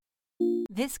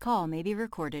This call may be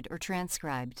recorded or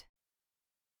transcribed.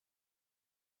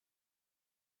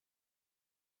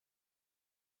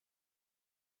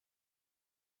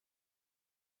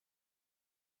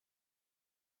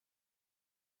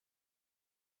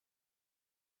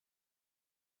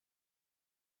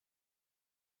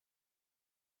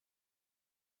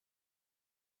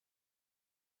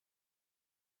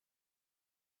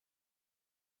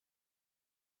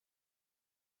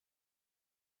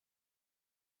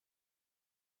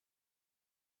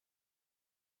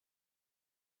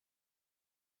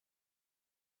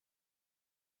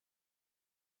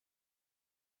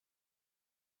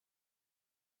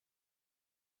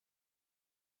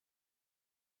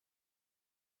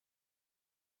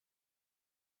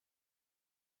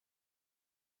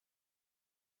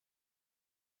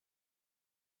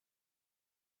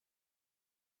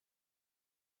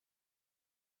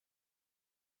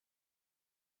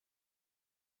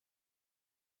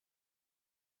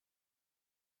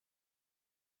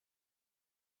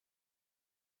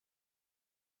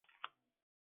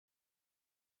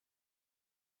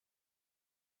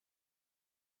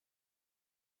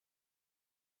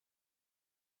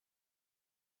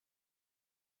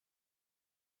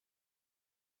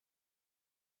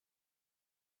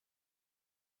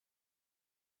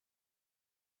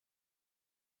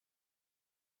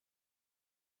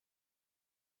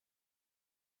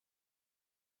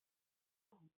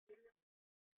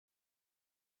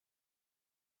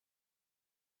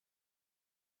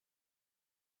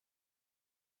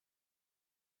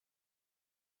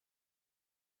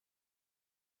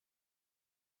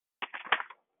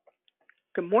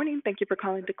 Good morning. Thank you for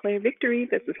calling Declare Victory.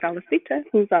 This is Felicita.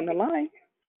 Who's on the line?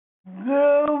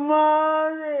 Good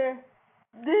morning.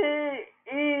 This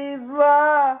is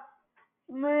my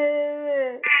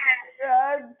minute.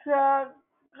 Talk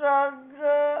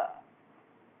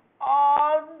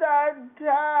all the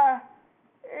time.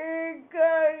 It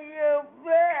got you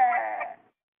back.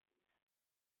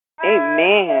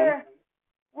 Amen.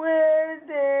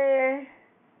 Winning.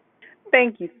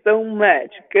 Thank you so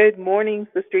much. Good morning,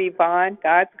 Sister Yvonne.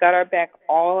 God's got our back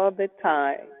all of the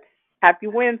time. Happy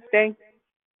Wednesday.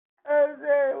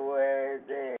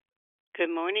 Winning. Good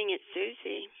morning, it's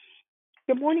Susie.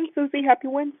 Good morning, Susie. Happy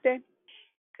Wednesday.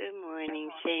 Good morning,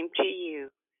 same to you.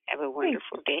 Have a Thank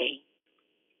wonderful day.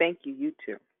 Thank you. You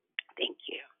too. Thank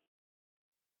you.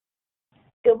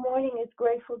 Good morning, it's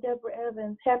Grateful Deborah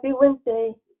Evans. Happy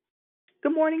Wednesday.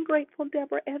 Good morning, Grateful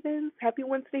Deborah Evans. Happy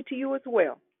Wednesday to you as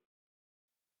well.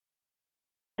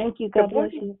 Thank you. Good God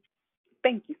bless morning. you.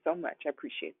 Thank you so much. I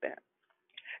appreciate that.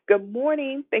 Good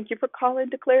morning. Thank you for calling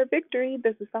Declare Victory.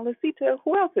 This is Felicita.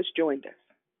 Who else has joined us?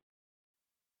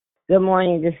 Good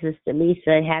morning. This is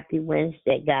Lisa. Happy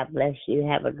Wednesday. God bless you.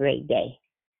 Have a great day.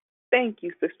 Thank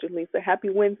you, Sister Lisa. Happy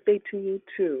Wednesday to you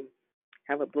too.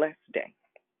 Have a blessed day.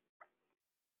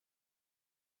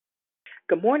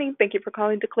 Good morning. Thank you for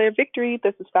calling Declare Victory.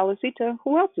 This is Felicita.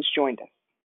 Who else has joined us?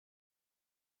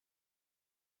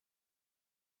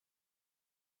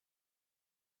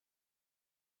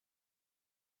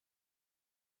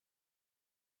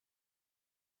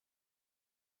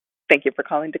 Thank you for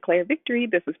calling Declare Victory.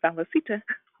 This is Felicita.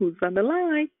 Who's on the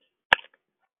line?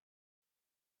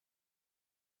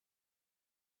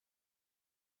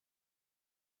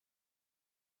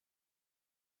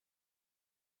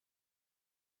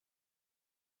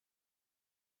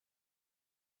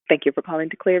 Thank you for calling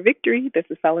Declare Victory. This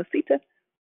is Felicita.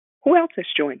 Who else has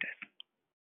joined us?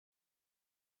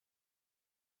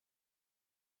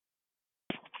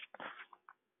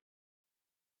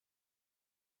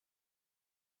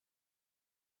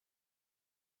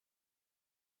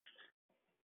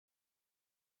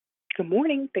 Good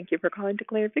morning. Thank you for calling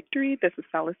Declare Victory. This is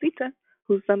Felicita.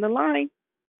 Who's on the line?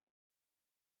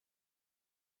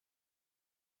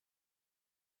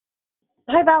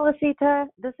 Hi, Valicita.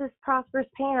 This is Prosperous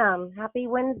Pam. Happy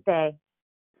Wednesday.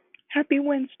 Happy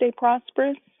Wednesday,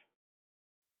 Prosperous.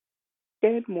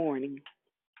 Good morning.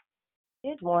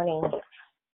 Good morning.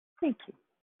 Thank you.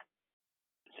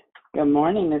 Good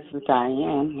morning, this is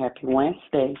Diane. Happy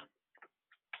Wednesday.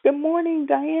 Good morning,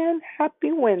 Diane.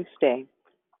 Happy Wednesday.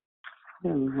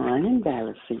 Good morning,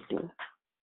 Valicita.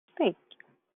 Thank you.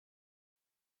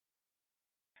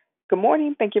 Good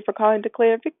morning. Thank you for calling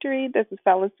Declare Victory. This is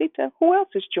Felicita. Who else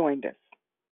has joined us?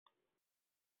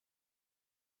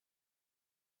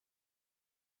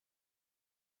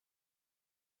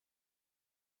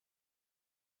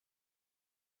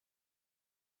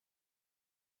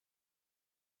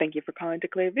 Thank you for calling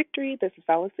Declare Victory. This is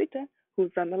Felicita.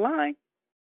 Who's on the line?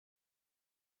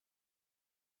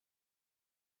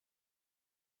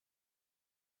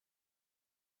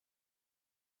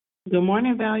 Good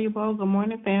morning, valuable. Good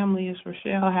morning, family. It's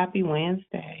Rochelle. Happy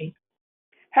Wednesday.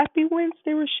 Happy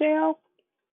Wednesday, Rochelle.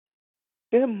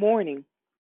 Good morning.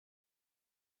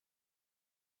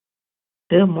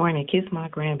 Good morning. Kiss my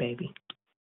grandbaby.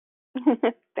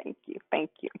 Thank you.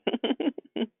 Thank you.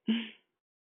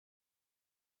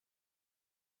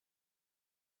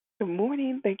 Good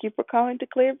morning. Thank you for calling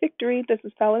Declare Victory. This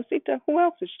is Felicita. Who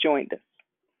else has joined us?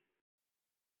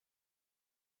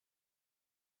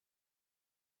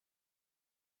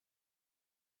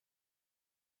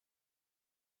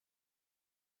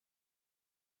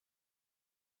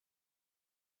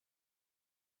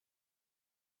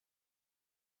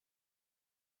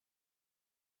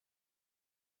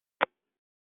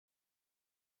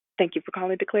 Thank you for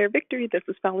calling Declare Victory. This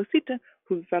is Felicita.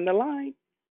 Who's on the line?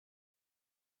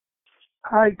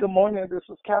 Hi, good morning. This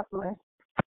is Catherine.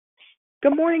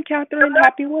 Good morning, Catherine.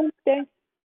 Happy Wednesday.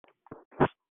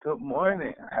 Good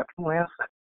morning. Happy Wednesday.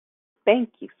 Thank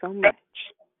you so much.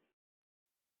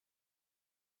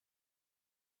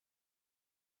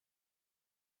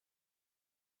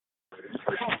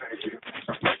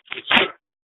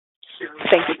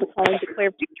 Thank you for calling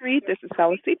Declare Victory. This is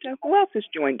Felicita. Who else has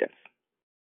joined us?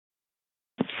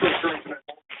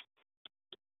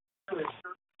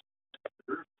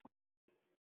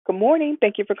 Good morning.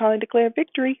 Thank you for calling Declare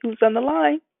Victory. Who's on the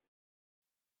line?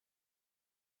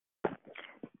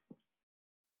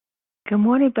 Good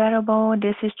morning, Battlebone.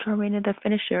 This is Torina, the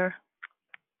finisher.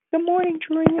 Good morning,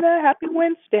 Trina. Happy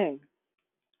Wednesday.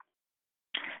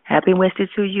 Happy Wednesday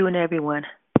to you and everyone.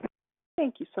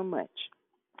 Thank you so much.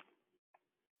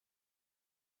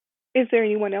 Is there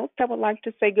anyone else that would like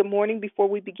to say good morning before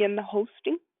we begin the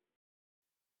hosting?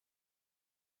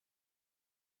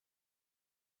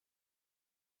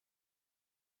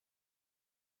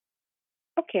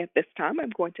 Okay, at this time, I'm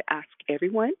going to ask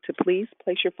everyone to please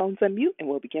place your phones on mute and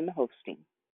we'll begin the hosting.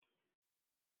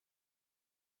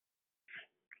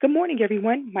 Good morning,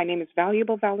 everyone. My name is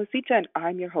Valuable Valicita, and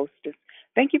I'm your hostess.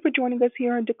 Thank you for joining us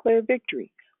here on Declare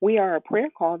Victory. We are a prayer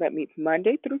call that meets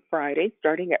Monday through Friday,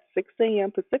 starting at 6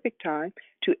 a.m. Pacific Time,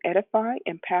 to edify,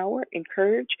 empower,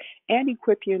 encourage, and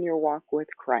equip you in your walk with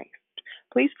Christ.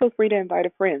 Please feel free to invite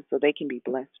a friend so they can be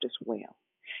blessed as well.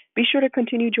 Be sure to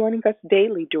continue joining us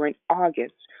daily during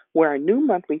August, where our new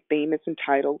monthly theme is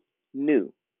entitled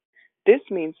New. This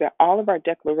means that all of our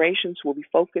declarations will be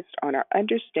focused on our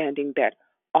understanding that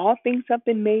all things have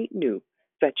been made new,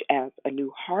 such as a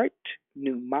new heart,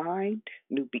 new mind,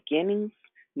 new beginnings,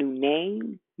 new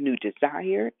name, new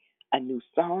desire, a new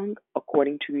song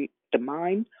according to the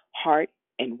mind, heart,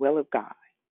 and will of God.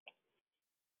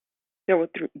 There will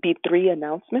be 3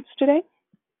 announcements today.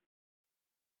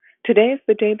 Today is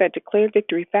the day that Declare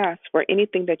Victory fasts for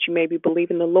anything that you may be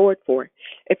believing the Lord for.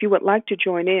 If you would like to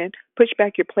join in, push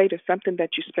back your plate of something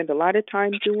that you spend a lot of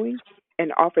time doing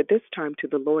and offer this time to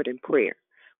the Lord in prayer.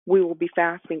 We will be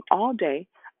fasting all day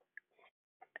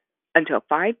until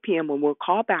 5 p.m. when we'll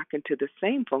call back into the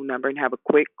same phone number and have a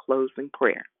quick closing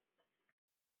prayer.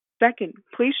 Second,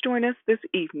 please join us this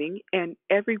evening and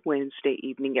every Wednesday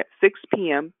evening at 6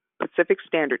 p.m. Pacific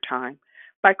Standard Time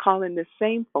by calling the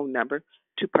same phone number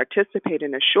to participate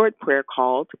in a short prayer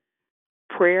called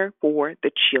Prayer for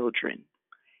the Children.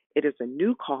 It is a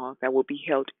new call that will be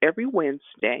held every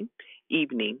Wednesday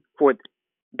evening for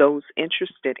those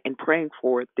interested in praying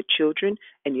for the children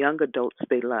and young adults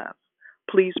they love.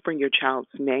 Please bring your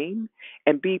child's name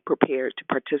and be prepared to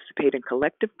participate in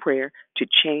collective prayer to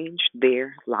change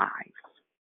their lives.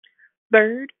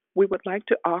 Third, we would like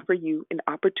to offer you an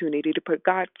opportunity to put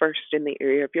God first in the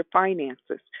area of your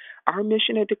finances. Our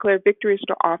mission at Declare Victory is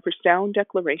to offer sound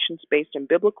declarations based on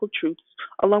biblical truths,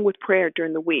 along with prayer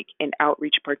during the week and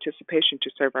outreach participation to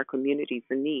serve our communities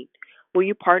in need. Will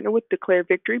you partner with Declare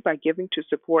Victory by giving to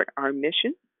support our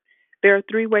mission? There are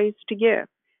 3 ways to give.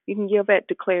 You can give at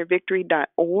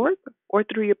declarevictory.org or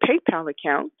through your PayPal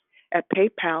account at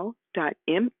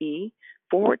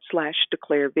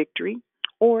paypal.me/declarevictory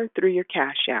or through your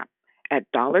Cash App at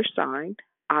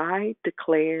 $I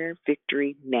Declare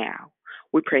Victory Now.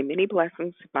 We pray many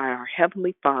blessings by our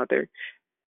Heavenly Father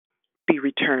be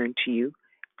returned to you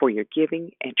for your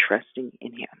giving and trusting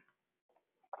in Him.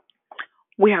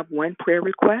 We have one prayer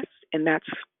request, and that's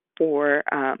for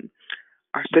our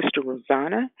sister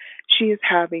Rosanna. She is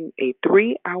having a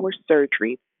 3-hour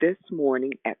surgery this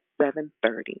morning at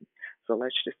 7:30. So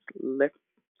let's just lift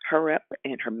her up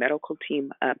and her medical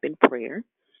team up in prayer,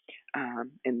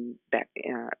 and that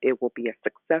it will be a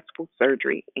successful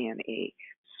surgery and a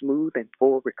smooth and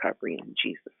full recovery in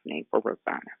Jesus' name for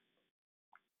Rosanna.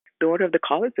 The order of the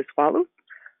call is as follows.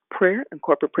 Prayer and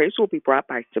corporate praise will be brought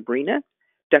by Sabrina.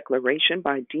 declaration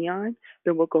by Dion.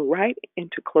 Then we'll go right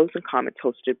into closing comments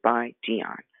hosted by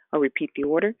Dion. I'll repeat the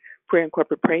order. Prayer and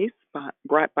corporate praise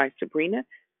brought by Sabrina,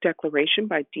 declaration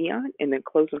by Dion, and then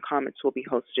closing comments will be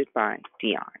hosted by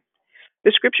Dion.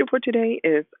 The scripture for today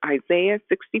is Isaiah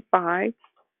 65,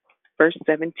 verse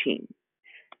 17.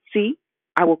 See,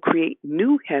 I will create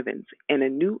new heavens and a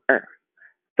new earth.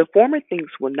 The former things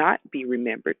will not be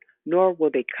remembered, nor will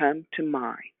they come to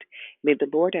mind. May the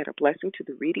Lord add a blessing to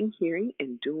the reading, hearing,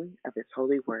 and doing of His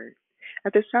holy word.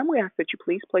 At this time, we ask that you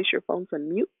please place your phones on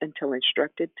mute until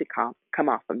instructed to come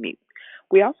off of mute.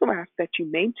 We also ask that you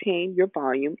maintain your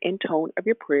volume and tone of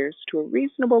your prayers to a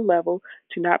reasonable level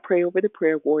to not pray over the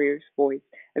prayer warrior's voice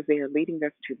as they are leading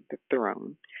us to the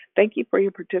throne. Thank you for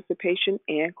your participation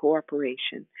and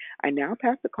cooperation. I now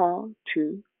pass the call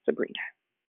to Sabrina.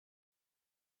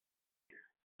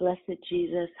 Blessed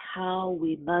Jesus, how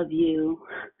we love you,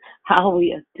 how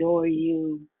we adore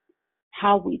you,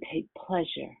 how we take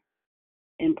pleasure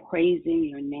in praising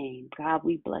your name. God,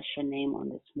 we bless your name on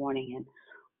this morning, and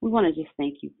we want to just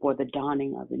thank you for the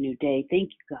dawning of a new day. Thank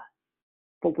you, God,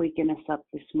 for waking us up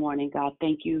this morning. God,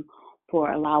 thank you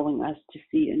for allowing us to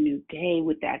see a new day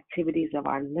with the activities of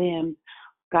our limbs.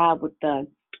 God, with the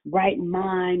right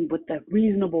mind, with the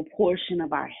reasonable portion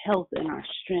of our health and our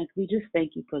strength. We just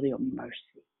thank you for your mercy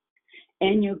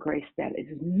and your grace that is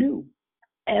new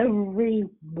every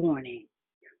morning.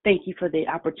 Thank you for the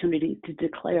opportunity to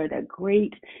declare that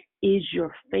great is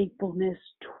your faithfulness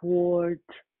towards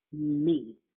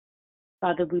me.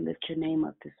 Father, we lift your name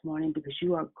up this morning because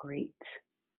you are great.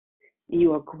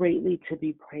 You are greatly to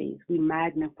be praised. We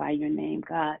magnify your name,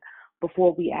 God.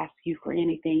 Before we ask you for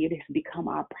anything, it has become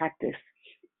our practice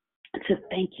to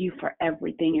thank you for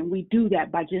everything. And we do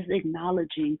that by just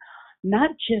acknowledging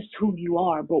not just who you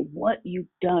are, but what you've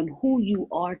done, who you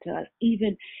are to us,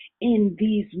 even in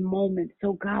these moments.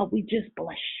 So God, we just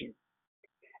bless you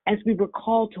as we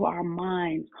recall to our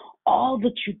minds all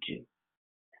that you do,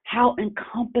 how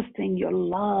encompassing your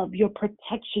love, your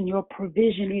protection, your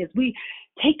provision is. We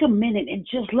take a minute and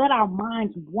just let our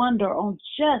minds wonder on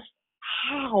just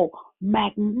how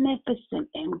magnificent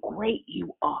and great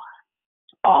you are.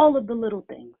 All of the little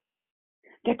things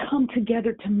that come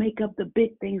together to make up the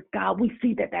big things, God, we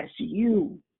see that that's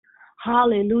you.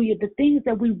 Hallelujah. The things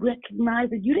that we recognize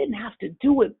that you didn't have to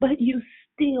do it, but you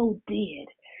still did.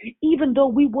 Even though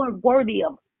we weren't worthy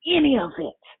of any of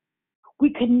it,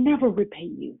 we could never repay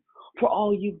you for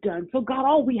all you've done. So God,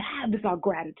 all we have is our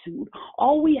gratitude.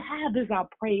 All we have is our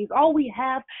praise. All we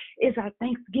have is our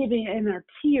thanksgiving and our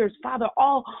tears. Father,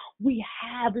 all we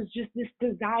have is just this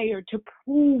desire to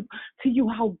prove to you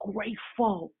how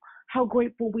grateful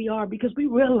we are, because we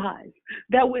realize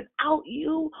that without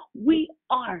you, we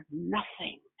are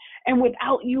nothing. And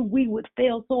without you, we would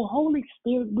fail. So Holy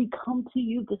Spirit, we come to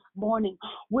you this morning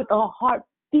with a heart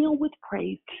filled with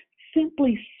praise,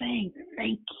 simply saying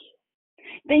thank you.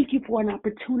 Thank you for an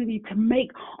opportunity to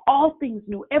make all things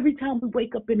new. Every time we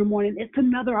wake up in the morning, it's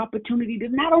another opportunity to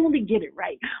not only get it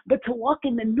right, but to walk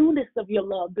in the newness of your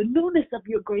love, the newness of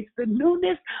your grace, the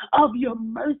newness of your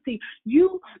mercy.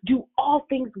 You do all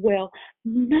things well.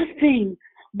 Nothing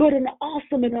but an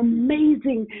awesome and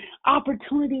amazing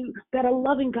opportunity that a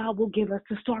loving God will give us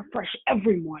to start fresh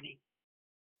every morning.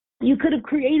 You could have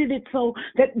created it so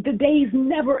that the days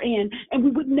never end and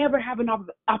we would never have an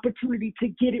opportunity to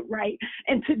get it right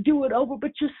and to do it over,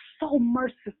 but you're so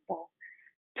merciful.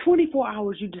 24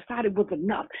 hours you decided was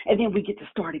enough, and then we get to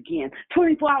start again.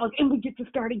 24 hours and we get to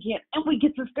start again, and we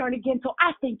get to start again. So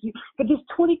I thank you for this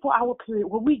 24-hour period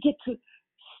where we get to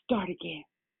start again.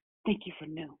 Thank you for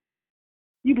new.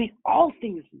 You make all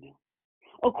things new,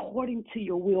 according to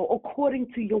your will,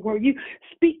 according to your word. You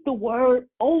speak the word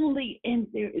only, and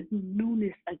there is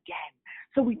newness again.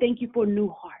 So we thank you for a new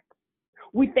heart.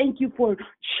 We thank you for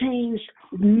changed,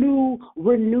 new,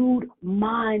 renewed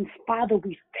minds. Father,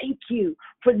 we thank you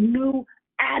for new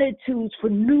attitudes, for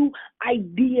new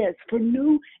ideas, for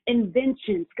new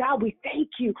inventions. God, we thank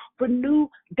you for new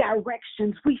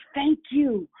directions. We thank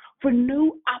you for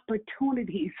new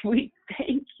opportunities. We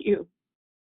thank you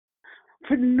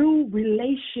for new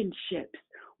relationships.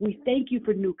 We thank you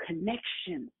for new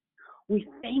connections. We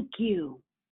thank you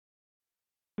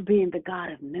for being the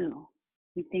God of new.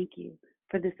 We thank you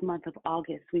for this month of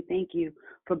August. We thank you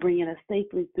for bringing us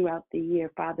safely throughout the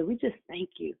year, Father. We just thank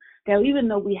you that even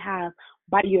though we have,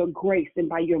 by your grace and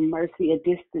by your mercy, a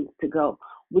distance to go,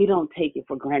 we don't take it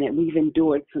for granted. We've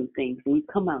endured some things and we've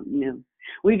come out new.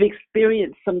 We've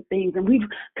experienced some things and we've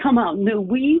come out new.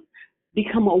 We've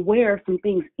become aware of some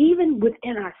things, even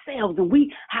within ourselves, and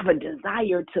we have a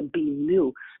desire to be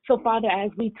new. So, Father,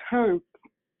 as we turn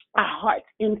our hearts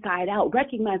inside out,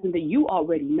 recognizing that you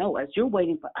already know us. You're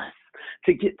waiting for us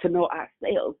to get to know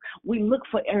ourselves. We look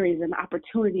for areas and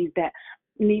opportunities that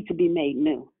need to be made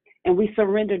new. And we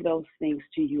surrender those things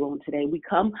to you on today. We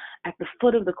come at the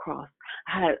foot of the cross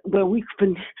where we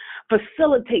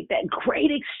facilitate that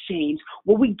great exchange,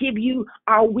 where we give you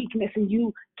our weakness and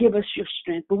you give us your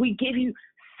strength, where we give you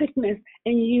sickness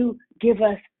and you give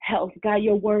us health. God,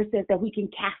 your word says that we can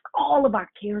cast all of our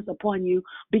cares upon you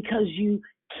because you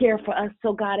care for us.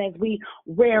 So God, as we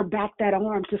rear back that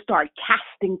arm to start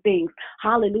casting things,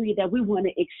 hallelujah, that we want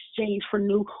to exchange for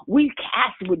new, we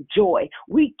cast with joy,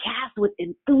 we cast with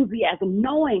enthusiasm,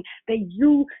 knowing that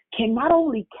you can not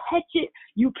only catch it,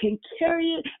 you can carry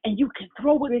it, and you can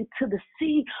throw it into the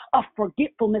sea of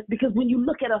forgetfulness, because when you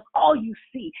look at us, all you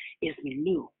see is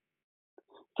new.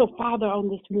 So, Father, on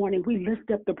this morning, we lift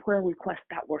up the prayer requests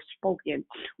that were spoken.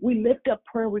 We lift up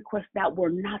prayer requests that were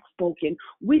not spoken.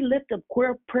 We lift up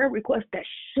prayer requests that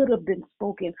should have been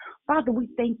spoken. Father, we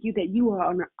thank you that you are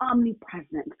an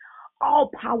omnipresent,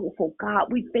 all-powerful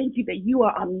God. We thank you that you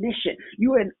are omniscient.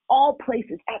 You are in all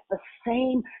places at the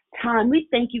same time. We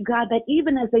thank you, God, that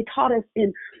even as they taught us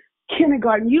in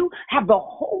kindergarten, you have the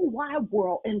whole wide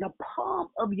world in the palm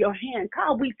of your hand.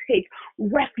 God, we take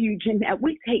refuge in that.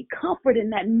 We take comfort in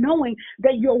that, knowing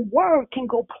that your word can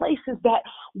go places that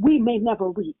we may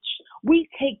never reach. We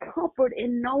take comfort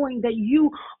in knowing that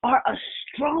you are a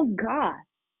strong God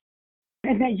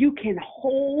and that you can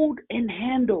hold and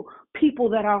handle people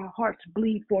that our hearts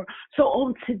bleed for. So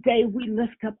on today, we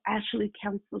lift up Ashley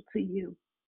Council to you,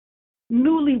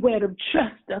 newlywed of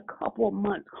just a couple of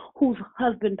months, whose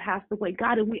husband passed away.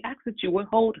 God, and we ask that you would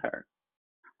hold her.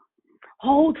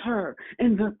 Hold her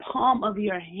in the palm of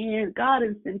your hand, God,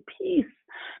 and send peace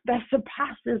that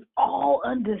surpasses all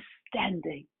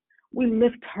understanding. We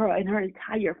lift her and her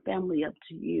entire family up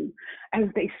to you as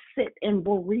they sit in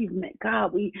bereavement.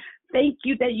 God, we thank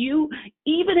you that you,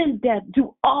 even in death,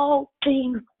 do all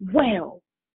things well.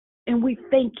 And we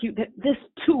thank you that this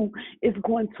too is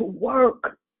going to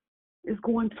work. It's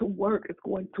going to work. It's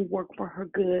going to work for her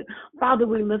good. Father,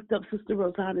 we lift up Sister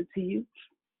Rosanna to you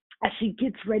as she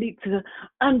gets ready to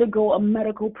undergo a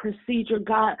medical procedure.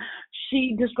 God,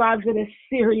 she describes it as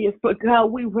serious, but God,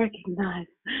 we recognize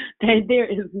that there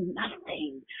is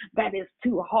nothing that is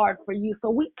too hard for you.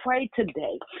 So we pray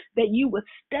today that you would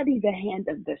steady the hand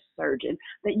of the surgeon,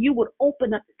 that you would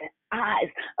open up the eyes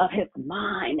of his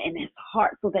mind and his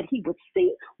heart so that he would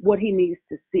see what he needs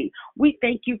to see. We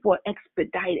thank you for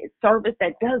expedited service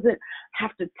that doesn't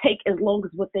have to take as long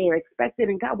as what they are expected.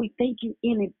 And God, we thank you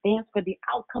in advance for the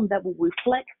outcome that will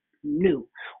reflect new.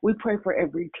 We pray for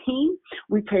every team.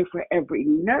 We pray for every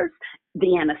nurse, the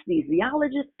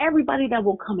anesthesiologist, everybody that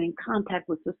will come in contact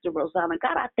with Sister Rosanna.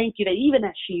 God, I thank you that even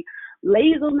as she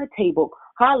lays on the table,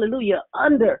 hallelujah,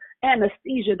 under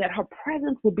anesthesia, that her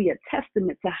presence will be a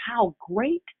testament to how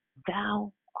great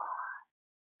thou art.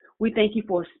 We thank you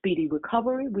for a speedy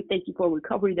recovery. We thank you for a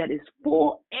recovery that is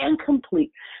full and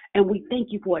complete. And we thank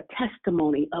you for a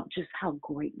testimony of just how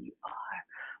great you are.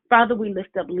 Father, we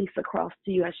lift up Lisa Cross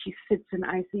to you as she sits in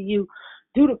ICU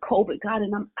due to COVID, God,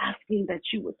 and I'm asking that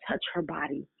you would touch her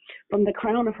body from the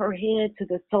crown of her head to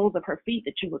the soles of her feet,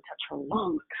 that you would touch her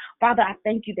lungs. Father, I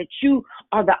thank you that you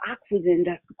are the oxygen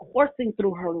that's coursing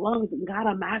through her lungs. And God,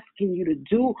 I'm asking you to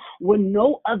do what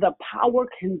no other power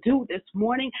can do this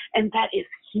morning, and that is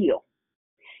heal.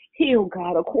 Heal,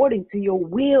 God, according to your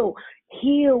will.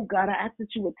 Heal, God. I ask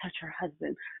that you would touch her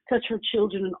husband, touch her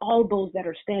children, and all those that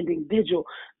are standing vigil.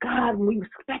 God, we're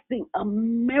expecting a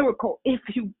miracle if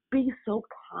you be so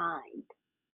kind,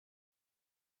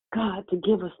 God, to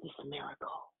give us this miracle.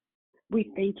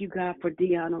 We thank you, God, for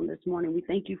Dion on this morning. We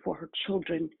thank you for her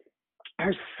children,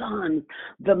 her sons,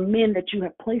 the men that you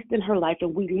have placed in her life,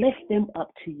 and we lift them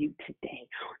up to you today,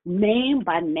 name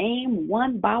by name,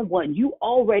 one by one. You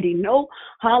already know,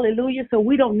 hallelujah, so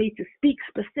we don't need to speak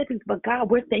specifics, but God,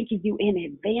 we're thanking you in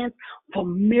advance for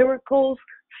miracles,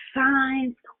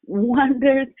 signs,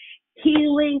 wonders,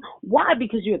 healing. Why?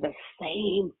 Because you're the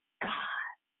same God,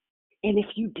 and if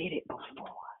you did it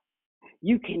before,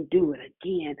 you can do it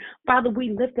again. Father, we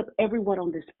lift up everyone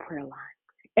on this prayer line,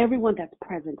 everyone that's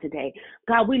present today.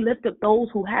 God, we lift up those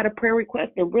who had a prayer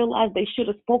request and realized they should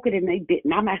have spoken and they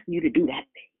didn't. I'm asking you to do that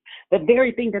thing. The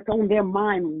very thing that's on their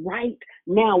mind right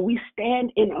now, we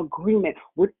stand in agreement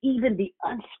with even the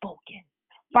unspoken.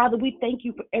 Father, we thank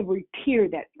you for every tear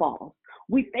that falls.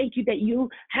 We thank you that you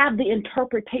have the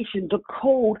interpretation, the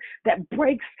code that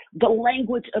breaks the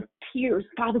language of tears.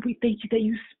 Father, we thank you that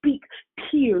you speak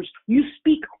tears, you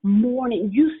speak mourning,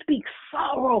 you speak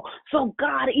sorrow. So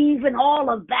God, even all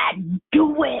of that,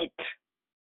 do it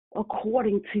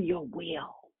according to your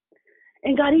will.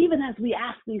 And God, even as we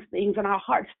ask these things and our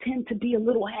hearts tend to be a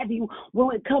little heavy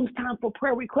when it comes time for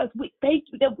prayer requests, we thank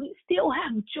you that we still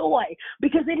have joy,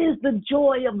 because it is the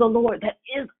joy of the Lord that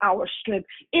is our strength.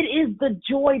 It is the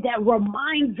joy that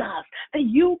reminds us that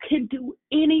you can do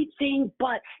anything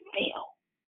but fail.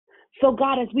 So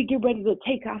God, as we get ready to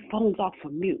take our phones off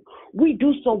of mute, we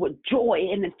do so with joy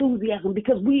and enthusiasm,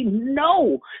 because we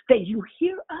know that you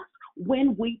hear us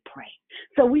when we pray.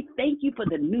 So we thank you for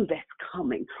the new that's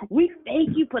coming. We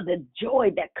thank you for the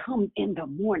joy that comes in the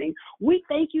morning. We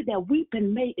thank you that we've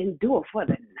been made endure for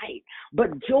the night, but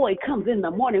joy comes in the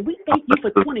morning. We thank you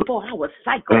for 24-hour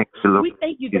cycles. We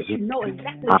thank you that you know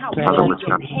exactly how much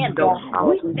we can handle.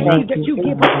 We thank you that you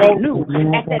give us the new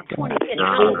at that 25th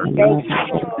hour.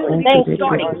 We thank you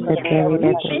for the ability to start again. We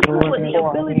thank you for the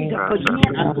ability to begin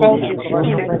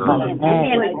again and again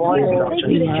and again.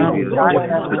 Thank you that you are with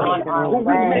us when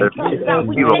we make it. God,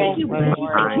 we thank you that you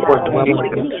are doing it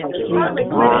again.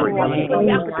 Hallelujah.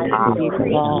 We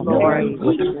thank you,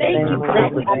 God. We thank you,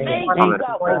 God. We thank you,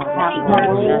 God.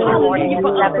 Hallelujah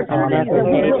for opportunities that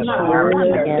we will not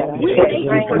wonder. We thank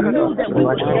you for new that we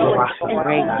will anticipate.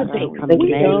 We thank you for new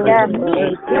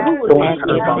that we will take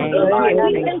advantage of.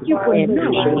 We thank you for new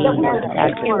that we will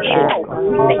take control. We thank you for new. We thank you for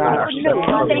new.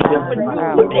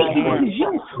 We thank you because you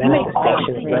make all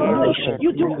things new.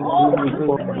 You do all things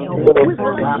well. We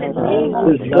bless your name.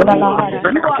 You are a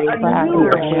new.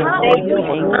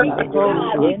 Hallelujah.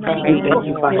 We thank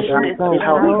you for freshness. We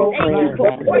thank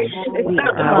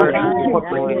you for freshness. We thank you for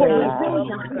resilience.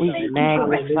 We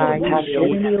magnify you.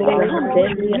 We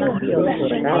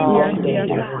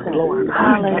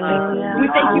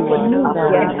thank you for new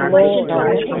expressions of your word. We thank you for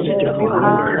opportunities to get to know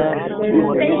you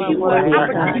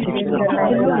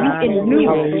in new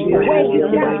ways.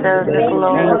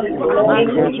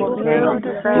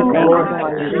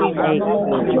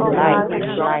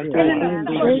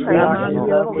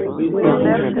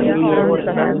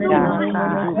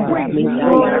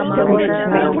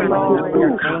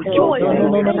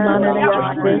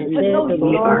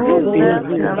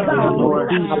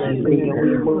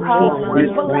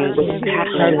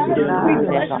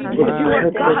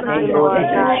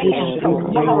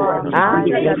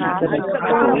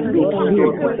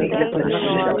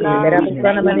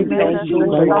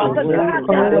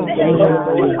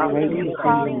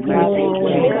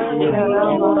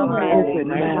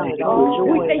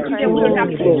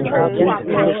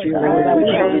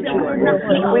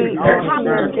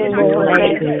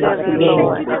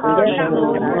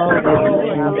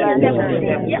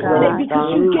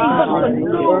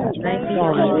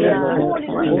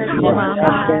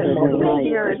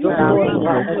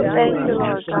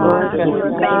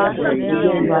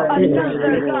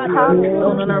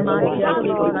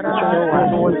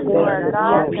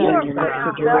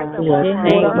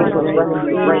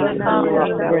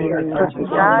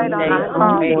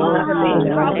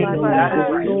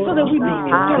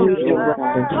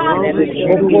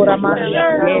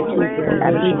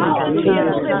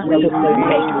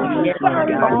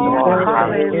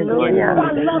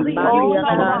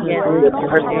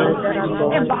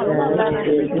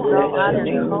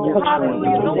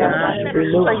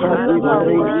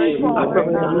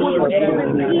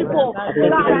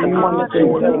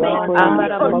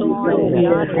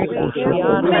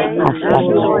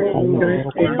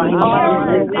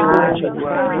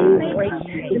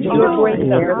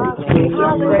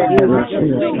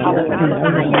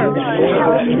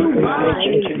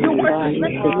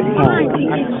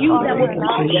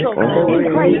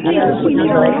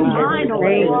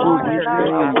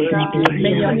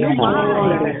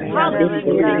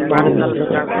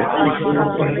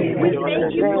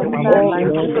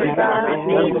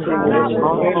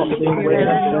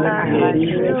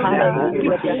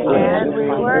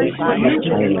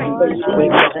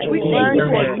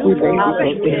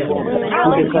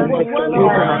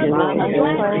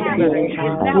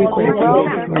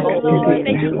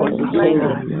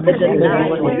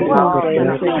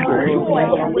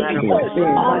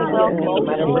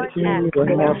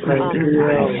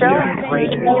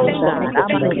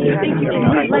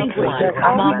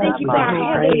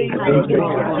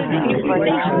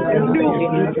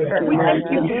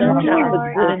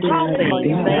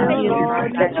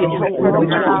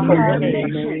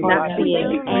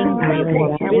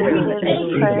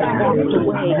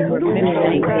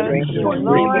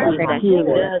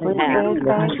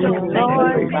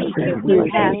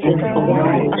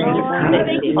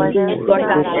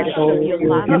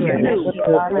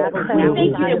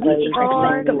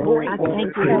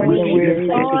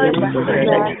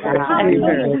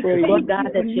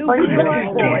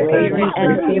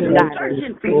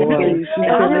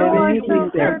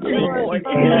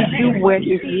 where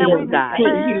you feel, God,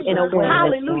 in a way.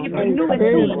 Hallelujah, for new and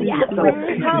seeing the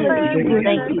atmosphere. Hallelujah, we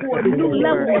thank you for new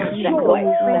level of joy.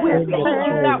 We thank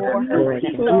you, God, for new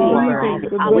peace of mind.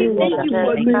 We thank you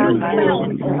for new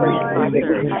mountains.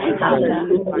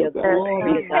 Hallelujah,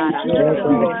 glory to God.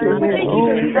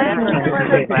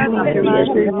 Thank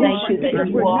you for that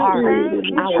you are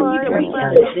our strength in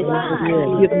this time.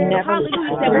 You've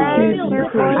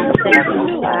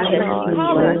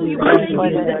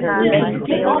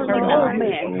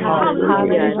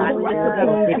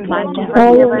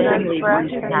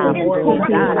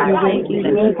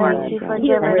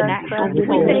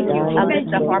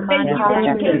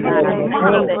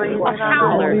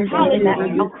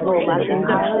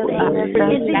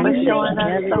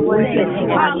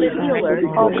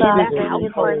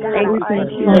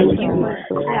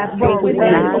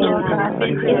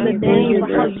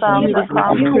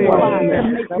never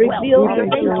reveal your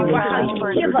thank you for how you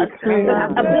give us the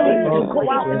ability to go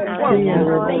out and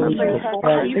work. Thank you for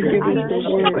how you continue to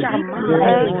shift our minds.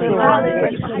 Hallelujah. How you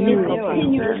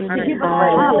continue to give us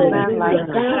hallelujah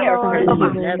care of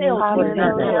ourselves for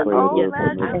hallelujah.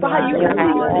 For how you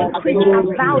continue to increase our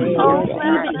value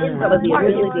even in the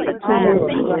marketplace. Thank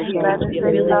you for the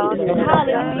ability to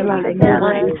hallelujah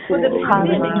for the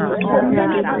pandemic. So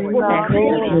many of us were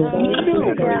created new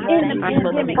in the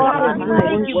pandemic.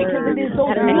 Thank you because it is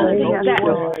those abilities that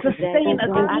sustain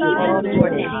us and keep us,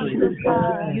 Lord Jesus.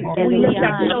 We lift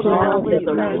ourselves up with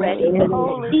the ready, even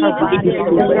in the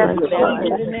ability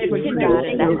we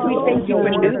thank you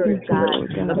for new, God.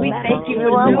 We thank you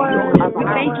for new. We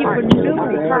thank you for new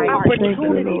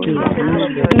opportunities. We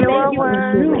thank you for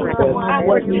new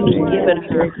opportunities given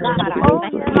her. God, I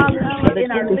thank you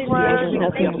in our lineage. We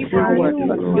thank you for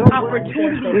new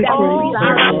opportunities that we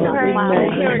inherit. We thank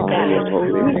you.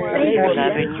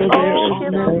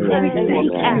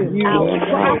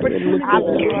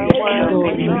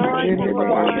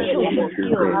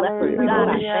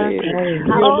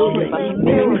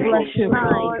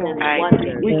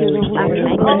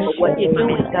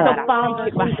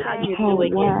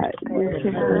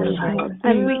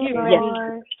 And we get ready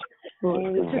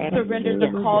to surrender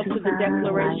the call to the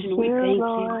declaration. We thank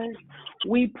you.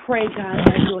 We pray, God,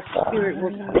 that your spirit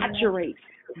will saturate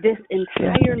this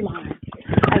entire line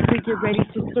as we get ready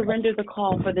to surrender the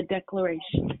call for the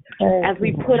declaration. As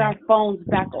we put our phones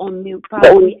back on mute,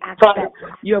 Father, we ask that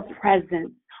your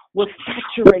presence will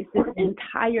saturate this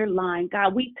entire line.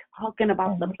 God, we talking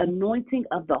about the anointing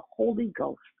of the Holy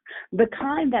Ghost, the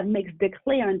kind that makes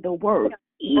declaring the word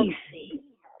easy.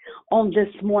 On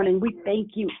this morning, we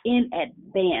thank you in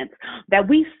advance that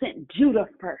we sent Judah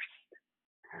first,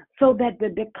 so that the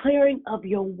declaring of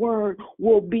your word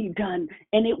will be done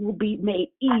and it will be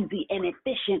made easy and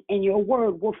efficient, and your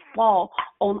word will fall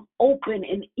on open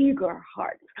and eager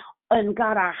hearts. And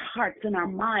God, our hearts and our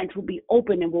minds will be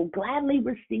open and will gladly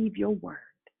receive your word,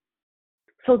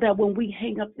 so that when we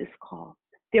hang up this call,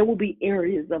 there will be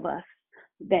areas of us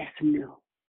that's new,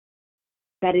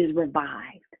 that is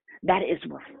revived, that is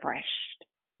refreshed.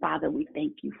 Father, we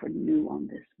thank you for new on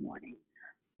this morning.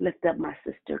 Lift up my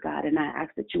sister, God, and I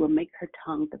ask that you would make her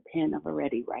tongue the pen of a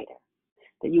ready writer,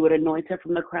 that you would anoint her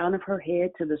from the crown of her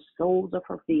head to the soles of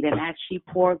her feet. And as she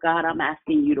pour, God, I'm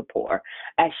asking you to pour.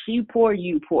 As she pour,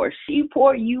 you pour. She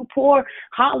pour, you pour.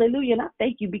 Hallelujah. And I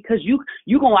thank you because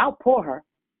you're going to outpour her.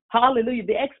 Hallelujah.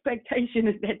 The expectation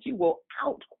is that you will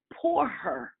outpour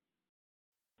her.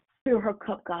 Fill her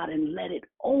cup, God, and let it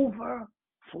overflow.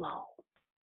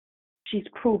 She's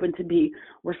proven to be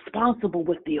responsible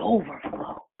with the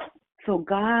overflow. So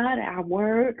God, our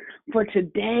word for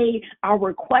today, our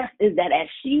request is that as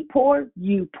she pours,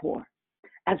 you pour.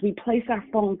 As we place our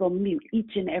phones on mute,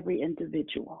 each and every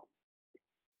individual,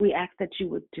 we ask that you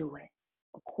would do it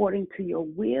according to your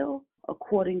will,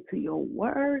 according to your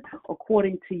word,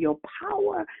 according to your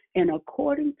power, and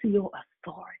according to your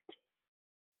authority.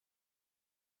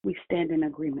 We stand in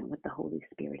agreement with the Holy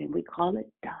Spirit and we call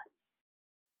it done.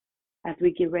 As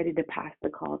we get ready to pass the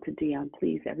call to Dion,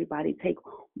 please, everybody, take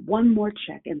one more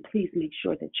check and please make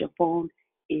sure that your phone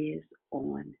is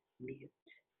on mute.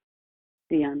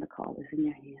 Dion, the call is in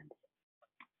your hands.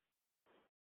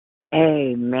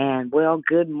 Amen. Well,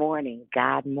 good morning,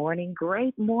 God morning,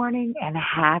 great morning, and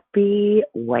happy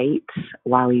Wait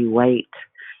While You Wait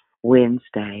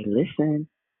Wednesday. Listen,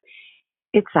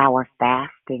 it's our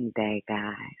fasting day,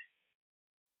 guys.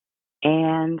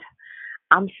 And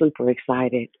I'm super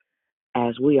excited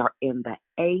as we are in the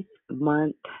 8th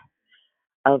month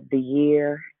of the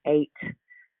year, 8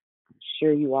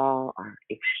 sure you all are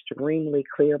extremely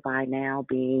clear by now,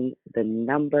 being the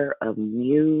number of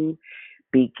new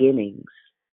beginnings.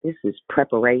 This is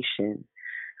preparation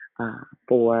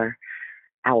for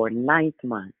our 9th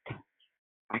month.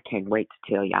 I can't wait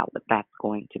to tell y'all what that's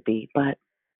going to be. But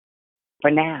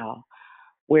for now,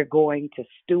 we're going to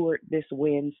steward this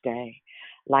Wednesday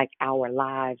like our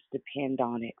lives depend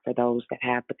on it, for those that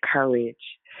have the courage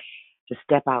to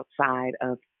step outside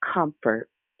of comfort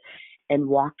and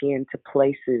walk into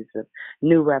places of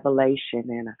new revelation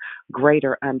and a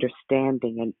greater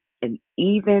understanding and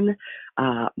even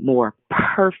more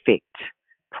perfect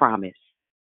promise.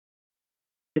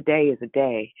 Today is a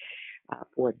day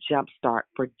for a jump start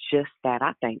for just that.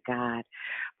 I thank God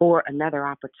for another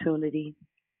opportunity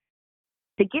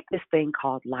to get this thing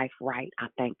called life right. I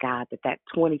thank God that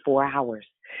 24 hours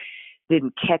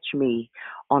didn't catch me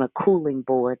on a cooling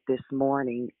board this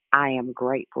morning. I am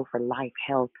grateful for life,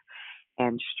 health,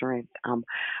 and strength. I'm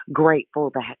grateful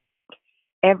that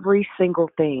every single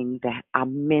thing that I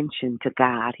mentioned to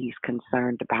God, He's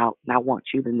concerned about. And I want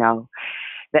you to know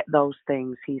that those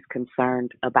things He's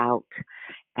concerned about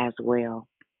as well.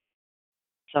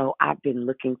 So I've been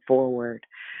looking forward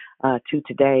to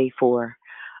today for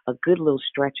a good little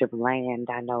stretch of land.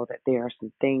 I know that there are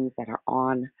some things that are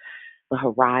on the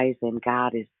horizon.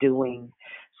 God is doing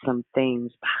some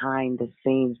things behind the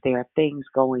scenes. There are things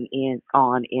going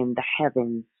on in the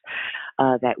heavens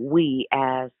that we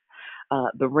as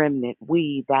the remnant,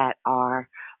 we that are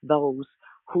those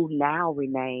who now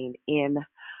remain in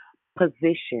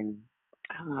position,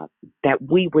 that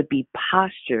we would be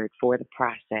postured for the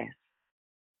process.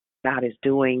 God is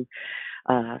doing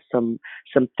some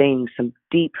things, some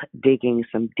deep digging,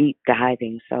 some deep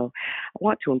diving. So I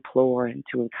want to implore and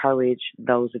to encourage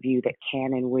those of you that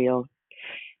can and will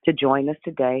to join us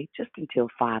today just until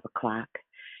 5 o'clock.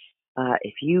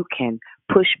 If you can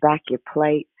push back your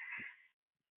plate,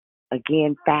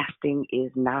 again, fasting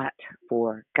is not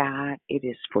for God. It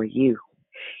is for you.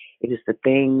 It is the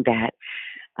thing that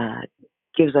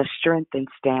gives us strength and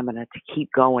stamina to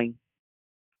keep going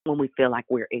when we feel like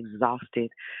we're exhausted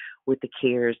with the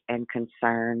cares and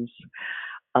concerns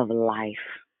of life.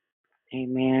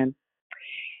 Amen.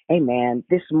 Amen.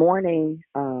 This morning,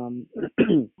 I'm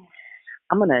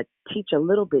going to teach a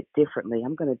little bit differently.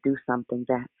 I'm going to do something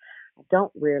that I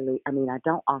don't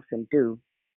often do.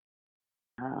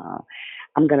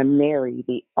 I'm going to marry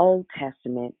the Old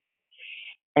Testament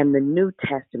and the New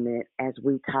Testament as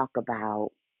we talk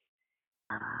about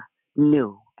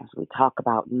new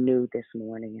this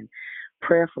morning. And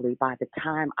prayerfully, by the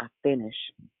time I finish,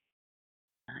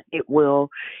 it will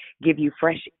give you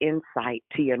fresh insight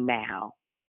to your now,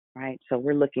 right? So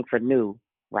we're looking for new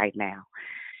right now.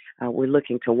 We're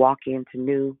looking to walk into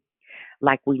new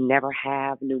like we never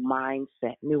have, new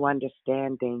mindset, new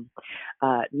understanding,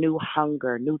 new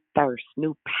hunger, new thirst,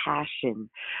 new passion.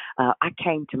 I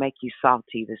came to make you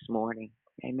salty this morning.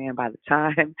 Amen. By the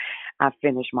time I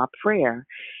finish, my prayer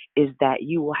is that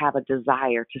you will have a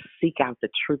desire to seek out the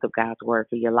truth of God's word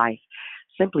for your life,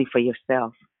 simply for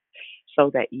yourself, so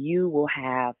that you will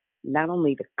have not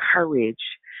only the courage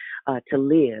to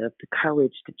live, the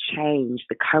courage to change,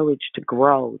 the courage to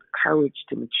grow, the courage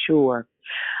to mature,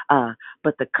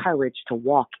 but the courage to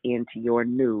walk into your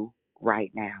new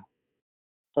right now.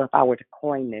 So if I were to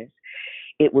coin this,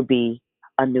 it would be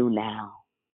a new now.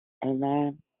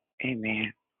 Amen.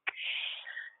 Amen.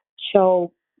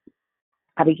 So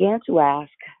I began to ask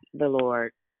the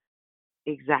Lord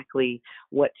exactly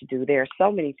what to do. There are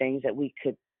so many things that we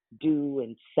could do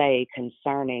and say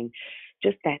concerning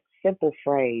just that simple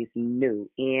phrase, new,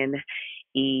 N-E-W.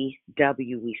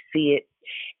 We see it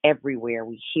everywhere.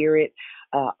 We hear it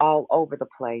all over the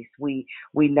place. We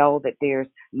know that there's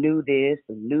new this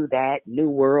and new that, new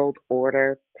world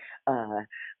order,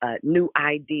 new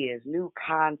ideas, new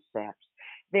concepts.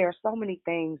 There are so many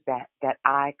things that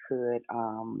I could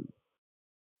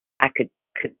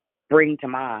bring to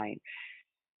mind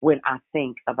when I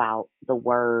think about the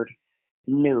word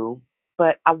new.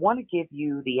 But I want to give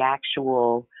you the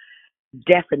actual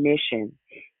definition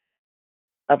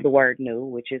of the word new,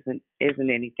 which isn't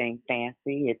anything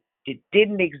fancy. It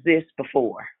didn't exist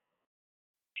before.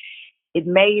 It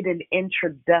made an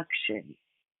introduction,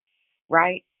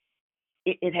 right?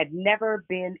 It had never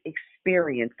been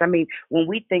experienced. I mean, when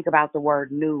we think about the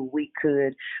word new, we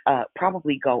could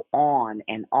probably go on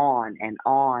and on and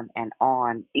on and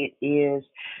on. It is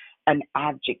an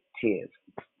adjective.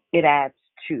 It adds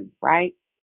to, right?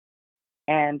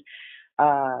 And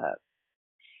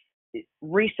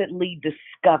recently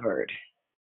discovered,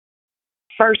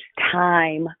 first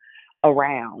time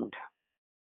around.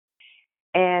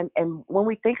 And when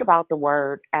we think about the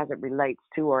word as it relates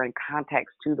to or in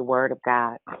context to the word of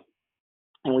God,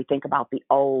 and we think about the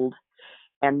Old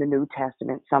and the New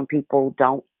Testament, some people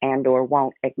don't and or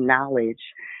won't acknowledge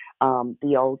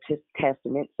the Old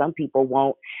Testament. Some people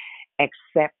won't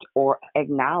accept or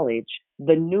acknowledge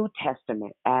the New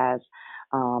Testament as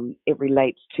it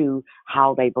relates to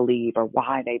how they believe or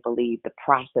why they believe, the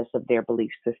process of their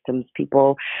belief systems.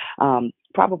 People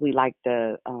probably like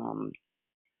the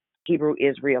Hebrew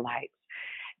Israelites,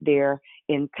 their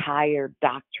entire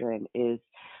doctrine is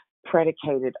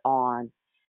predicated on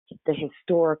the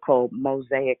historical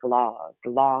Mosaic laws, the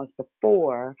laws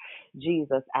before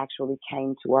Jesus actually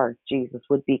came to earth. Jesus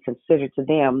would be considered to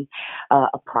them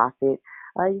a prophet.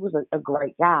 He was a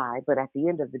great guy, but at the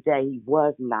end of the day, he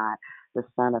was not the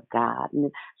Son of God. And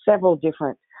several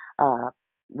different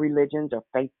religions or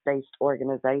faith-based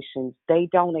organizations, they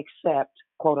don't accept,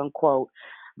 quote unquote,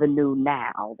 the new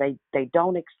now. They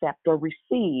don't accept or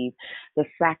receive the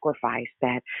sacrifice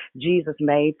that Jesus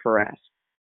made for us.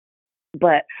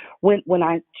 But when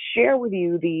I share with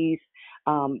you these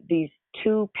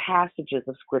two passages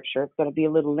of Scripture, it's going to be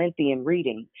a little lengthy in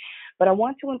reading, but I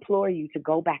want to implore you to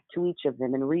go back to each of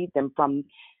them and read them from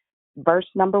verse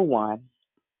number 1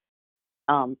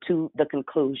 to the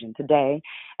conclusion today,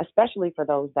 especially for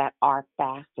those that are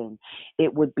fasting.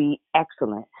 It would be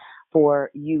excellent for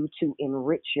you to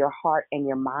enrich your heart and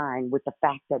your mind with the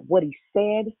fact that what he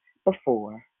said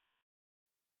before,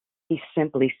 he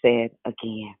simply said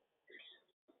again.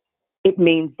 It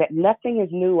means that nothing is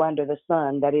new under the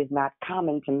sun that is not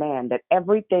common to man, that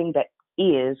everything that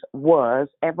is, was,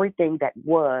 everything that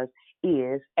was,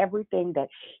 is, everything that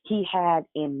he had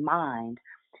in mind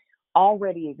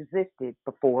already existed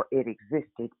before it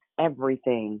existed.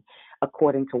 Everything,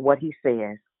 according to what he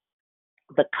says.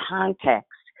 The context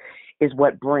is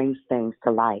what brings things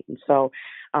to light. And so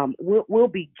we'll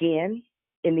begin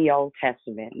in the Old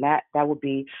Testament. And that would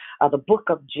be the book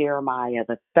of Jeremiah,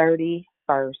 the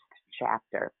 31st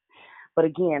chapter. But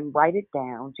again, write it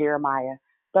down, Jeremiah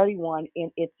 31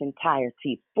 in its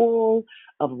entirety, full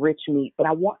of rich meat. But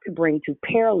I want to bring two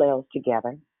parallels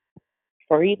together,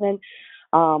 for even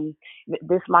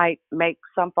this might make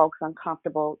some folks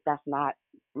uncomfortable. That's not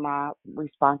my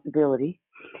responsibility.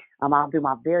 I'll do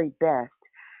my very best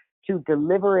to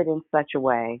deliver it in such a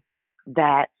way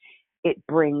that it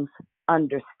brings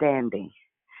understanding,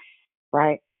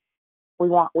 right? We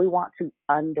want to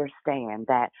understand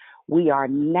that we are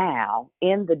now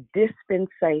in the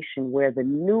dispensation where the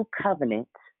new covenant,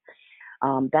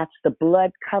 that's the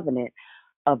blood covenant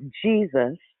of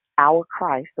Jesus, our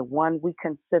Christ, the one we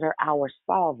consider our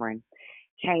sovereign,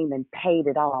 came and paid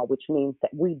it all, which means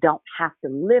that we don't have to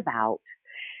live out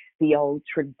the old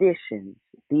traditions,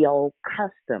 the old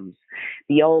customs,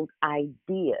 the old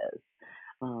ideas.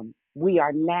 We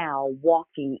are now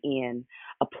walking in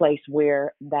a place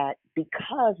where that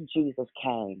because Jesus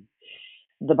came,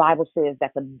 the Bible says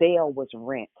that the veil was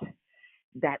rent,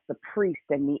 that the priest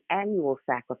and the annual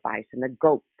sacrifice and the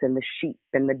goats and the sheep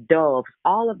and the doves,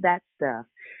 all of that stuff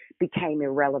became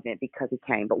irrelevant because he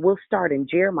came. But we'll start in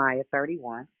Jeremiah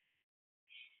 31,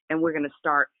 and we're going to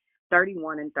start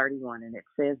 31 and 31, and it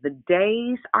says, "The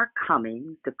days are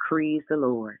coming, decrees the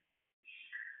Lord,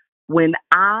 when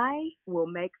I will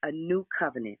make a new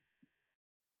covenant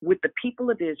with the people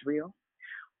of Israel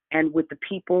and with the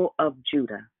people of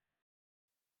Judah.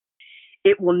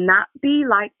 It will not be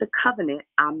like the covenant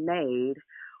I made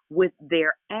with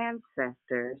their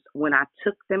ancestors when I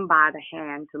took them by the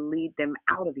hand to lead them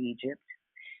out of Egypt,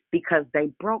 because they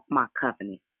broke my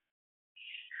covenant,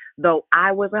 though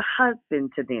I was a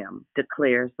husband to them,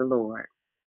 declares the Lord.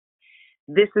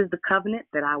 This is the covenant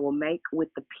that I will make with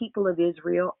the people of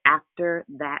Israel after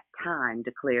that time,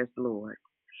 declares the Lord.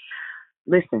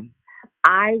 Listen,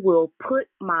 I will put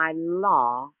my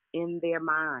law in their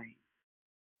minds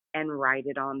and write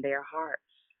it on their hearts.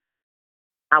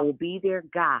 I will be their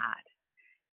God,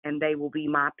 and they will be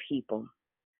my people.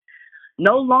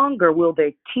 No longer will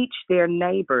they teach their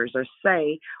neighbors or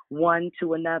say one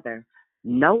to another,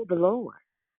 'Know the Lord.'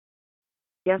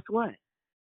 Guess what?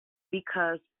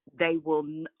 Because they will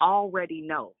already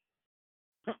know.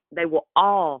 They will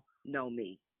all know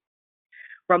me,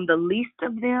 from the least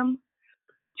of them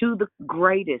to the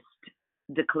greatest,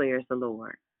 declares the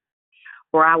Lord.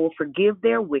 For I will forgive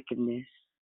their wickedness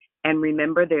and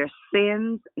remember their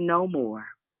sins no more.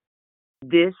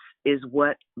 This is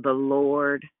what the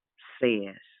Lord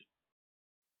says.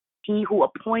 He who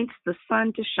appoints the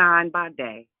sun to shine by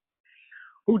day,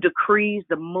 who decrees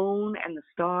the moon and the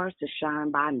stars to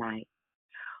shine by night,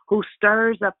 who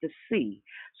stirs up the sea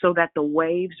so that the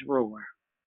waves roar.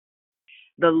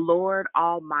 The Lord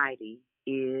Almighty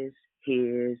is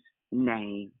his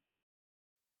name.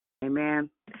 Amen.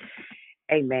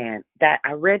 Amen. That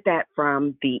I read that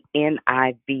from the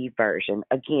NIV version.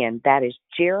 Again, that is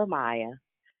Jeremiah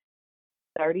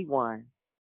 31:31.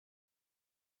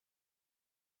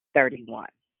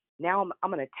 Now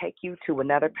I'm going to take you to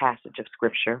another passage of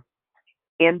scripture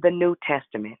in the New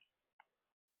Testament.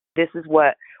 This is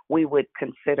what we would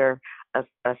consider a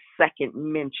second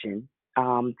mention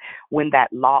when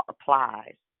that law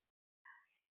applies.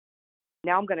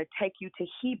 Now I'm going to take you to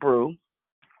Hebrews,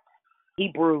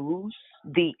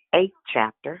 the 8th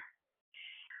chapter.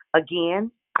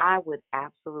 Again, I would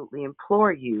absolutely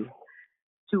implore you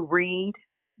to read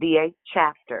the 8th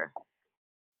chapter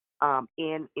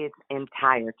in its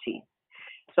entirety.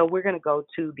 So we're going to go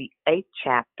to the 8th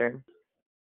chapter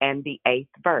and the 8th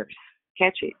verse.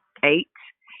 Catch it, 8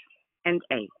 and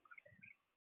 8.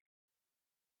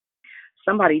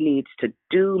 Somebody needs to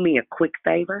do me a quick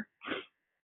favor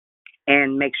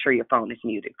and make sure your phone is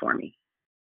muted for me.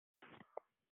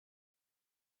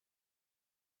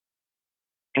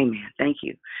 Amen. Thank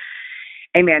you.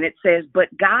 Amen. It says,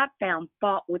 but God found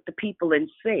fault with the people and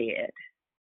said,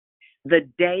 the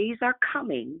days are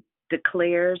coming,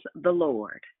 declares the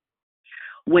Lord,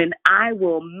 when I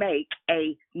will make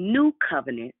a new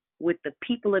covenant with the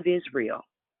people of Israel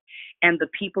and the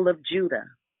people of Judah.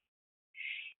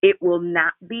 It will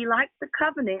not be like the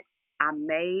covenant I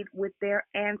made with their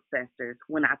ancestors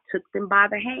when I took them by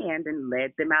the hand and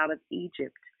led them out of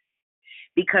Egypt,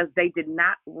 because they did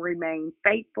not remain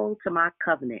faithful to my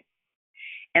covenant,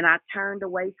 and I turned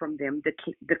away from them,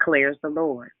 declares the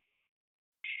Lord.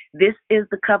 This is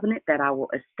the covenant that I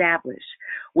will establish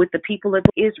with the people of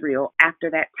Israel after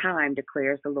that time,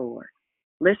 declares the Lord.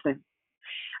 Listen,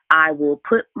 I will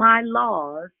put my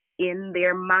laws in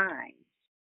their minds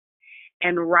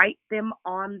and write them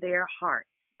on their hearts.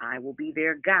 I will be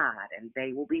their God, and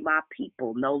they will be my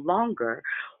people. No longer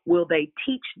will they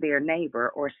teach their neighbor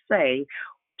or say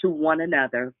to one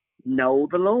another, know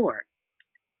the Lord,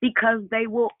 because they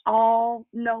will all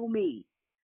know me,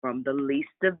 from the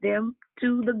least of them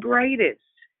to the greatest.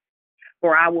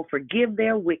 For I will forgive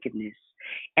their wickedness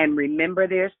and remember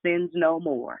their sins no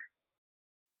more.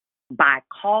 By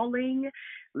calling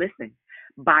this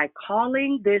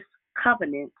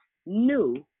covenant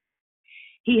new,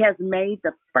 he has made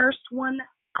the first one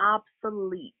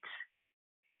obsolete.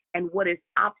 And what is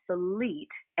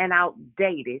obsolete and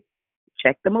outdated,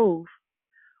 check the move,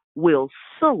 will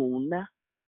soon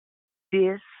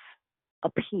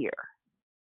disappear.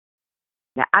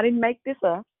 Now, I didn't make this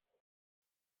up.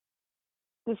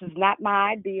 This is not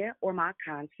my idea or my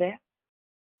concept.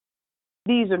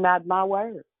 These are not my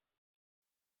words.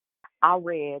 I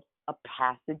read a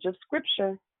passage of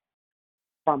scripture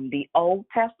from the Old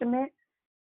Testament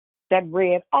that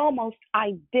read almost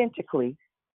identically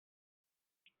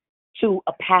to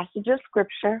a passage of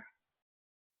scripture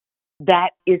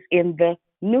that is in the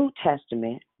New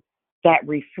Testament that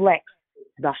reflects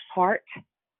the heart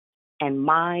and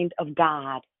mind of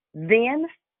God then,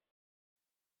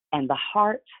 and the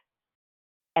heart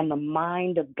and the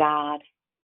mind of God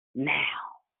now.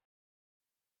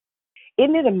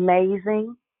 Isn't it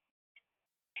amazing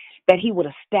that he would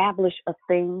establish a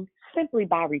thing simply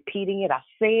by repeating it? I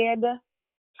said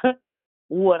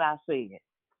what I said.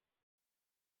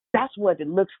 That's what it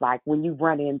looks like when you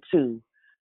run into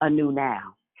a new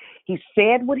now. He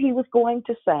said what he was going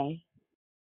to say.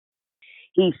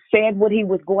 He said what he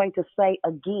was going to say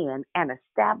again and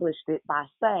established it by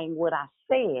saying what I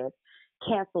said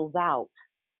cancels out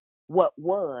what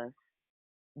was,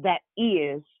 that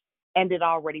is, and it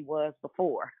already was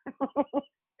before.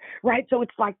 Right? So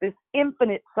it's like this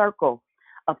infinite circle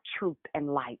of truth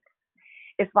and light.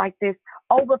 It's like this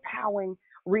overpowering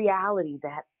reality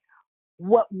that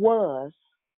what was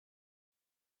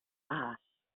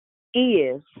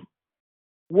is,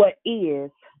 what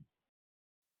is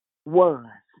was.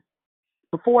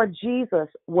 Before Jesus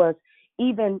was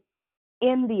even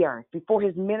in the earth, before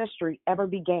his ministry ever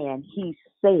began, he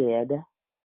said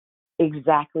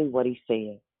exactly what he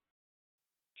said.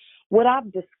 What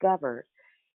I've discovered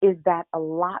is that a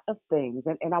lot of things,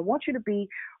 and I want you to be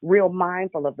real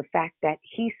mindful of the fact that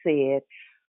he said,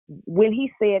 when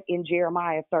he said in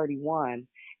Jeremiah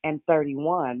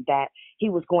 31:31 that he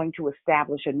was going to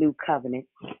establish a new covenant,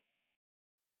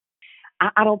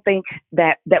 I don't think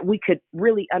that we could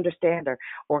really understand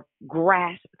or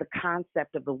grasp the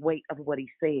concept of the weight of what he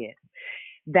said.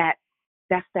 That's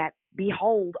that,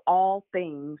 behold, all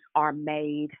things are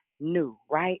made new,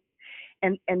 right?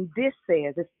 And this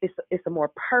says it's a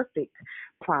more perfect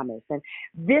promise. And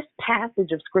this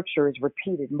passage of scripture is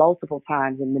repeated multiple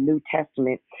times in the New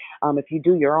Testament. If you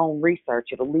do your own research,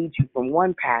 it'll lead you from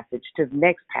one passage to the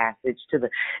next passage to the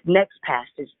next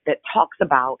passage that talks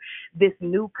about this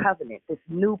new covenant, this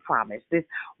new promise, this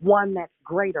one that's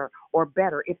greater or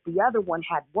better. If the other one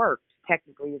had worked,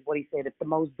 technically is what he said, if the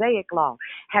Mosaic law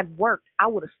had worked, I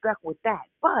would have stuck with that.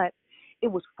 But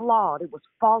it was flawed. It was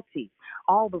faulty.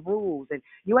 All the rules. And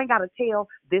you ain't got to tell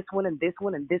this one and this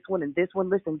one and this one and this one.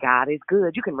 Listen, God is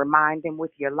good. You can remind him with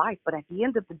your life. But at the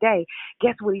end of the day,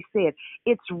 guess what he said?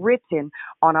 It's written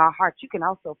on our hearts. You can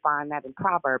also find that in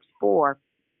Proverbs 4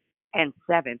 and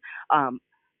 7.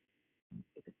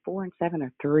 Is it 4 and 7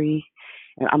 or 3?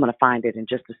 And I'm going to find it in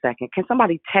just a second. Can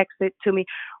somebody text it to me?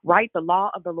 Write the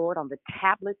law of the Lord on the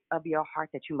tablets of your heart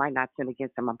that you might not sin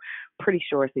against him. I'm pretty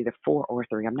sure it's either 4 or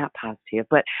 3. I'm not positive.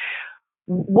 But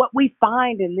what we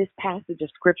find in this passage of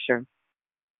scripture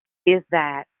is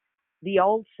that the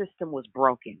old system was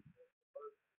broken.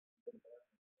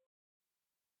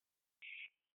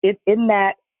 Isn't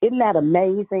that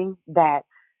amazing that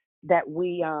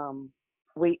we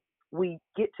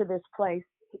get to this place?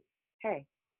 Hey,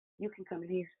 you can come in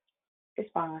here.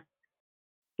 It's fine.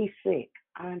 He's sick.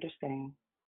 I understand.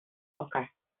 Okay.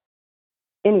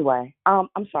 Anyway,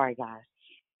 I'm sorry, guys.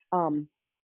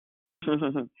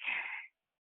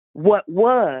 What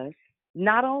was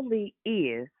not only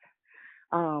is,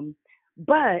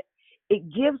 but it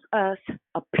gives us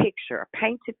a picture, a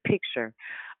painted picture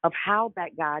of how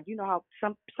that God, you know how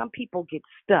some people get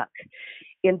stuck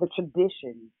in the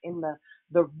traditions, in the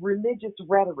religious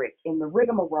rhetoric, in the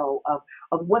rigmarole of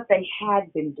what they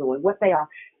had been doing, what they are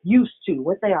used to,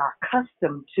 what they are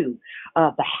accustomed to,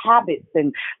 the habits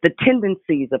and the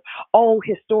tendencies of old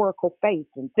historical faiths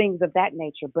and things of that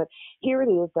nature. But here it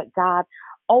is that God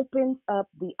opens up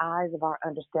the eyes of our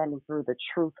understanding through the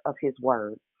truth of his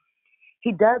word.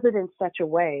 He does it in such a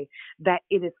way that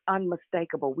it is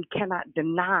unmistakable. We cannot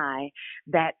deny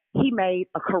that he made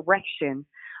a correction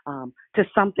to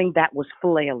something that was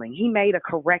flailing. He made a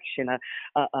correction,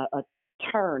 a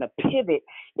turn, a pivot,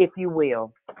 if you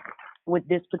will, with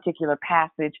this particular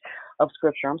passage of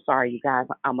scripture. I'm sorry, you guys,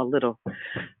 I'm a little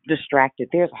distracted.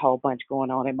 There's a whole bunch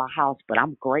going on in my house, but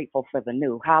I'm grateful for the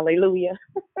new. Hallelujah.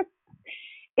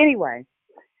 Anyway,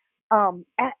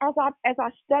 as I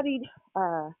studied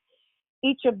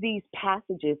each of these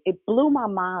passages, it blew my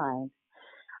mind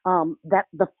that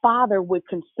the Father would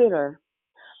consider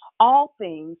all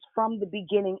things from the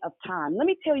beginning of time. Let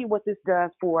me tell you what this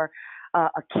does for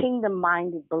a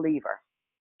kingdom-minded believer.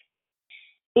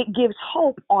 It gives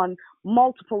hope on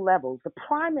multiple levels. The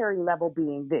primary level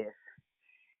being this,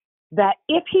 that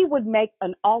if he would make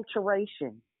an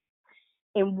alteration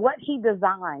in what he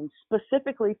designed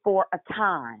specifically for a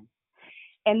time,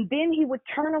 and then he would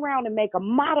turn around and make a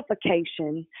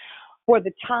modification for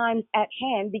the times at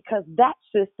hand because that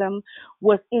system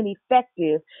was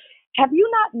ineffective. Have you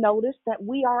not noticed that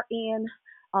we are in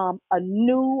a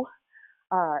new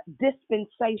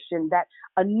dispensation, that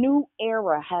a new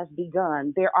era has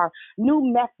begun? There are new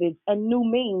methods and new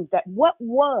means that what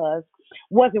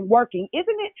wasn't working.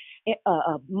 Isn't it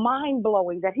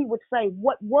mind-blowing that he would say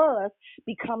what was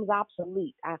becomes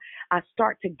obsolete? I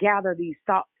start to gather these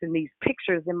thoughts and these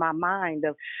pictures in my mind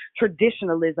of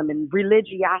traditionalism and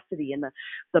religiosity and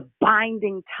the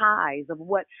binding ties of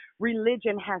what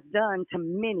religion has done to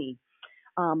many.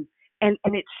 And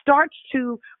it starts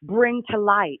to bring to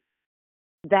light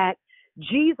that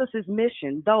Jesus'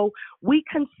 mission, though we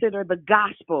consider the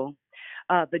gospel,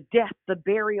 the death, the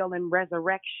burial, and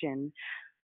resurrection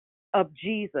of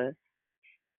Jesus,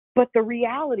 but the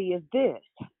reality is this: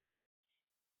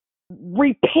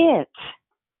 repent,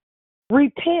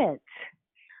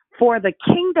 for the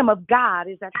kingdom of God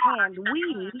is at hand.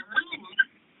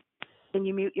 Can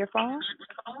you mute your phone?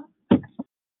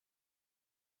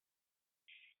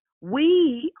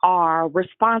 We are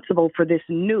responsible for this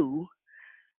new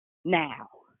now.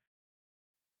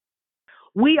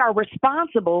 We are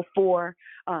responsible for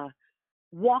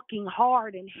walking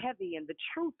hard and heavy, and the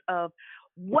truth of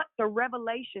what the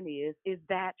revelation is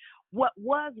that what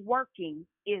was working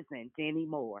isn't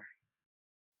anymore.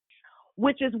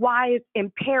 Which is why it's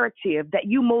imperative that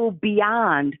you move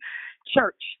beyond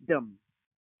churchdom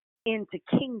into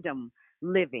kingdom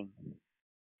living.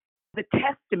 The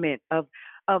testament of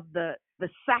the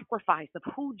sacrifice of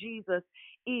who Jesus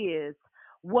is,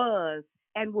 was,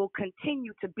 and will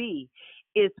continue to be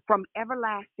is from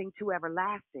everlasting to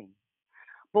everlasting.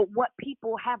 But what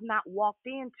people have not walked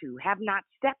into, have not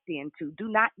stepped into, do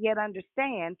not yet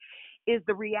understand is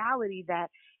the reality that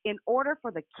in order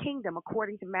for the kingdom,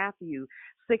 according to Matthew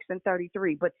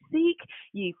 6:33, but seek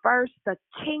ye first the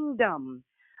kingdom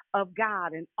of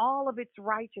God and all of its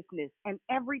righteousness, and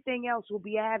everything else will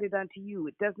be added unto you.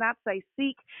 It does not say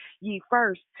seek ye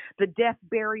first the death,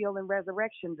 burial, and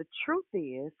resurrection. The truth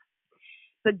is,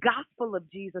 the gospel of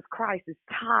Jesus Christ is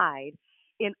tied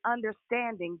in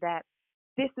understanding that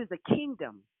this is a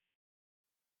kingdom.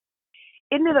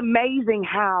 Isn't it amazing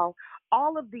how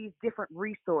all of these different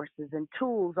resources and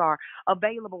tools are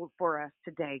available for us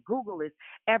today? Google is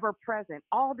ever present.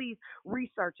 All these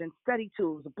research and study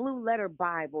tools, the Blue Letter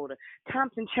Bible, the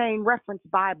Thompson Chain Reference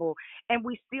Bible, and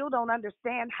we still don't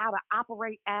understand how to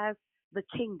operate as the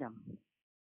kingdom.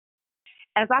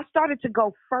 As I started to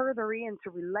go further into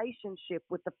relationship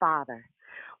with the Father,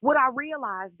 what I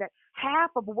realized that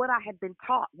half of what I had been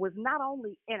taught was not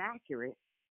only inaccurate,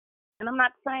 and I'm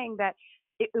not saying that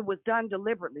it was done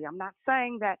deliberately. I'm not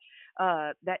saying that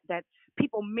that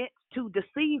people meant to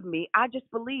deceive me. I just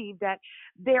believe that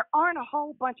there aren't a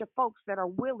whole bunch of folks that are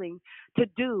willing to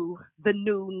do the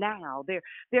new now. There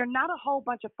are not a whole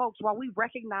bunch of folks, while we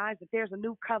recognize that there's a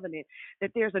new covenant,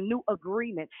 that there's a new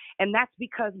agreement, and that's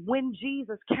because when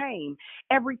Jesus came,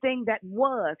 everything that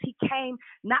was, he came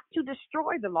not to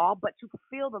destroy the law, but to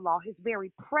fulfill the law. His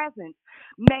very presence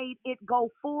made it go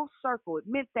full circle. It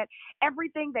meant that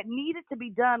everything that needed to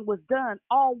be done was done.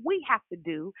 All we have to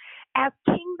do as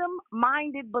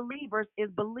kingdom-minded believers is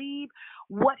believe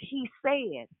what he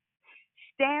said,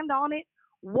 stand on it,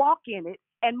 walk in it,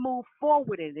 and move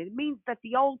forward in it. It means that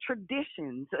the old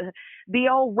traditions, the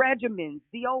old regimens,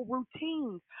 the old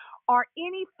routines are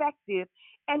ineffective,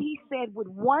 and he said would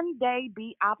one day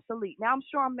be obsolete. Now, I'm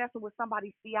sure I'm messing with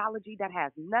somebody's theology that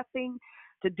has nothing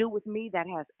to do with me, that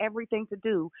has everything to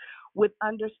do with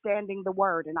understanding the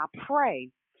word. And I pray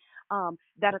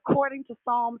that according to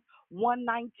Psalms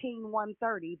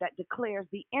 119:130, that declares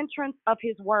the entrance of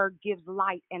his word gives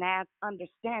light and adds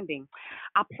understanding.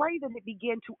 I pray that it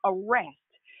begin to arrest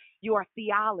your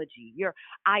theology, your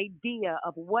idea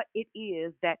of what it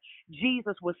is that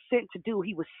Jesus was sent to do.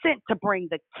 He was sent to bring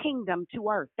the kingdom to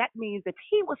earth. That means if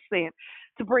he was sent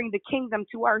to bring the kingdom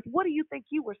to earth, what do you think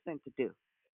you were sent to do?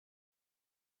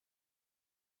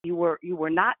 You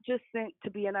were not just sent to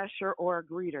be an usher or a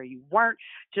greeter. You weren't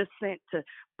just sent to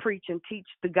preach and teach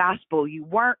the gospel. You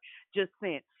weren't just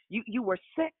sent. You were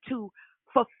sent to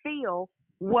fulfill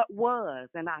what was.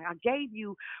 And I gave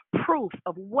you proof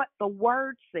of what the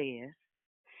word says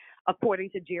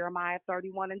according to Jeremiah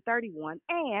 31:31.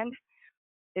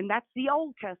 And that's the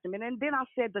Old Testament. And then I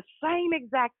said the same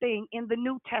exact thing in the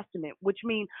New Testament, which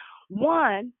means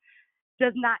one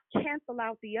does not cancel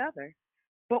out the other.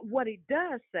 But what it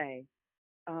does say,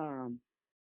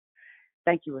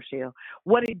 thank you, Rochelle.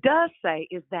 What it does say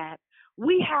is that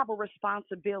we have a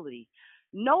responsibility.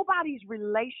 Nobody's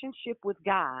relationship with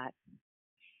God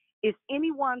is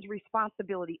anyone's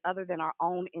responsibility other than our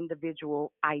own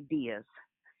individual ideas,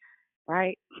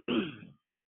 right?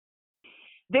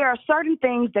 There are certain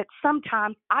things that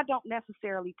sometimes I don't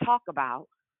necessarily talk about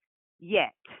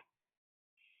yet.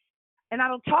 And I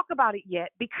don't talk about it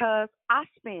yet because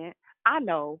I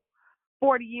know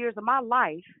 40 years of my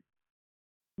life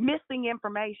missing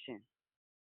information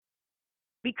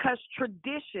because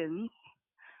traditions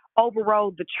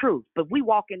overrode the truth. But we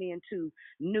walking into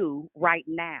new right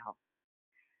now.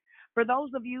 For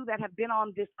those of you that have been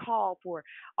on this call for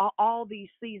all these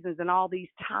seasons and all these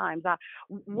times,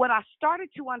 what I started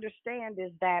to understand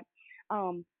is that a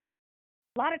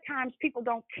lot of times people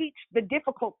don't teach the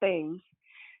difficult things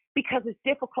because it's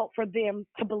difficult for them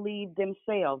to believe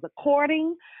themselves.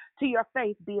 According to your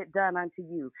faith, be it done unto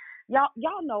you.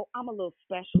 Y'all know I'm a little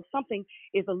special. Something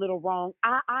is a little wrong.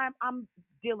 I'm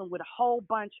dealing with a whole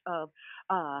bunch of,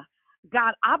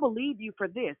 God, I believe you for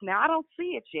this. Now, I don't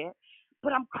see it yet,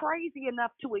 but I'm crazy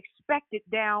enough to expect it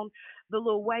down the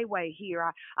little way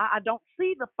here. I don't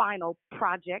see the final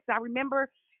project. I remember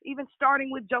even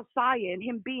starting with Josiah and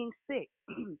him being sick.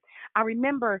 I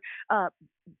remember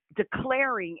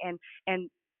declaring and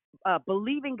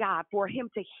believing God for him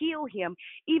to heal him,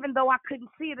 even though I couldn't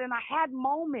see it. And I had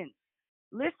moments,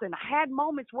 I had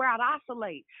moments where I'd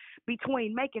oscillate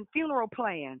between making funeral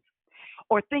plans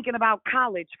or thinking about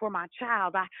college for my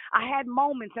child. I had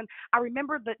moments, and I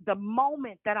remember the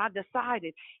moment that I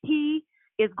decided he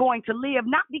is going to live,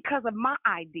 not because of my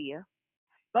idea,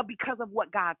 but because of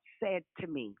what God said to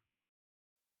me.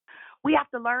 We have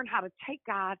to learn how to take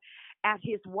God at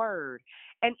his word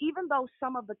And even though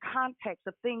some of the context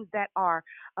of things that are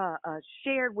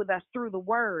shared with us through the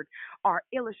word are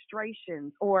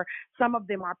illustrations, or some of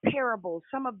them are parables,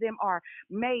 some of them are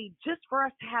made just for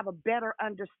us to have a better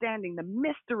understanding, the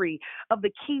mystery of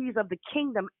the keys of the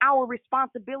kingdom, our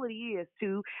responsibility is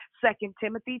to 2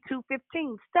 Timothy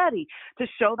 2:15, study to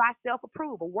show thyself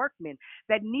approved, a workman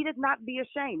that needeth not be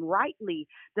ashamed, rightly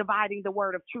dividing the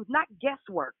word of truth, not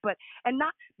guesswork, and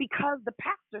not because the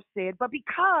pastor said, but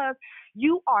because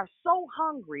you are so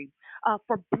hungry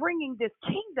for bringing this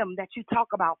kingdom that you talk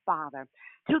about, Father,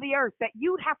 to the earth, that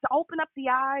you'd have to open up the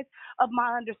eyes of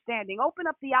my understanding, open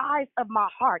up the eyes of my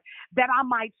heart, that I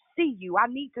might see you. I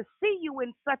need to see you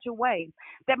in such a way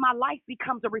that my life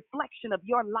becomes a reflection of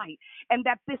your light, and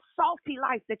that this salty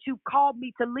life that you've called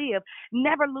me to live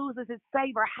never loses its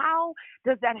savor. How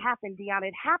does that happen, Deanna?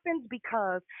 It happens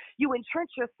because you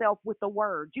entrench yourself with the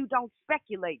word. You don't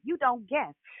speculate. You don't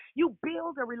guess. You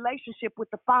build a relationship with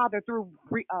the Father through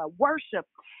worship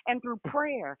and through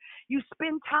prayer. You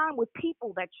spend time with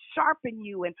people that sharpen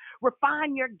you and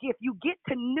refine your gift. You get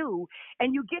to new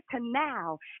and you get to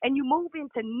now, and you move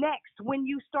into next when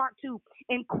you start to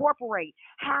incorporate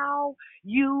how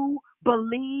you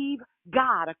believe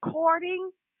God.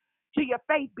 According to your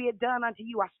faith be it done unto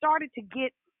you. I started to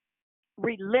get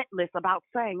relentless about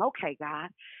saying, okay, God,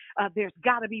 there's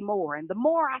got to be more. And the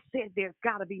more I said there's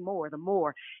got to be more, the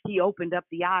more he opened up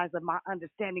the eyes of my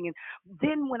understanding. And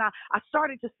then when I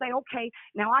started to say, okay,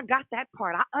 now I got that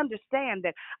part. I understand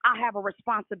that I have a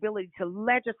responsibility to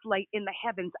legislate in the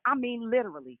heavens. I mean,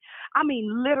 literally,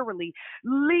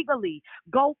 legally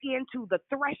go into the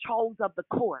thresholds of the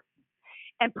court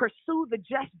and pursue the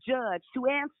just judge to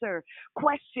answer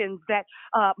questions that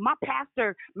my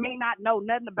pastor may not know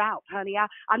nothing about, honey.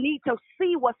 I need to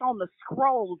see what's on the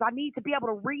scrolls. I need to be able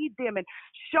to read them and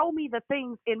show me the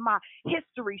things in my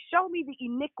history. Show me the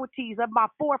iniquities of my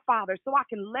forefathers so I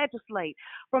can legislate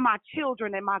for my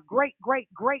children and my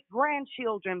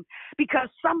great-great-great-grandchildren, because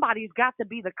somebody's got to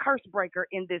be the curse breaker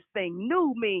in this thing.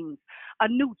 New means a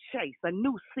new chase, a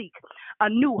new seek, a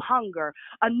new hunger,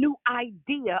 a new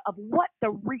idea of what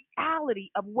the reality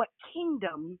of what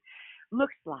kingdom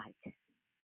looks like.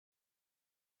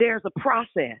 There's a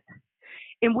process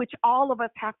in which all of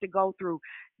us have to go through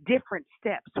different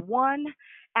steps, one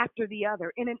after the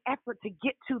other, in an effort to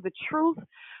get to the truth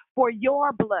for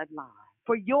your bloodline,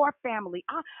 for your family.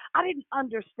 I didn't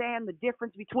understand the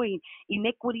difference between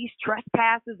iniquities,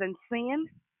 trespasses, and sin.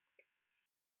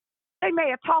 They may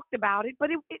have talked about it, but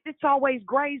it's always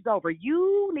grazed over.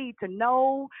 You need to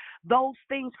know those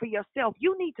things for yourself.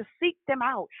 You need to seek them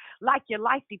out like your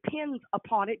life depends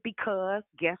upon it, because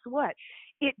guess what?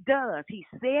 It does. He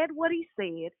said what he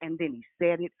said, and then he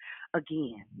said it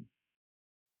again.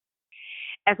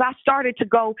 As I started to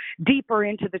go deeper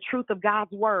into the truth of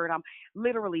God's word, I'm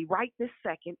literally right this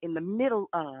second in the middle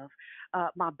of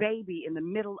my baby, in the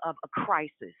middle of a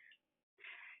crisis.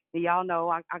 Y'all know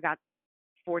I got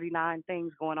 49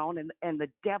 things going on, and the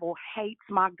devil hates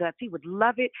my guts. He would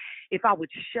love it if I would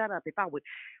shut up, if I would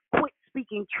quit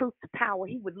speaking truth to power.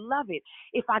 He would love it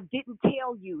if I didn't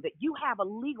tell you that you have a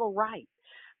legal right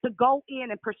to go in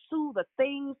and pursue the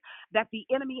things that the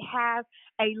enemy has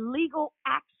a legal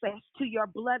access to your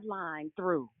bloodline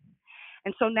through.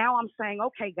 And so now I'm saying,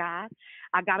 okay, God,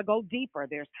 I got to go deeper.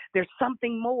 There's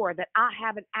something more that I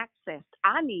haven't accessed.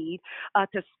 I need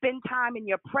to spend time in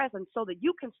your presence so that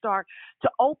you can start to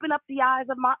open up the eyes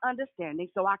of my understanding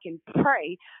so I can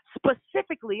pray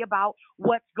specifically about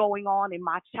what's going on in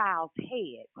my child's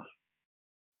head.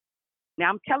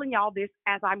 Now, I'm telling y'all this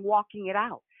as I'm walking it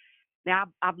out. Now,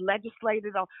 I've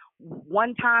legislated on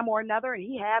one time or another, and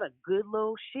he had a good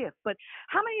little shift. But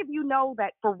how many of you know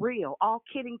that for real, all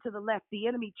kidding to the left, the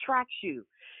enemy tracks you?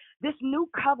 This new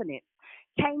covenant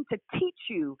came to teach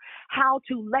you how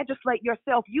to legislate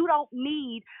yourself. You don't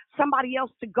need somebody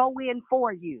else to go in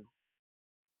for you.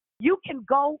 You can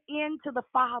go into the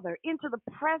Father, into the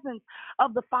presence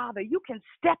of the Father. You can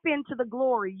step into the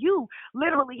glory. You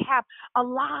literally have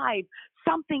alive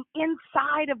something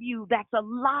inside of you that's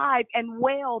alive and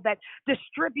well, that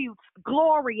distributes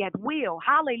glory at will.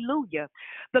 Hallelujah.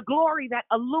 The glory that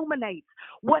illuminates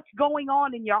what's going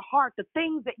on in your heart, the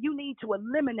things that you need to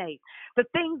eliminate, the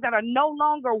things that are no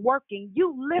longer working.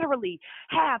 You literally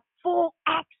have full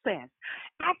access.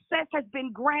 Access has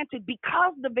been granted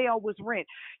because the veil was rent.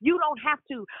 You don't have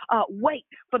to wait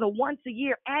for the once a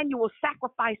year annual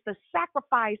sacrifice. The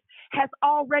sacrifice has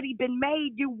already been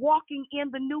made. You're walking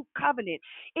in the new covenant.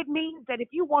 It means that if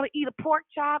you want to eat a pork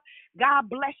chop, God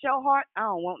bless your heart, I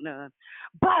don't want none.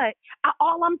 But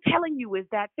all I'm telling you is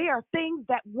that there are things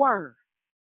that were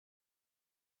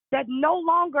that no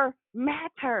longer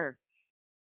matter.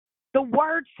 The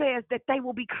word says that they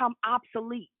will become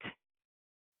obsolete.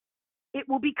 It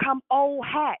will become old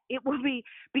hat. It will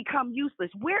become useless.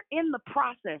 We're in the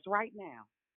process right now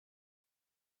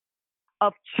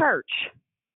of church,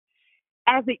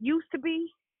 as it used to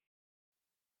be,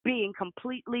 being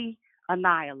completely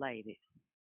annihilated.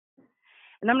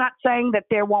 And I'm not saying that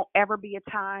there won't ever be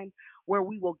a time where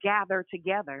we will gather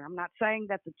together. I'm not saying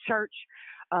that the church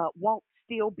won't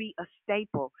still be a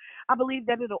staple. I believe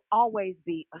that it'll always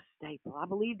be a staple. I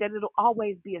believe that it'll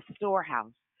always be a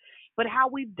storehouse. But how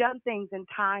we've done things in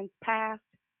times past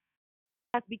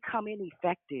has become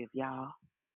ineffective, y'all.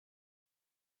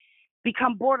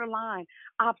 Become borderline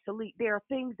obsolete. There are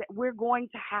things that we're going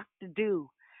to have to do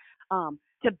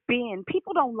to bend.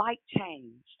 People don't like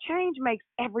change. Change makes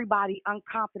everybody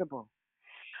uncomfortable.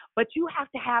 But you have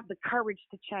to have the courage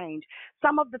to change.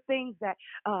 Some of the things that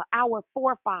our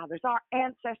forefathers, our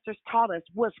ancestors taught us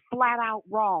was flat out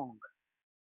wrong.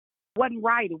 Wasn't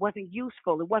right. It wasn't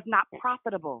useful. It was not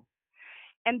profitable.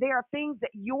 And there are things that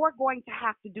you're going to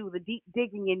have to do, the deep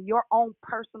digging in your own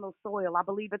personal soil. I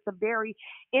believe it's a very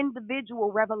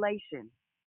individual revelation.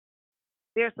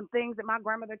 There's some things that my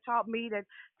grandmother taught me that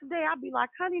today I'd be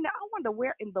like, honey, now I wonder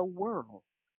where in the world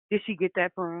did she get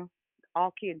that from?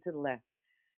 All kidding to the left.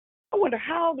 I wonder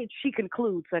how did she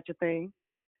conclude such a thing?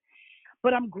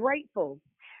 But I'm grateful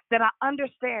that I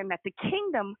understand that the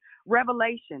kingdom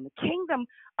revelation, the kingdom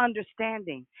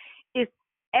understanding is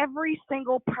every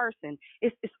single person.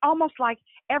 It's almost like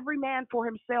every man for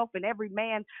himself and every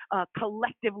man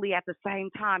collectively at the same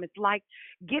time. It's like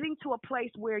getting to a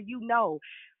place where you know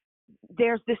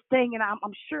there's this thing, and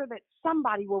I'm sure that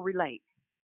somebody will relate.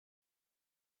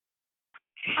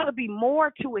 How to be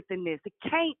more to it than this. It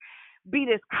can't be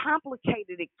this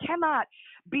complicated. It cannot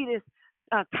be this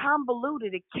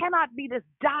convoluted. It cannot be this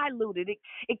diluted.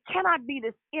 It cannot be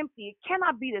this empty. It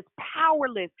cannot be this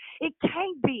powerless. It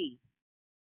can't be.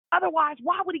 Otherwise,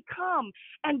 why would he come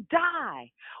and die?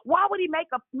 Why would he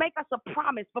make us a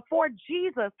promise before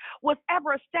Jesus was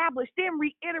ever established, then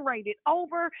reiterated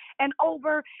over and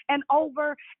over and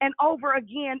over and over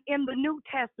again in the New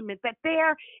Testament that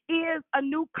there is a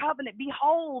new covenant?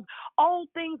 Behold, old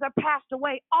things are passed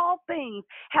away. All things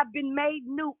have been made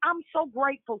new. I'm so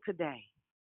grateful today.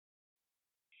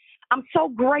 I'm so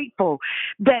grateful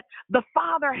that the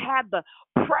Father had the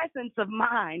presence of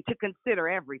mind to consider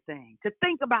everything, to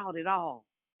think about it all,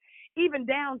 even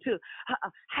down to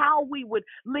how we would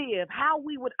live, how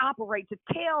we would operate, to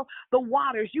tell the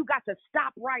waters, you got to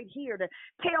stop right here, to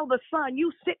tell the sun,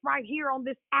 you sit right here on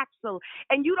this axle,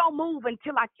 and you don't move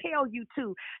until I tell you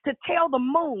to tell the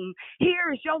moon,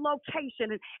 here is your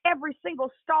location, and every single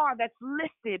star that's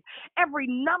listed, every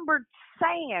numbered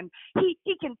sand, he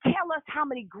can tell us how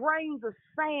many grains of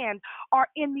sand are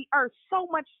in the earth, so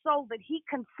much so that he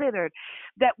considered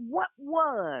that what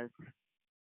was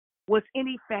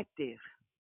ineffective.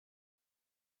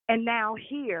 And now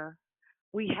here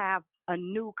we have a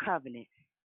new covenant.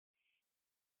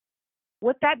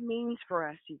 What that means for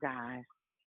us, you guys,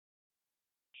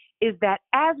 is that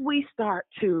as we start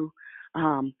to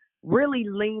really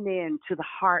lean into the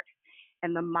heart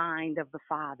and the mind of the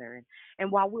Father,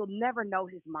 and while we'll never know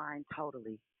his mind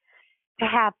totally, to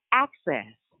have access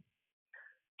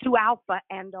to Alpha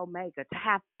and Omega, to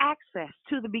have access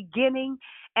to the beginning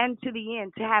and to the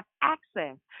end, to have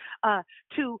access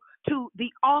to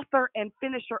the author and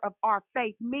finisher of our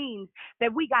faith means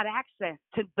that we got access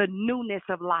to the newness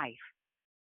of life.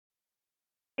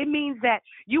 It means that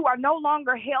you are no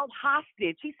longer held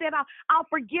hostage. He said, I'll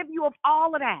forgive you of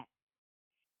all of that.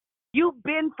 You've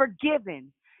been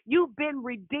forgiven. You've been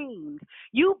redeemed.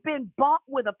 You've been bought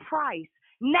with a price.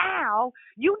 Now,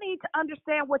 you need to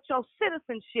understand what your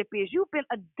citizenship is. You've been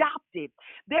adopted.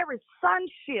 There is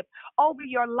sonship over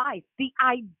your life. The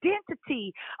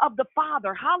identity of the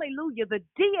Father, hallelujah, the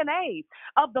DNA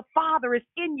of the Father is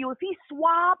in you. If he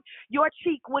swabbed your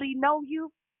cheek, would he know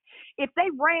you? If they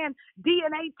ran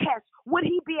DNA tests, would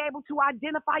he be able to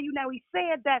identify you? Now, he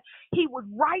said that he would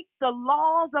write the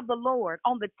laws of the Lord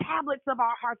on the tablets of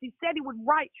our hearts. He said he would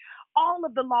write all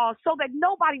of the laws so that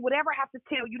nobody would ever have to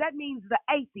tell you. That means the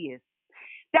atheist.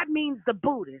 That means the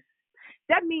Buddhist.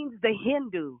 That means the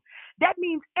Hindu. That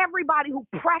means everybody who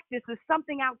practices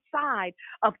something outside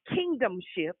of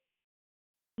kingdomship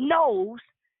knows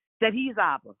that he's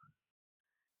Abba.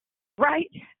 Right?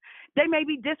 They may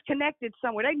be disconnected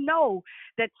somewhere. They know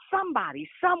that somebody,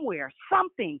 somewhere,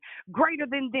 something greater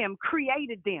than them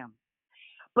created them.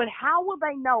 But how will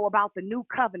they know about the new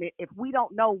covenant if we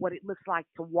don't know what it looks like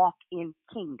to walk in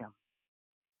kingdom?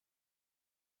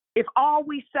 If all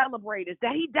we celebrate is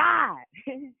that he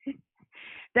died,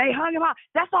 They hung him out.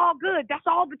 That's all good. That's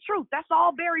all the truth. That's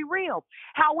all very real.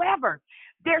 However,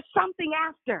 there's something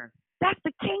after. That's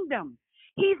the kingdom.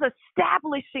 He's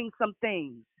establishing some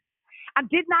things. I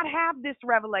did not have this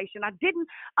revelation. I didn't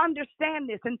understand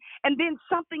this. And then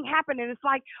something happened. And it's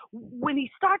like when he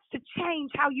starts to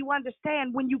change how you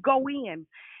understand when you go in,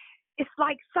 it's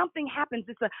like something happens.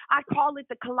 I call it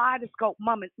the kaleidoscope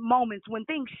moments when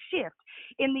things shift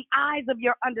in the eyes of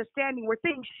your understanding, where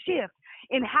things shift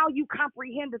in how you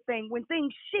comprehend a thing, when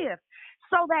things shift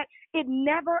so that it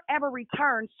never, ever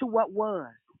returns to what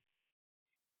was.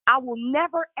 I will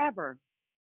never, ever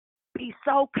be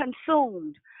so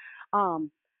consumed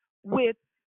with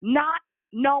not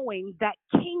knowing that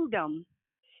kingdom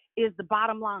is the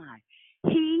bottom line.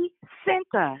 He sent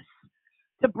us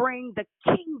to bring the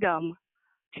kingdom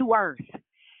to earth.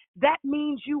 That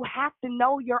means you have to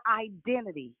know your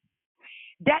identity.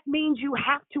 That means you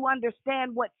have to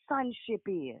understand what sonship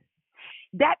is.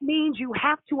 That means you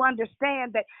have to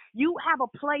understand that you have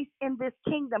a place in this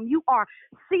kingdom. You are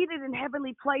seated in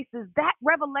heavenly places. That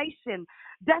revelation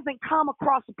doesn't come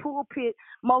across the pulpit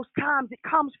most times. It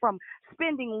comes from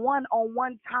spending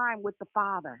one-on-one time with the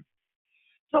Father,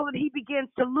 so that he begins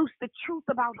to loose the truth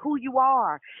about who you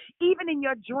are. Even in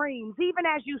your dreams, even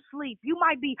as you sleep, you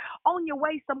might be on your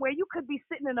way somewhere. You could be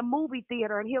sitting in a movie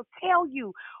theater and he'll tell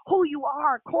you who you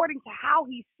are according to how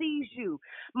he sees you.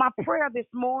 My prayer this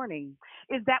morning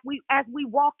is that as we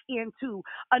walk into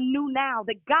a new now,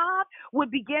 that God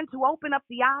would begin to open up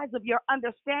the eyes of your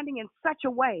understanding in such a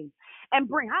way and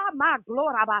bring,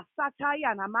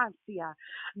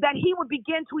 that he would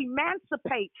begin to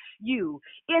emancipate you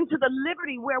into the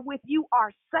liberty wherewith you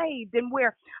are saved, and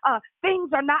where things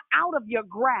are not out of your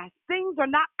grasp, things are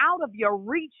not out of your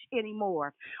reach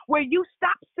anymore, where you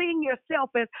stop seeing yourself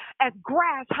as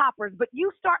grasshoppers, but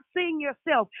you start seeing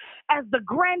yourself as the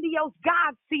grandiose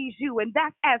God sees you, and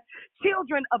that's as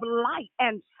children of light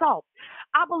and salt.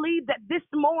 I believe that this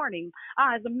morning,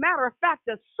 as a matter of fact,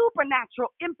 a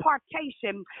supernatural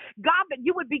impartation, God, that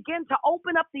you would begin to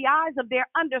open up the eyes of their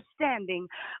understanding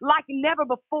like never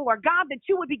before. God, that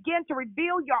you would begin to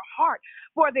reveal your heart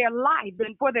for their life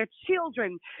and for their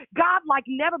children. God, like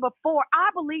never before, I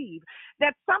believe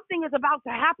that something is about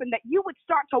to happen, that you would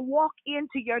start to walk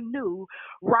into your new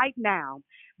right now.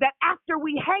 That after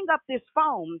we hang up this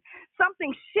phone,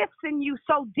 something shifts in you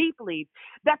so deeply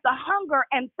that the hunger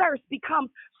and thirst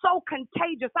becomes so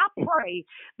contagious. I pray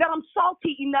that I'm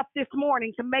salty enough this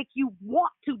morning to make you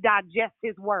want to digest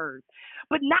his word,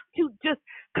 but not to just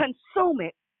consume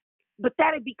it, but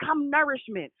that it become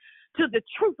nourishment to the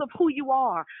truth of who you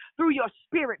are through your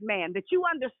spirit, man, that you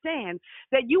understand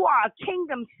that you are a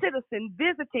kingdom citizen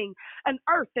visiting an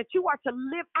earth, that you are to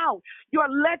live out your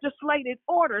legislated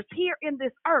orders here in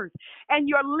this earth, and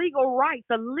your legal rights,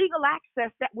 the legal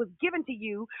access that was given to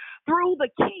you through the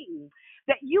king,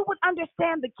 that you would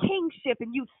understand the kingship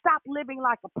and you stop living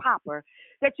like a pauper,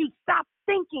 that you stop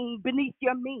thinking beneath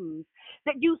your means,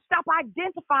 that you stop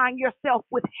identifying yourself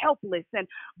with helpless and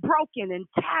broken and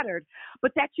tattered,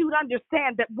 but that you'd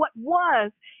understand that what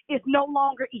was is no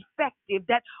longer effective,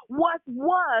 that what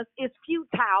was is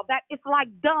futile, that it's like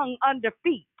dung under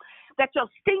feet, that your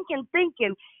stinking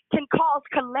thinking can cause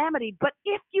calamity. But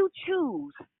if you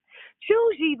choose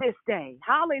ye this day,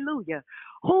 hallelujah,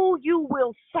 who you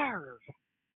will serve.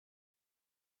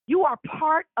 You are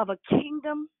part of a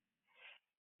kingdom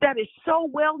that is so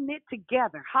well knit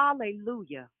together.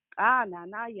 Hallelujah.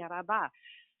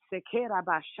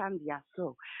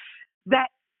 That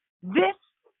this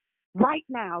right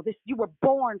now, you were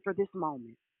born for this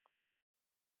moment.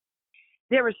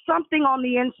 There is something on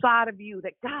the inside of you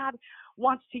that God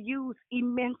wants to use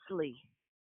immensely.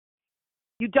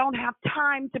 You don't have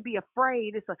time to be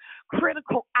afraid. It's a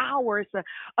critical hour. It's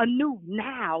a new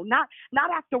now. Not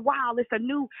after a while. It's a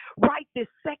new right this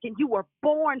second. You were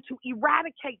born to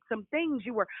eradicate some things.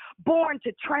 You were born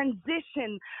to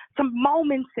transition some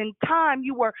moments in time.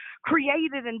 You were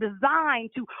created and designed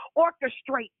to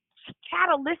orchestrate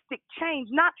catalytic change,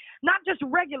 not just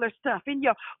regular stuff in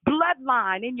your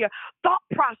bloodline, in your thought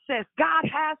process. God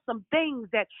has some things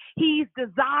that he's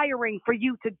desiring for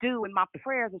you to do. And my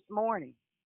prayer this morning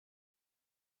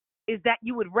is that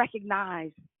you would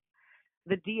recognize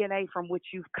the DNA from which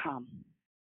you've come.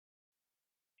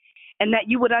 And that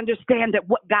you would understand that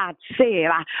what God said,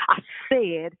 I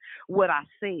said what I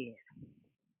said.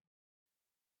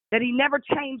 That he never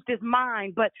changed his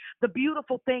mind. But the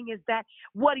beautiful thing is that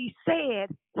what he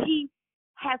said, he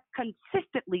has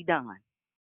consistently done,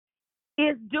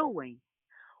 is doing,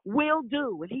 will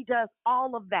do. And he does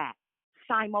all of that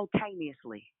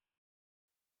simultaneously.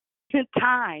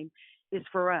 Time is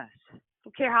for us. I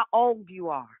don't care how old you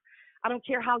are. I don't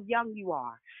care how young you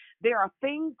are. There are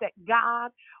things that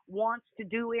God wants to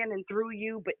do in and through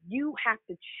you, but you have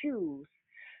to choose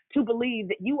to believe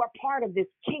that you are part of this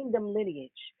kingdom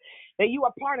lineage, that you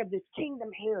are part of this kingdom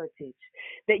heritage,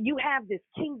 that you have this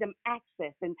kingdom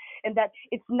access, and that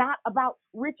it's not about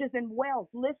riches and wealth.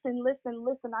 Listen, listen,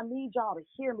 listen. I need y'all to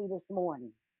hear me this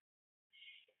morning.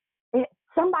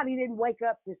 Somebody didn't wake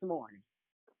up this morning.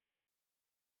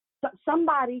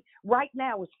 Somebody right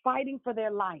now is fighting for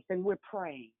their life, and we're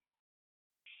praying.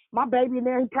 My baby in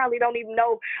there, he probably don't even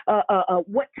know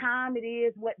what time it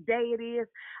is, what day it is.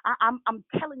 I'm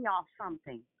telling y'all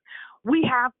something. We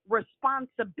have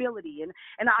responsibility,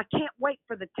 and I can't wait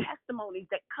for the testimonies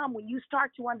that come when you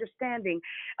start to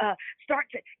start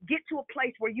to get to a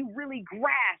place where you really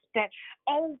grasp that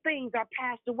old things are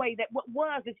passed away, that what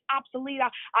was is obsolete.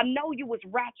 I know you was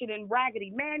ratchet and raggedy.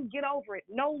 Man, get over it.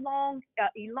 No long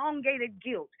elongated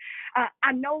guilt.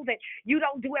 I know that you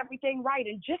don't do everything right,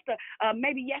 and just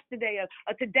maybe yesterday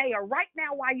or today or right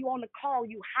now while you on the call,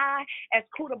 you high as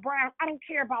Cuda Brown. I don't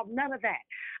care about none of that.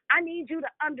 I need you to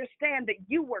understand that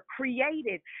you were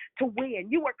created to win.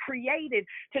 You were created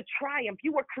to triumph.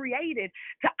 You were created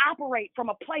to operate from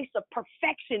a place of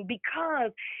perfection,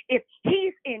 because if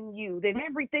he's in you, then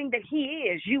everything that he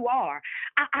is, you are.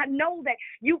 I know that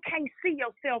you can't see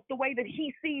yourself the way that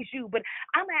he sees you, but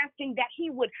I'm asking that he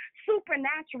would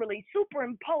supernaturally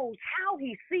superimpose how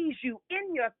he sees you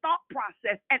in your thought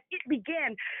process, and it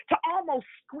begin to almost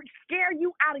scare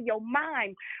you out of your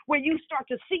mind, where you start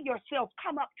to see yourself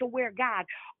come up to where God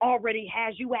already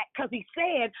has you at, because he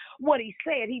said what he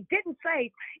said. He didn't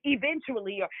say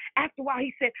eventually or after a while.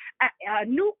 He said a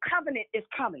new covenant is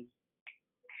coming.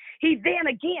 He then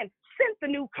again sent the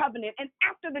new covenant, and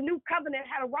after the new covenant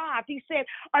had arrived, he said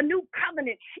a new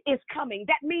covenant is coming.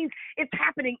 That means it's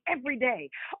happening every day,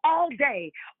 all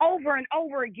day, over and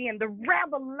over again. The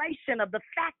revelation of the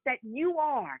fact that you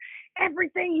are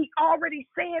everything he already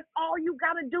said. All you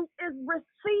got to do is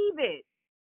receive it.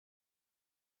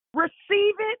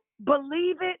 Receive it,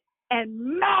 believe it, and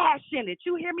mash in it.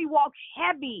 You hear me? Walk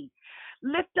heavy.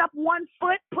 Lift up one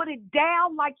foot, put it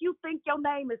down like you think your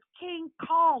name is King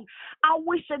Kong. I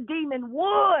wish a demon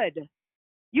would.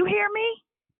 You hear me?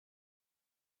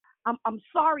 I'm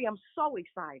sorry. I'm so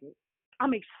excited.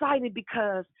 I'm excited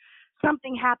because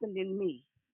something happened in me.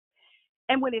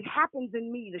 And when it happens in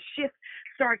me, the shift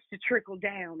starts to trickle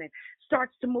down and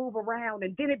starts to move around,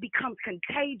 and then it becomes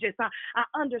contagious. I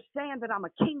understand that I'm a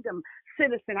kingdom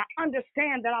citizen. I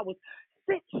understand that I was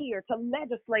sent here to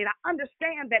legislate. I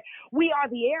understand that we are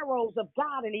the arrows of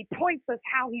God, and he points us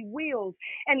how he wills,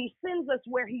 and he sends us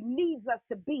where he needs us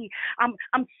to be. I'm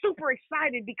super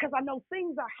excited because I know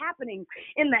things are happening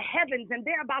in the heavens, and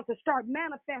they're about to start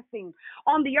manifesting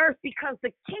on the earth, because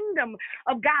the kingdom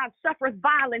of God suffers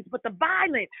violence, but the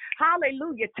violent,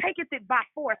 hallelujah, taketh it by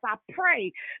force. I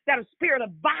pray that a spirit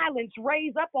of violence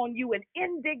raise up on you, an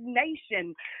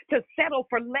indignation to settle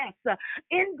for less,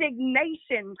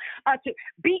 indignation to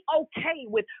be okay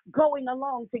with going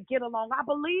along to get along. I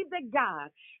believe that God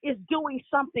is doing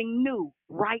something new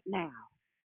right now,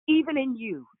 even in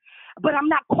you. But I'm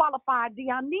not qualified,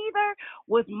 Dion. Neither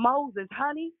was Moses,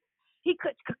 honey. He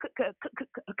couldn't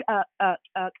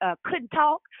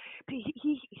talk. He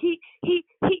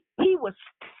was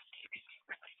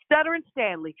stuttering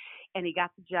Stanley, and he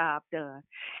got the job done.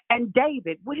 And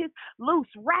David, with his loose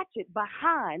ratchet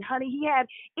behind, honey, he had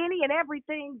any and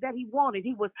everything that he wanted.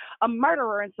 He was a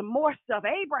murderer and some more stuff.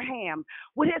 Abraham,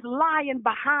 with his lying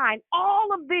behind,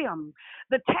 all of them,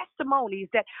 the testimonies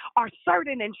that are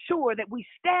certain and sure that we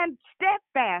stand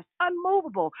steadfast,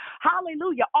 unmovable,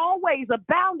 hallelujah, always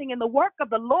abounding in the work of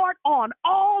the Lord on.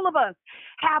 All of us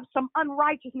have some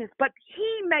unrighteousness, but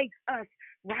he makes us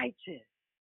righteous.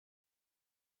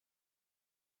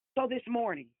 So this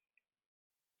morning,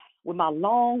 with my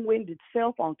long-winded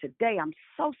self on today, I'm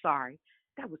so sorry.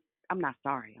 I'm not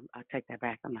sorry. I take that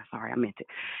back. I'm not sorry. I meant it.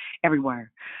 Every word.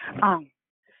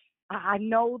 I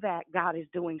know that God is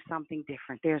doing something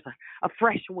different. There's a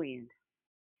fresh wind.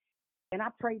 And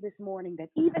I pray this morning that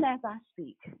even as I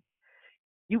speak,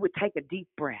 you would take a deep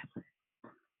breath.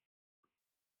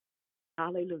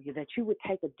 Hallelujah. That you would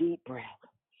take a deep breath.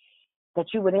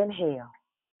 That you would inhale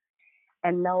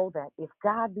and know that if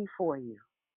God be for you,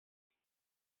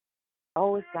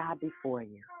 oh, if God be for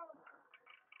you,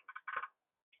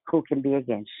 who can be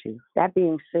against you? That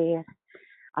being said,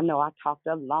 I know I talked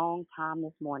a long time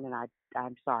this morning.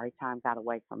 I'm sorry, time got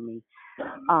away from me.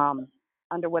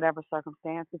 Under whatever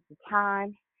circumstances, the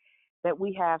time that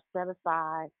we have set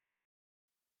aside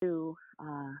to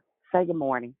say good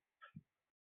morning.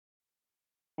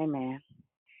 Amen.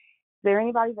 there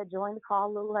anybody that joined the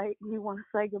call a little late and you want to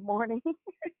say good morning?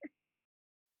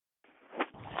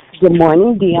 Good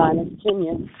morning, Dion and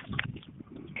Kenya.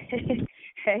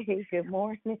 Hey, good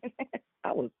morning.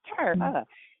 I was turned up.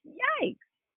 Yikes.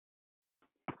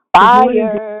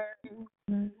 Fire.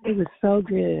 It was so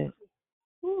good.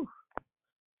 Whew.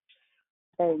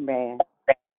 Amen.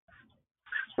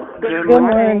 Good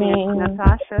morning,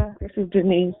 Natasha. This is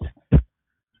Denise.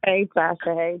 Hey,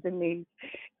 Tasha. Hey, Denise.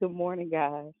 Good morning,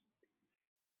 guys.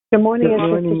 Good morning,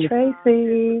 Mr.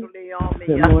 Tracy.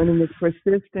 Good morning, Miss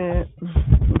Persistent.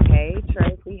 Hey,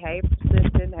 Tracy. Hey,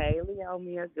 Persistent. Hey,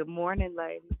 Leomia. Good morning,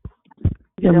 ladies.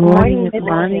 Good morning, Miss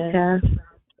Monica.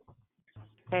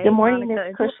 Hey, Good morning,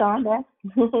 Monica. Miss Krishanda.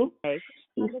 Hey,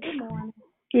 Krishanda. Good morning.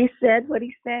 He said what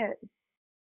he said.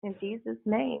 In Jesus'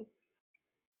 name.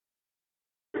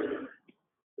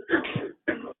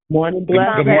 Morning,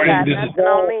 Black. Good morning. Nothing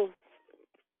on me.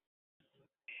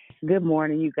 Good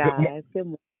morning, you guys.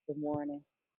 Good morning.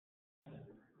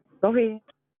 Go ahead.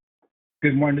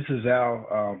 Good morning. This is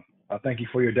Al. I thank you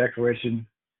for your declaration.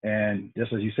 And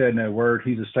just as you said in that word,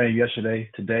 he's the same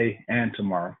yesterday, today, and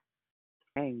tomorrow.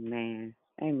 Amen.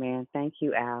 Amen. Thank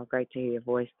you, Al. Great to hear your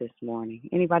voice this morning.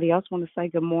 Anybody else want to say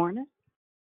good morning?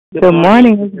 Good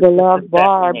morning, Miss Beloved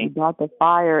Barb. You got the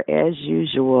fire as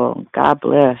usual. God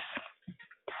bless.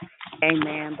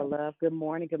 Amen, beloved. Good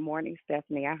morning. Good morning,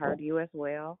 Stephanie. I heard you as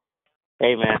well.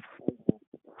 Amen.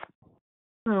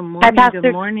 Good morning. Hi, Pastor.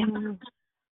 Good morning.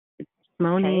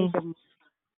 Moni.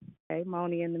 Hey,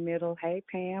 Moni in the middle. Hey,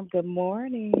 Pam. Good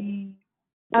morning.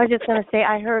 I was just going to say,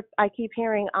 I keep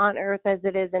hearing on earth as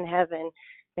it is in heaven.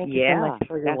 Thank you so much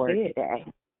for your word today.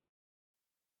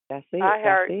 That's it. I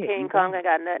heard King Kong, I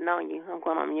got nothing on you. I'm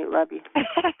going on mute. Love you.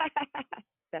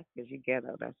 That's because you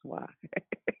ghetto. That's why.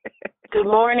 Good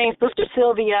morning, Sister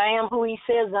Sylvia. I am who he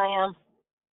says I am.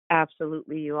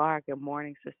 Absolutely, you are. Good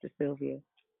morning, Sister Sylvia.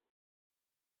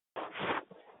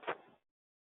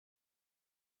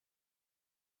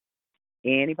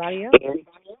 Anybody else?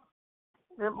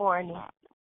 Good morning.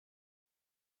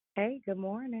 Hey, good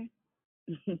morning.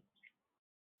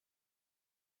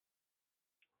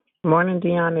 Morning,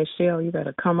 Dion and Shell. You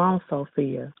better come on,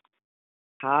 Sophia.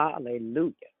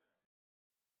 Hallelujah.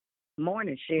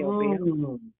 Morning,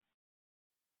 Shell.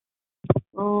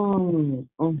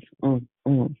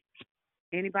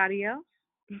 Anybody else?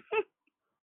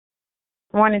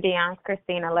 Morning, Dion.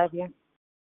 Christina, love you.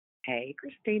 Hey,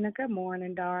 Christina. Good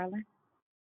morning, darling.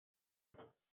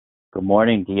 Good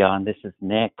morning, Dion. This is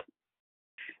Nick.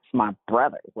 It's my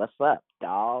brother. What's up,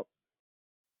 dog?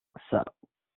 What's up?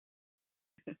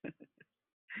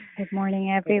 Good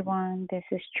morning, everyone. This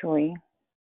is Joy.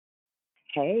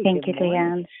 Hey, Thank you, good morning.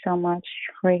 Diane, so much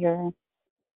for your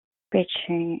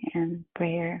preaching and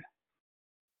prayer.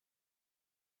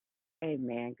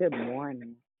 Amen. Good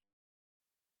morning.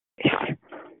 Good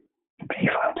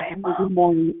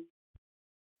morning.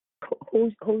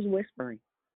 Who's whispering?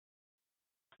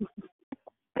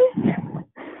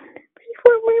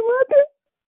 For my mother.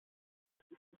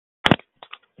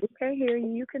 We can't hear you.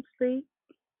 You can speak.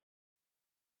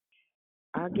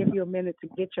 I'll give you a minute to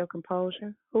get your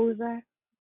composure. Who is that?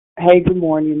 Hey, good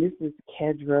morning. This is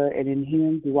Kedra, and in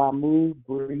him do I move,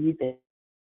 breathe, and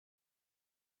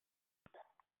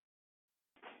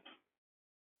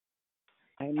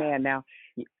Amen. Now,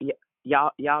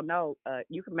 y'all know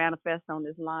you can manifest on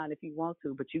this line if you want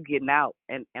to, but you getting out,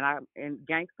 and I'm in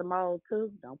gangster mode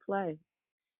too. Don't play.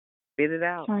 Spit it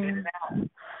out.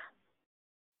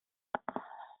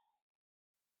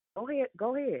 Go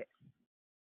ahead.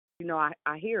 You know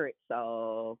I hear it,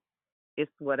 so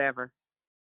it's whatever.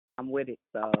 I'm with it.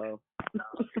 So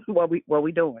what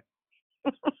we doing?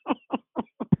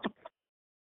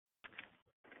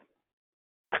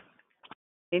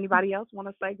 Anybody else want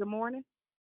to say good morning?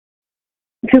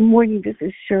 Good morning. This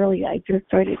is Shirley. I just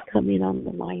started coming on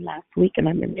the line last week, and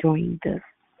I'm enjoying this.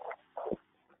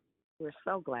 We're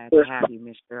so glad to have you,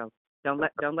 Miss Shirley. Don't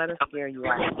let us scare you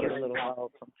out. You get a little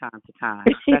old from time to time,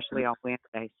 especially on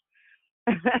Wednesdays.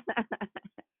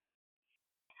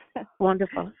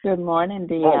 Wonderful. Good morning,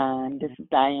 Dion. This is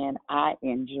Diane. I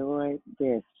enjoyed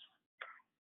this.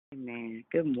 Amen.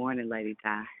 Good morning, Lady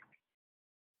Di.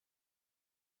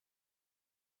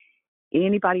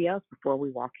 Anybody else before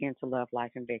we walk into Love,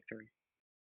 Life, and Victory?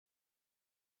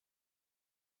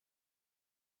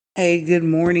 Hey, good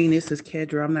morning. This is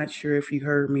Kedra. I'm not sure if you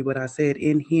heard me, but I said,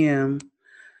 in him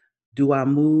do I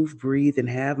move, breathe, and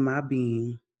have my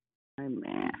being.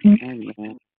 Amen.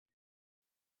 Amen.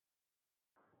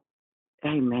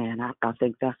 Amen. I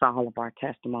think that's all of our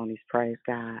testimonies. Praise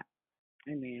God.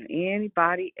 Amen.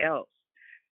 Anybody else?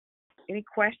 Any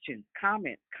questions,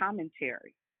 comments,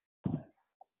 commentary?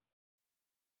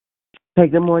 Hey,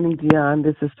 good morning, Dion.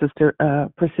 This is Sister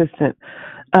Persistent.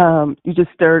 You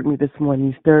just stirred me this morning.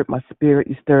 You stirred my spirit.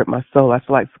 You stirred my soul. I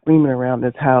feel like screaming around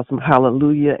this house,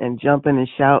 hallelujah, and jumping and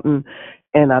shouting.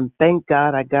 And I thank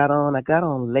God I got on. I got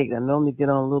on late. I normally get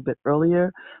on a little bit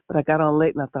earlier, but I got on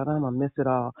late and I thought I'm going to miss it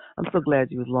all. I'm so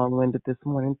glad you was long-winded this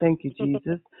morning. Thank you,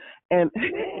 Jesus. And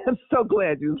I'm so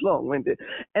glad you was long-winded.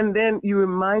 And then you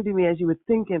reminded me as you were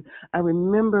thinking, I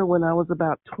remember when I was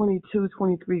about 22,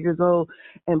 23 years old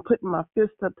and putting my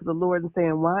fist up to the Lord and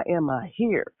saying, why am I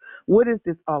here? What is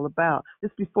this all about?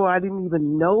 This before I didn't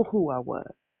even know who I was.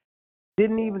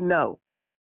 Didn't even know.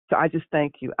 So I just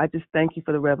thank you. I just thank you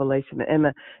for the revelation. And,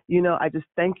 I just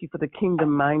thank you for the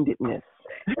kingdom-mindedness.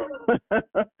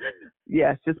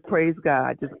 Yes, just praise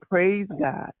God. Just praise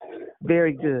God.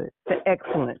 Very good.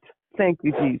 Excellent. Thank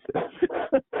you, Jesus.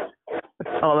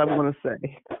 That's all I want to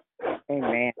say.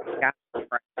 Amen.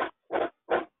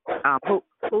 Who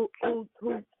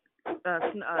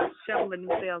shoveling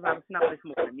themselves out of snow this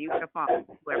morning? Mute your phone,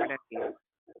 whoever that is.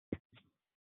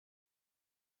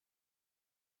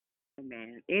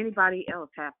 Amen. Anybody else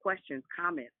have questions,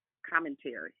 comments,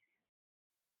 commentary?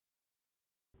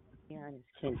 Yeah,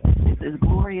 this is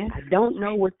Gloria. I don't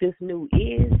know what this new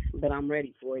is, but I'm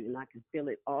ready for it, and I can feel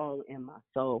it all in my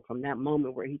soul. From that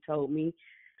moment where he told me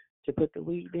to put the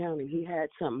weed down and he had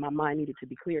something, my mind needed to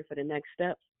be clear for the next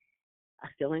step. I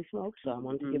still ain't smoked, so I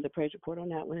wanted to give the praise report on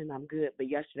that one, and I'm good. But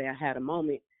yesterday I had a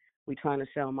moment. We trying to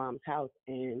sell Mom's house,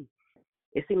 and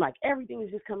it seemed like everything is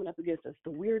just coming up against us,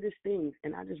 the weirdest things.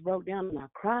 And I just broke down and I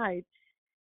cried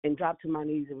and dropped to my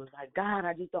knees and was like, God,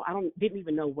 didn't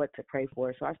even know what to pray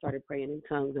for. So I started praying in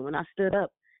tongues. And when I stood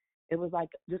up, it was like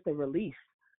just a release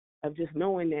of just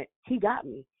knowing that he got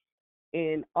me.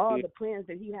 And all the plans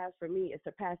that he has for me is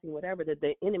surpassing whatever that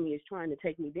the enemy is trying to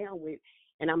take me down with.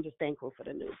 And I'm just thankful for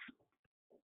the news.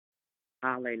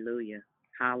 Hallelujah.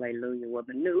 Hallelujah. Well,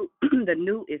 the new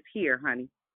is here, honey.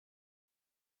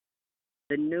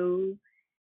 The new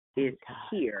is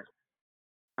here.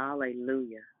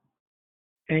 Hallelujah.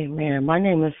 Amen. My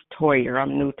name is Toya.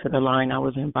 I'm new to the line. I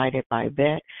was invited by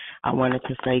Vet. I wanted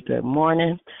to say good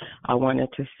morning. I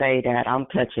wanted to say that I'm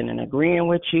touching and agreeing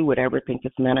with you with everything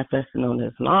that's manifesting on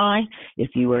this line.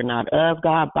 If you are not of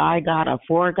God, by God, or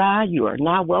for God, you are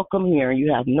not welcome here.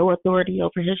 You have no authority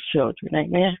over his children.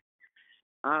 Amen.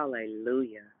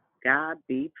 Hallelujah. God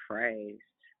be praised.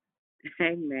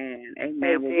 Amen. Amen.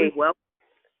 Hey, well, we welcome.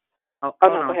 No,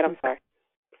 go ahead. I'm sorry.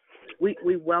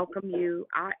 We welcome you.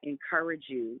 I encourage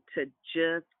you to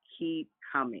just keep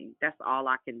coming. That's all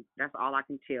I can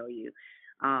tell you.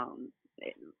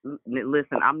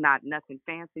 Listen, I'm not nothing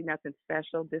fancy, nothing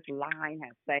special. This line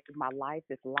has saved my life.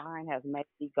 This line has made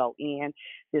me go in.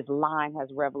 This line has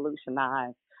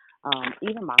revolutionized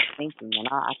even my thinking. And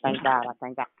I thank God. I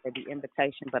thank God for the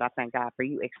invitation, but I thank God for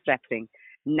you accepting.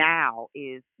 Now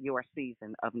is your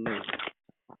season of news.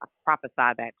 I prophesy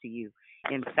that to you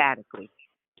emphatically.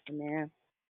 Amen.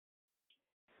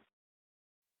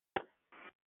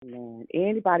 Amen.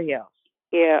 Anybody else?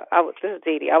 Yeah, this is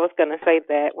Dee Dee. I was going to say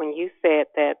that when you said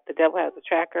that the devil has a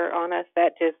tracker on us,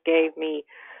 that just gave me,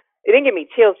 it didn't give me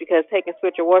chills because taking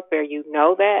spiritual warfare, you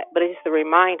know that, but it's just a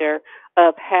reminder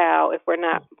of how if we're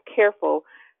not careful,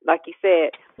 like you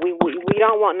said, we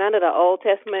don't want none of the Old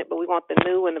Testament, but we want the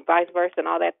new and the vice versa and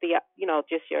all that,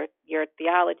 just your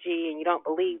theology, and you don't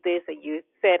believe this and you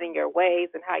set in your ways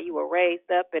and how you were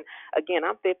raised up. And again,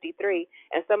 I'm 53,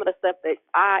 and some of the stuff that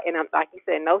I'm like you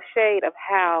said, no shade of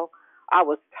how I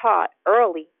was taught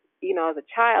early, as a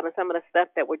child, and some of the stuff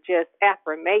that were just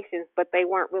affirmations, but they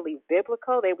weren't really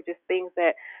biblical. They were just things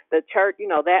that the church,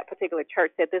 that particular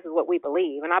church said, this is what we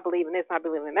believe, and I believe in this, and I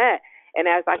believe in that. And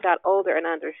as I got older and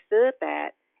understood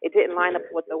that it didn't line up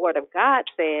with what the Word of God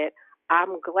said,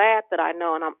 I'm glad that I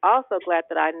know, and I'm also glad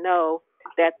that I know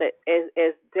that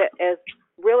as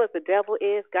real as the devil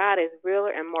is, God is realer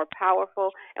and more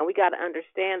powerful, and we got to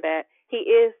understand that he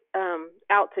is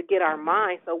out to get our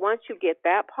minds. So once you get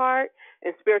that part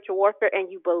in spiritual warfare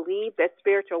and you believe that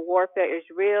spiritual warfare is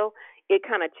real, it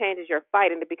kind of changes your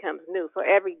fight and it becomes new. So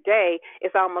every day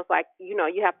it's almost like, you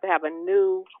have to have a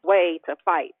new way to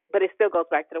fight, but it still goes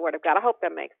back to the Word of God. I hope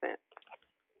that makes sense.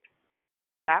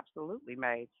 Absolutely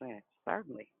made sense.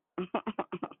 Certainly.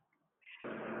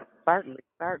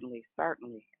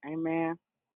 Certainly. Amen.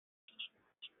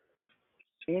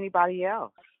 Anybody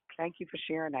else? Thank you for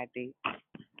sharing that, Dee.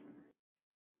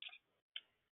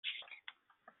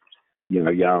 Yo.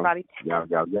 Anybody? Yo.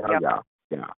 Good.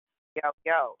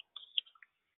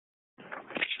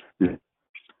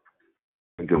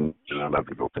 I love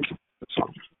to go take a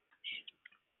song.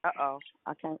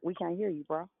 We can't hear you,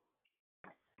 bro.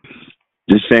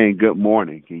 Just saying good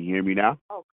morning. Can you hear me now?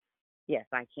 Oh, Yes,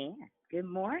 I can. Good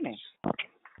morning.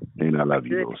 And I love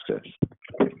you, little sis.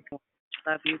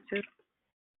 Love you too.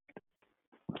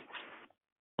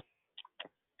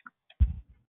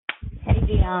 Hey,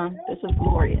 Dion. This is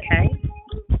Gloria. Hey.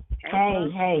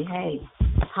 Hey.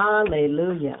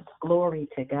 Hallelujah. Glory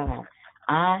to God.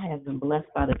 I have been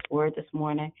blessed by this word this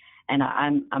morning, and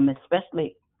I'm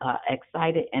especially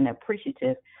excited and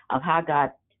appreciative of how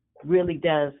God really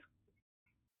does.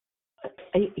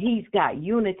 He's got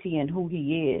unity in who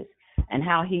he is and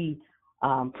how he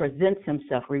presents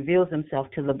himself, reveals himself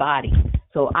to the body.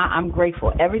 So I'm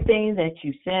grateful. Everything that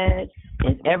you said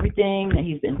is everything that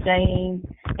he's been saying,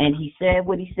 and he said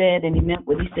what he said, and he meant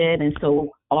what he said, and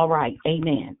so, all right,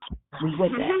 amen. We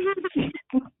with that.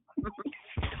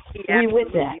 We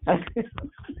with that.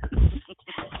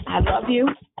 I love you,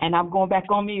 and I'm going back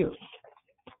on mute.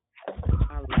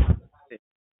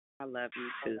 I love you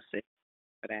too, sis,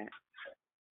 for that.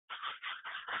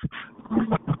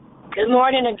 Good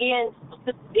morning again,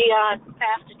 Sister Dion,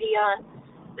 Pastor Dion.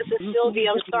 This is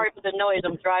Sylvia. I'm sorry for the noise.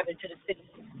 I'm driving to the city.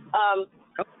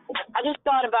 I just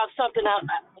thought about something. I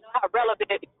know how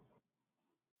relevant.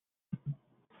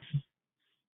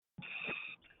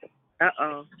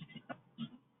 Uh-oh.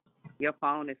 Your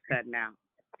phone is cutting out.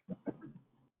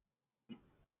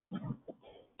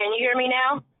 Can you hear me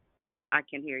now? I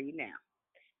can hear you now.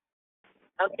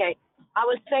 Okay. I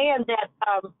was saying that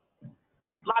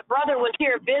my brother was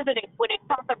here visiting when he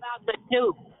talked about the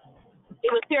news. He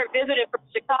was here visiting from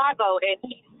Chicago, and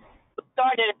he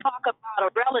started to talk about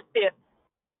a relative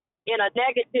in a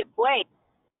negative way.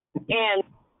 And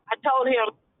I told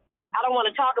him, I don't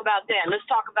want to talk about that. Let's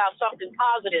talk about something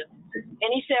positive. And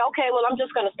he said, okay, well, I'm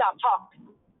just going to stop talking.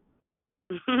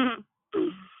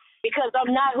 Because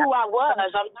I'm not who I was.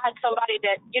 I'm not somebody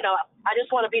that, I just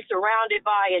want to be surrounded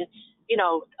by and,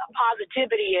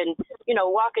 positivity and,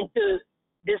 walk into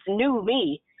this new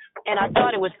me. And I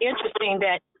thought it was interesting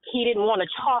that he didn't want to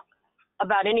talk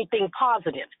about anything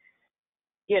positive.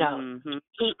 He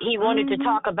wanted to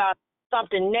talk about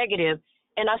something negative.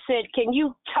 And I said, can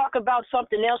you talk about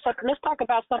something else? Let's talk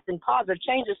about something positive,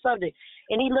 change the subject.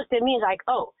 And he looked at me and was like,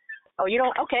 oh, you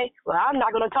don't? Okay, well, I'm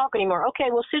not going to talk anymore.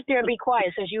 Okay, well, sit there and be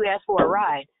quiet since you asked for a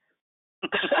ride.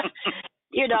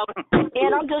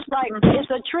 And I'm just like,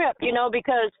 it's a trip,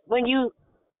 because when you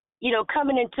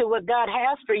coming into what God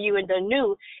has for you in the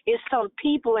new, is some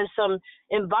people and some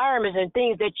environments and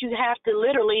things that you have to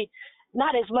literally,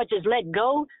 not as much as let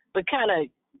go, but kind of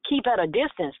keep at a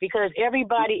distance, because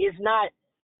everybody is not,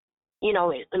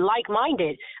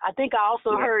 like-minded. I think I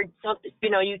also heard something,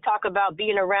 you talk about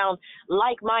being around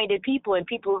like-minded people and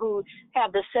people who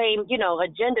have the same,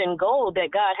 agenda and goal that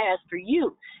God has for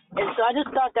you. And so I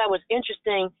just thought that was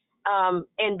interesting.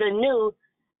 And the new,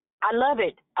 I love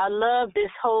it. I love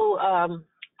this whole,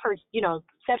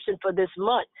 section for this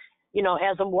month,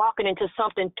 as I'm walking into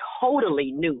something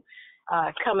totally new,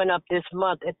 coming up this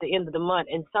month at the end of the month,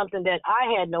 and something that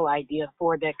I had no idea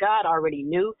for that God already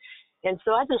knew. And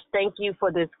so I just thank you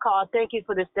for this call. Thank you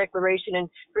for this declaration. And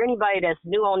for anybody that's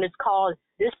new on this call,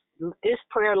 this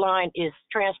prayer line is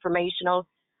transformational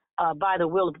by the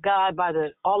will of God, by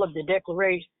all of the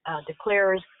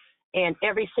declarers. And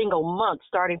every single month,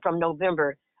 starting from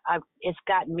November, it's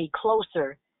gotten me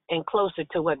closer and closer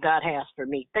to what God has for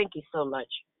me. Thank you so much.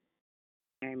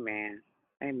 Amen.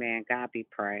 Amen. God be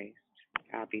praised.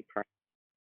 God be praised.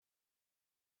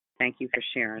 Thank you for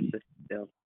sharing, Sister Bill.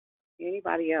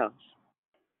 Anybody else?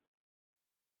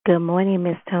 Good morning,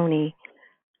 Miss Tony.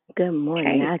 Good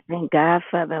morning. Hey. I thank God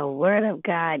for the word of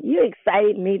God. You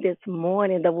excited me this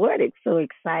morning. The word is so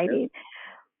exciting.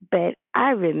 But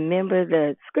I remember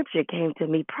the scripture came to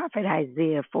me, Prophet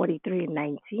Isaiah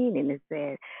 43:19, and it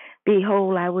said,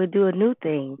 behold, I will do a new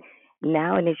thing.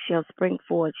 Now and it shall spring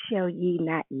forth. Shall ye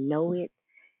not know it?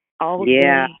 All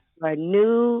things are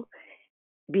new.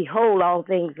 Behold, all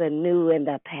things are new in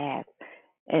the past.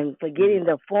 And forgetting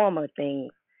the former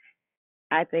things.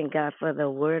 I thank God for the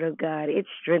word of God. It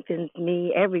strengthens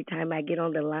me every time I get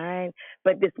on the line.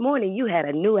 But this morning you had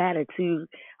a new attitude.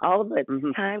 All the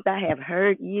times I have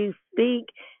heard you speak,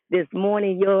 this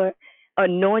morning your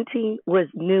anointing was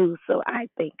new. So I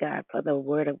thank God for the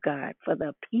word of God, for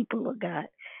the people of God.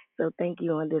 So thank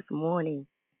you on this morning.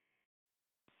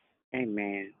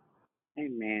 Amen.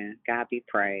 Amen. God be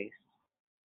praised.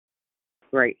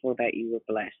 Grateful that you were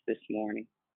blessed this morning.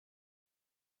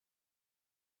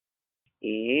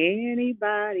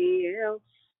 Anybody else?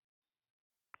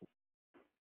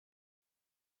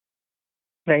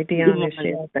 Hey, Dion and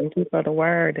Michelle, thank you for the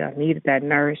word. I needed that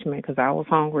nourishment because I was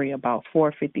hungry about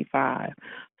 4:55.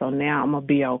 So now I'm going to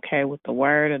be okay with the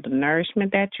word of the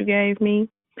nourishment that you gave me.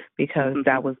 because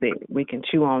that was it. We can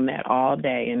chew on that all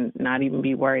day and not even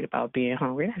be worried about being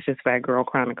hungry. That's just Fat Girl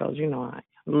Chronicles. You know, I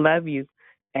love you.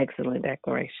 Excellent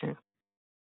declaration.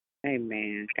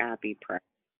 Amen. God be praised.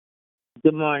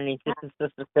 Good morning. This is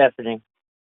Sister Stephanie.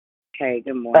 Okay,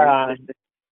 good morning.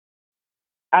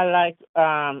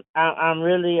 I'm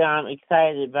really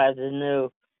excited by the new,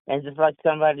 and just like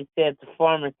somebody said, the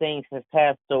former things have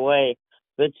passed away.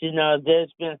 But you know,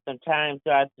 there's been some time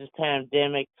throughout this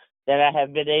pandemic that I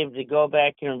have been able to go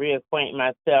back and reacquaint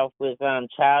myself with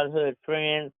childhood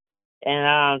friends,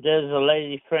 and there's a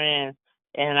lady friend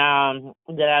and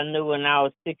that I knew when I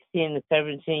was 16 to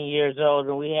 17 years old,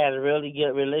 and we had a really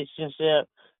good relationship,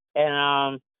 and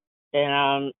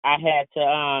I had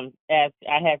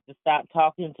to stop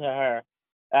talking to her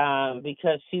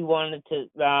because she wanted to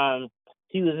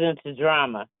she was into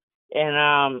drama,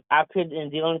 and I couldn't,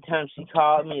 and the only time she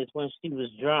called me is when she was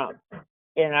drunk,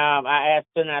 and I asked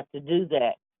her not to do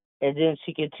that, and then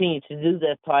she continued to do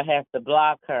that, so I had to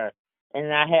block her.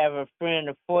 And I have a friend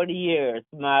of 40 years.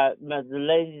 The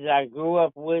lady that I grew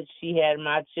up with, she had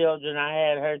my children, I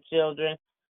had her children,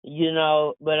 you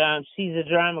know, but she's a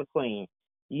drama queen,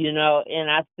 you know,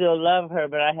 and I still love her,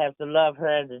 but I have to love her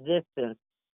at a distance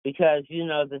because, you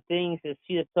know, the things that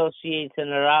she associates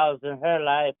and arouses in her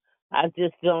life, I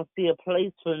just don't see a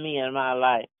place for me in my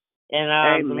life.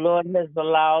 And the Lord has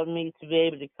allowed me to be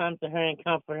able to come to her and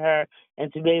comfort her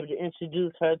and to be able to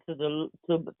introduce her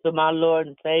to my Lord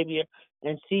and Savior.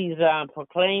 And she's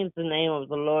proclaims the name of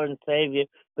the Lord and Savior,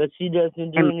 but she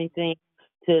doesn't do anything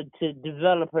to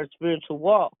develop her spiritual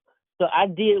walk. So I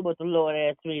did what the Lord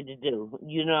asked me to do,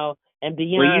 you know, and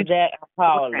beyond that, I'm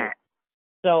powerless.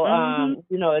 So,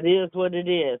 you know, it is what it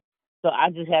is. So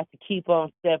I just have to keep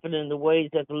on stepping in the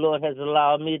ways that the Lord has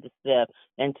allowed me to step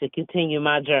and to continue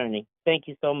my journey. Thank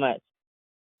you so much.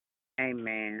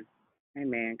 Amen.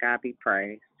 Amen. God be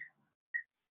praised.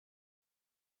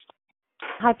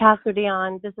 Hi, Pastor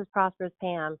Dion. This is Prosperous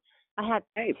Pam. I had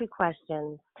two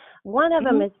questions. One of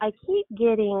them is I keep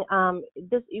getting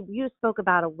this. You spoke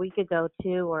about a week ago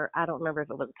too, or I don't remember if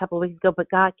it was a couple of weeks ago,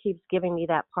 but God keeps giving me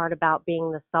that part about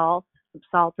being the salt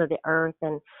of the earth,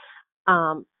 and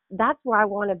that's where I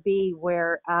want to be.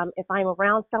 Where if I'm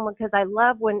around someone, because I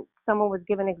love when someone was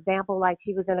given an example, like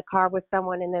he was in a car with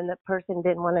someone, and then the person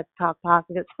didn't want to talk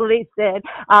positive, so they said,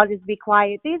 "I'll just be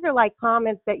quiet." These are like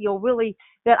comments that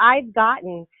that I've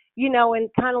gotten, you know, and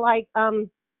kind of like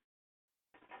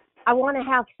I want to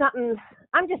have something.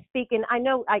 I'm just speaking. I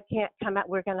know I can't come out.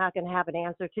 We're not going to have an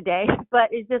answer today, but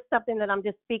it's just something that I'm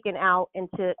just speaking out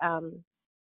into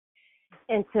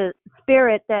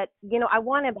spirit that, you know, I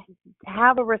want to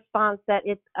have a response that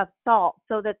it's of salt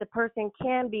so that the person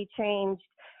can be changed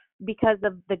because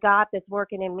of the God that's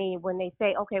working in me when they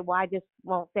say, okay, well, I just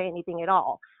won't say anything at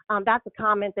all. That's a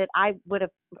comment that I would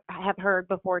have heard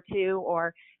before too,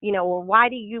 or, you know, well, why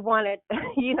do you want to,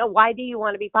 you know, why do you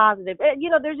want to be positive? You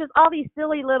know, there's just all these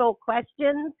silly little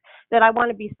questions that I want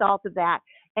to be salt of that.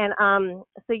 And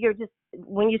so you're just,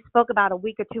 when you spoke about a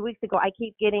week or 2 weeks ago, I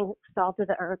keep getting salt of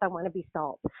the earth. I want to be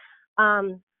salt.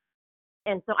 And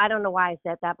so I don't know why I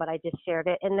said that, but I just shared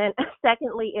it. And then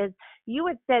secondly is you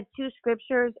had said two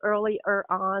scriptures earlier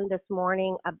on this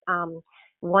morning,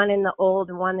 one in the Old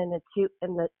and one in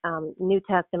the New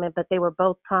Testament, but they were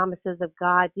both promises of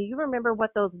God. Do you remember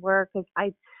what those were? Because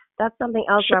that's something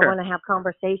else where I want to have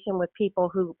conversation with people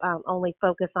who only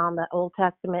focus on the Old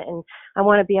Testament, and I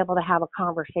want to be able to have a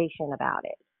conversation about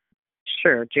it.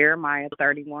 Sure. Jeremiah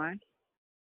 31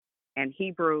 and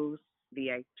Hebrews, the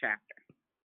 8th chapter.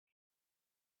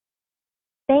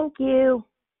 Thank you.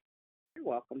 You're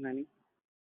welcome, honey.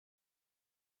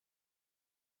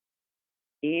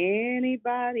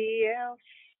 Anybody else?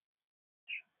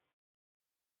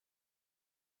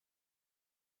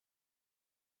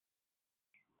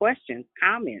 Questions,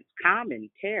 comments,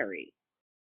 commentary?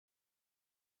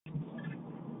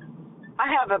 I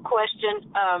have a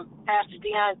question, Pastor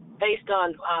Dion, based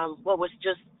on what was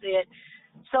just said.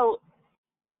 So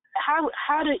how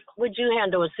would you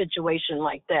handle a situation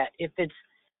like that if it's,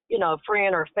 you know, a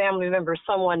friend or family member,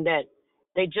 someone that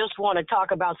they just want to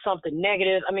talk about something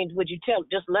negative? I mean, would you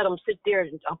just let them sit there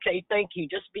and, okay, thank you,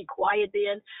 just be quiet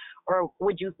then? Or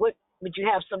would you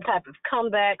have some type of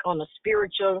comeback on a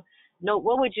spiritual note?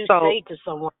 What would you say to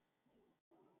someone?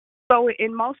 So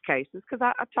in most cases, because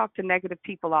I talk to negative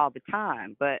people all the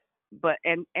time, but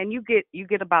you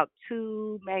get about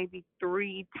 2, maybe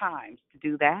 3 times to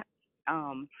do that.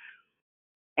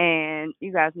 And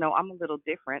you guys know I'm a little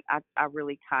different. I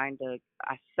really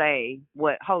I say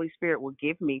what Holy Spirit will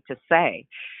give me to say.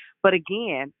 But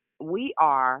again, we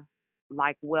are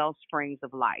like well springs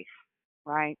of life,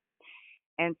 right?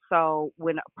 And so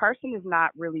when a person is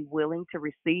not really willing to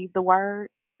receive the word,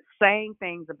 saying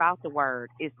things about the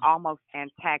word is almost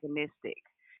antagonistic,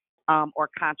 or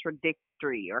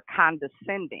contradictory or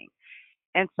condescending.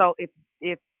 And so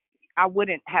if I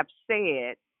wouldn't have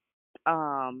said,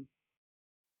 I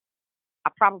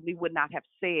probably would not have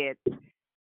said,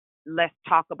 let's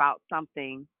talk about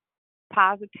something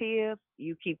positive.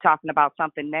 You keep talking about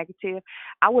something negative.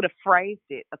 I would have phrased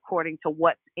it according to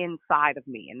what's inside of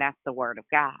me, and that's the word of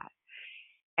God.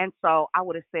 And so I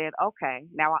would have said, okay,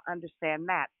 now I understand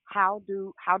that. How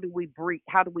do we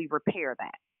repair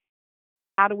that?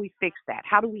 How do we fix that?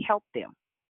 How do we help them?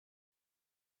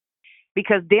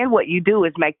 Because then what you do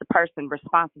is make the person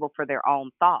responsible for their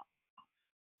own thoughts.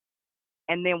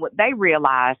 And then what they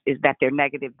realize is that they're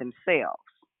negative themselves.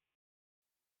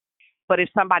 But if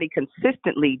somebody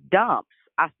consistently dumps,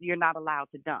 you're not allowed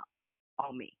to dump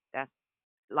on me. That's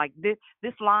like this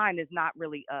line is not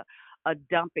really a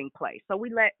dumping place. So we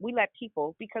let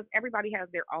people, because everybody has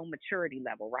their own maturity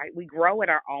level, right? We grow at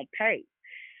our own pace.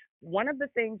 One of the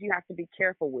things you have to be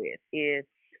careful with is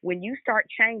when you start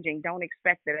changing, don't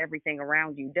expect that everything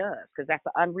around you does, because that's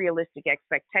an unrealistic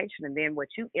expectation. And then what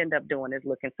you end up doing is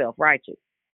looking self-righteous.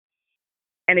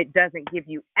 And it doesn't give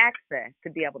you access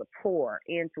to be able to pour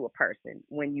into a person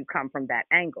when you come from that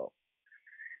angle.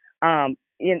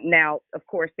 Now, of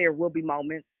course, there will be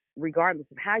moments, regardless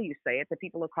of how you say it, that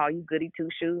people will call you goody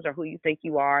two-shoes or who you think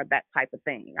you are, that type of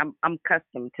thing. I'm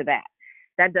accustomed to that.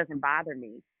 That doesn't bother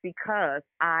me because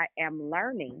I am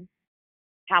learning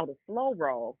how to slow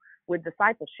roll with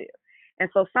discipleship. And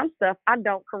so some stuff I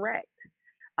don't correct.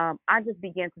 I just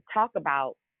begin to talk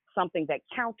about something that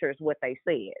counters what they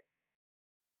said.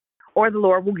 Or the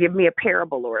Lord will give me a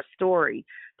parable or a story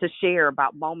to share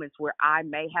about moments where I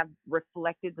may have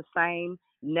reflected the same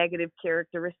negative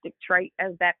characteristic trait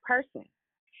as that person.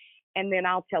 And then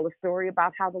I'll tell a story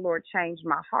about how the Lord changed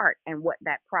my heart and what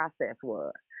that process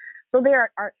was. So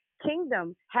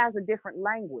kingdom has a different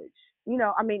language.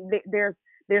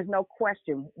 There's no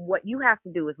question. What you have to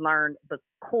do is learn the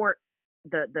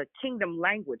kingdom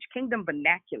language, kingdom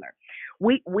vernacular.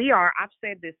 We are, I've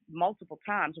said this multiple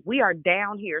times, we are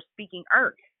down here speaking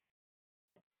earth,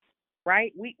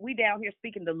 right? We down here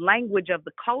speaking the language of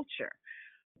the culture.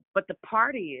 But the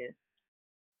part is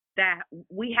that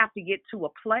we have to get to a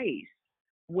place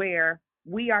where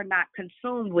we are not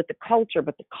consumed with the culture,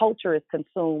 but the culture is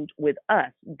consumed with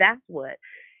us. That's what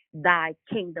thy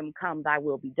kingdom come, thy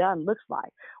will be done looks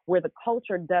like, where the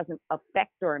culture doesn't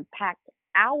affect or impact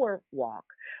our walk,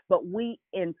 but we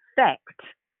infect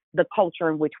the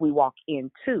culture in which we walk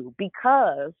into,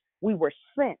 because we were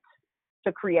sent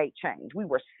to create change. We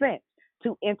were sent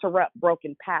to interrupt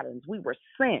broken patterns. We were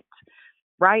sent,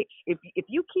 right? If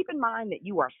you keep in mind that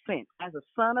you are sent as a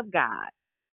son of God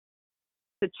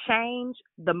to change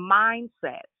the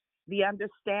mindset, the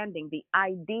understanding, the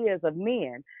ideas of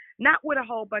men, not with a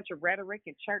whole bunch of rhetoric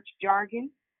and church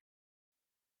jargon,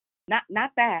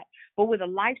 not that, but with a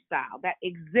lifestyle that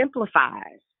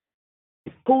exemplifies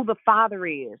who the Father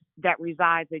is that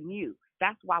resides in you.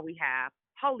 That's why we have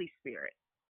Holy Spirit.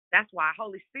 That's why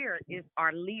Holy Spirit is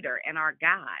our leader and our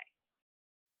guide.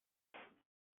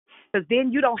 Because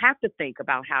then you don't have to think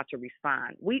about how to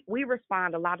respond. We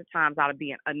respond a lot of times out of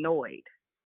being annoyed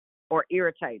or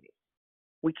irritated.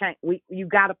 You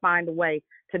got to find a way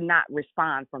to not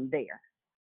respond from there.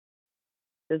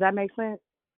 Does that make sense?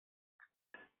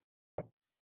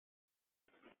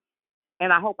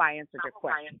 And I hope I answered your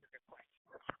question.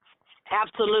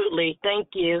 Absolutely. Thank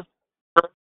you.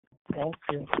 Thank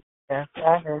you. That's what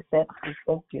I heard.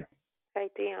 Thank you. Hey,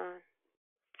 Dion.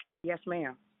 Yes,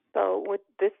 ma'am. So with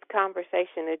this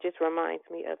conversation, it just reminds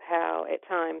me of how at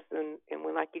times, and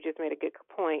when, like you just made a good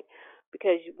point,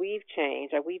 because we've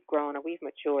changed or we've grown or we've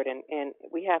matured, and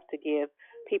we have to give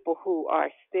people who are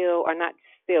still, or not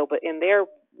still, but in their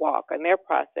walk and their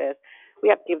process, we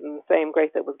have to give them the same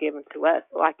grace that was given to us.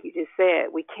 Like you just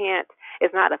said, we can't,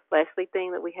 it's not a fleshly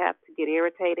thing that we have to get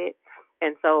irritated.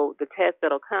 And so the test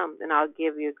that'll come, and I'll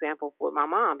give you an example with my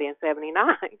mom being 79.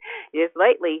 Just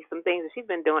lately, some things that she's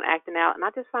been doing, acting out, and I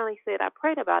just finally said, I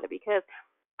prayed about it because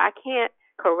I can't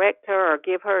correct her or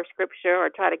give her scripture or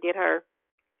try to get her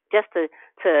just to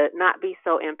not be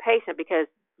so impatient, because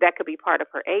that could be part of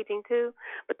her aging too.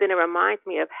 But then it reminds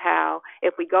me of how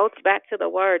if we go back to the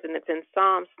words, and it's in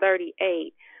Psalms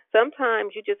 38,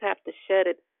 sometimes you just have to shut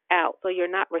it out, so you're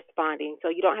not responding, so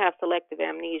you don't have selective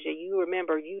amnesia. You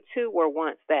remember you too were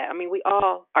once that. I mean, we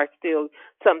all are still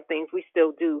some things we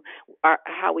still do,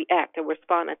 how we act and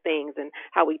respond to things and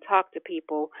how we talk to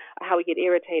people, how we get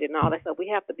irritated and all that stuff. We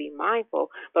have to be mindful.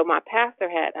 But my pastor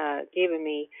had given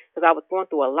me, because I was going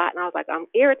through a lot, and I was like, I'm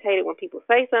irritated when people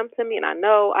say something to me, and I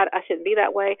know I shouldn't be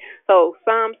that way. So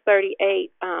Psalms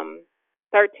 38,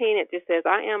 13, it just says,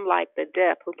 I am like the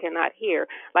deaf who cannot hear,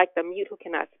 like the mute who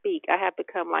cannot speak. I have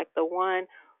become like the one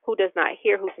who does not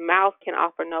hear, whose mouth can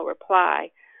offer no reply.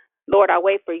 Lord, I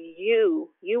wait for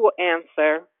you. You will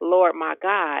answer, Lord, my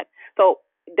God. So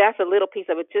that's a little piece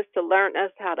of it, just to learn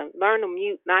us how to learn to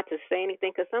mute, not to say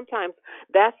anything, because sometimes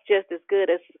that's just as good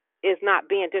as is not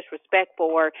being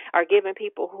disrespectful or giving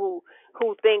people who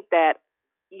think that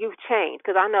you've changed.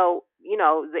 Because I know,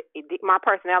 my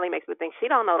personality makes me think she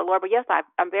don't know the Lord, but yes, I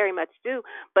very much do.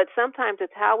 But sometimes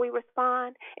it's how we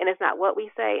respond, and it's not what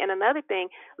we say. And another thing,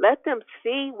 let them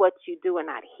see what you do and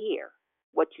not hear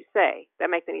what you say. That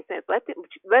makes any sense. Let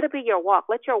it be your walk.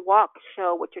 Let your walk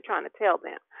show what you're trying to tell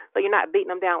them. So you're not beating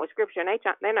them down with scripture, and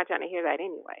they're not trying to hear that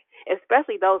anyway.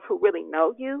 Especially those who really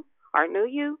know you or knew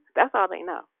you. That's all they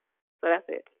know. So that's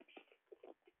it.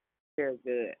 Very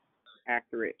good.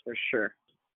 Accurate for sure.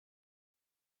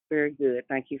 Very good.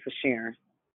 Thank you for sharing.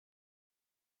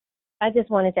 I just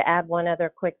wanted to add one other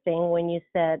quick thing. When you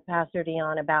said, Pastor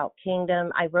Dion, about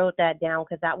kingdom, I wrote that down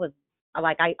because that was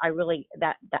like I really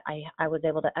I was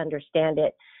able to understand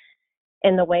it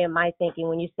in the way of my thinking.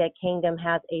 When you said kingdom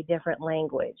has a different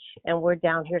language, and we're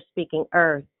down here speaking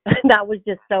earth, that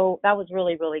was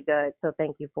really, really good. So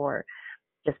thank you for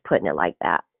just putting it like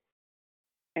that.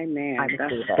 Amen.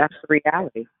 That's the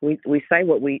reality. We say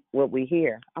what we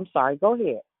hear. I'm sorry. Go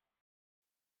ahead.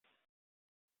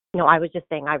 No, I was just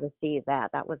saying I received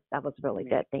that. That was really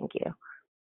good. Thank you.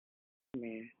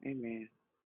 Amen. Amen.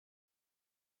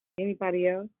 Anybody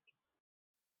else?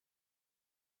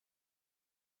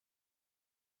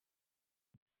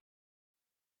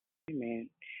 Amen.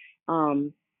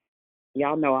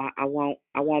 Y'all know I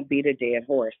won't beat a dead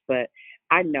horse, but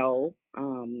I know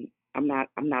I'm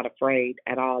not afraid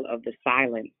at all of the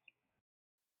silence,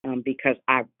 because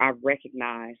I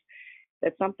recognize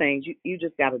that some things you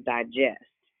just got to digest,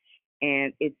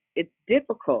 and it's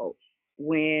difficult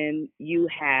when you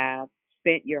have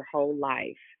spent your whole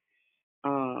life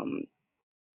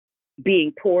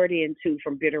being poured into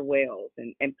from bitter wells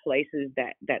and places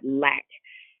that lack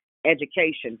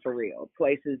education for real,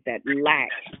 places that lack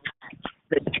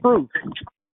the truth,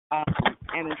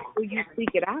 and until you seek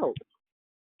it out,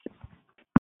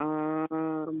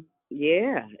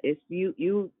 it's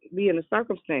you be in a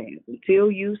circumstance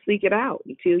until you seek it out,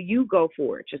 until you go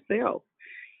for it yourself,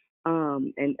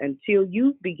 and until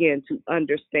you begin to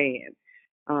understand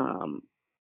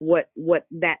what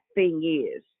that thing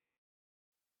is.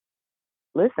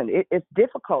 Listen, it's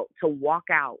difficult to walk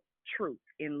out truth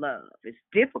in love. It's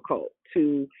difficult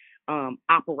to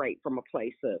operate from a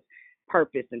place of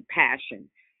purpose and passion.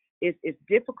 It's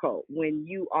difficult when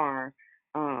you are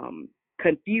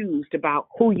confused about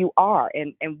who you are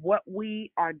and what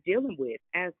we are dealing with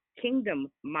as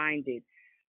kingdom-minded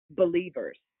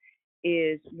believers.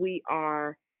 Is we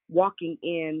are walking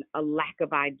in a lack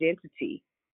of identity,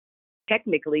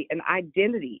 technically an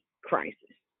identity crisis.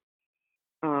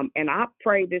 And I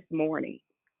pray this morning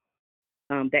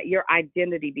that your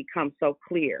identity becomes so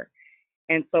clear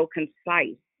and so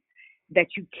concise that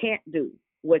you can't do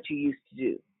what you used to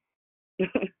do.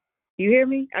 You hear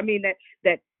me? I mean,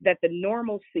 that the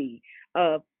normalcy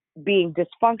of being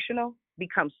dysfunctional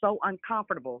becomes so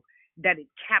uncomfortable that it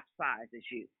capsizes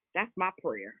you. That's my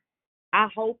prayer. I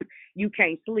hope you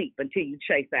can't sleep until you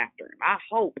chase after him. I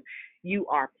hope you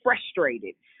are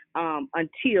frustrated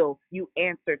until you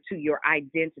answer to your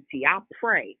identity. I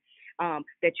pray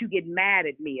that you get mad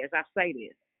at me as I say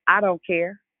this. I don't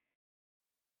care.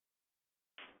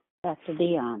 Pastor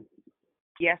Dion.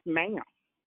 Yes, ma'am.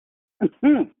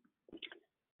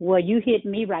 Well, you hit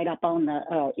me right up on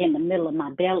the in the middle of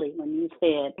my belly when you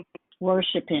said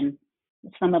worshiping.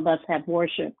 Some of us have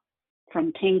worship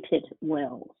from tainted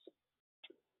wells,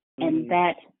 and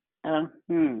that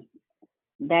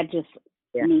just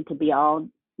need to be all.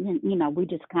 We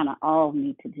just kind of all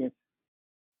need to just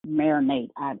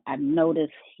marinate. I've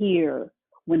noticed here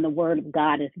when the word of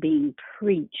God is being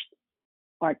preached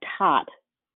or taught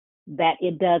that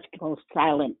it does go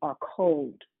silent or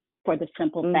cold. For the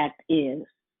simple fact is,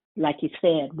 like you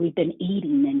said, we've been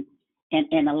eating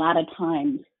and a lot of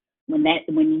times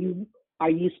when you are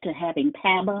used to having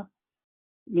PABA,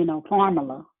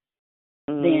 formula,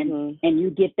 then and you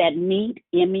get that meat,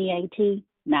 MEAT,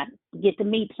 not get to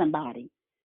meet somebody,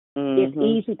 It's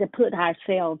easy to put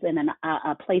ourselves in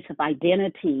a place of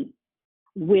identity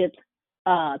with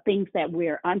things that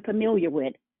we're unfamiliar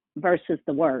with versus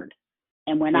the word.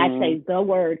 And when I say the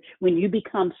word, when you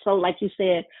become so, like you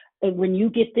said, when you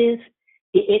get this,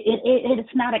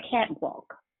 it's not a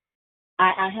catwalk.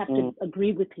 I have to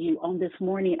agree with you on this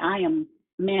morning. I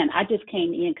just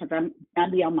came in because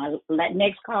I'll be on my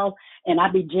next call, and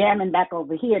I'll be jamming back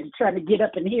over here to try to get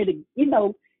up in here to,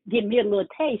 give me a little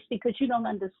taste, because you don't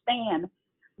understand.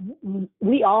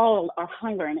 We all are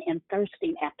hungering and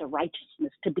thirsting after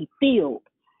righteousness, to be filled.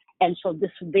 And so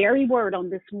this very word on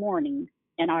this morning,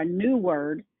 and our new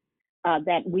word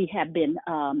that we have been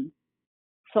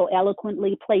so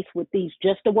eloquently placed with these,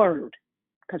 just a word,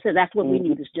 because that's what we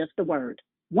need, is just a word.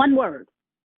 One word,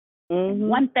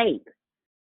 one faith,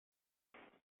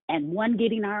 and one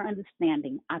getting our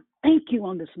understanding. I thank you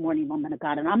on this morning, woman of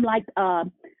God. And I'm like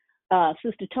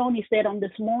Sister Tony said on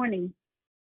this morning,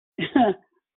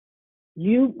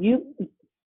 you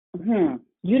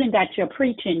done got your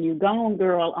preaching. You gone,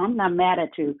 girl. I'm not mad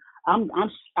at you. I'm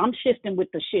shifting with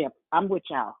the ship. I'm with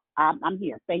y'all. I'm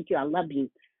here. Thank you. I love you.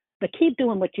 But keep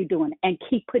doing what you're doing and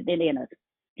keep putting it in us.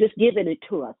 Just giving it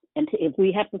to us. And if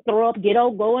we have to throw up,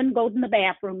 go in the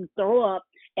bathroom, throw up,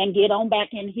 and get on back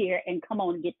in here and come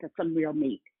on and get to some real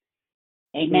meat.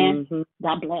 Amen.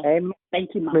 God bless. Amen.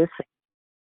 Thank you, Mom.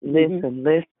 Listen.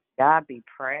 God be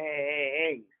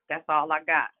praised. That's all I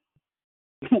got.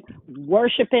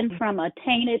 Worshiping from a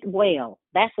tainted well.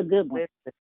 That's a good one.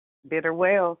 Listen, bitter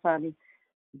wells, honey.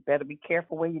 You better be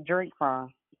careful where you drink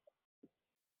from.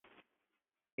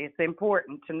 It's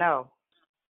important to know.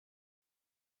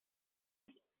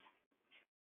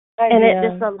 And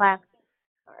it's the last.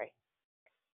 Sorry.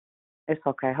 It's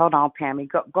okay. Hold on, Pammy.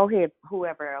 Go ahead.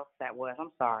 Whoever else that was.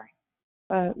 I'm sorry.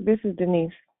 This is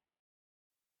Denise.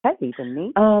 Hey,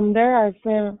 Denise. There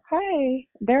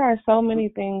are so many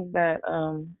things that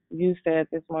you said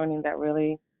this morning that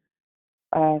really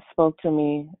spoke to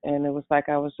me, and it was like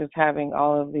I was just having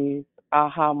all of these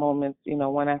aha moments,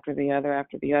 one after the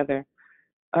other.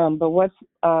 But what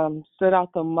stood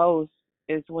out the most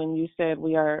is when you said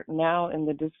we are now in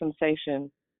the dispensation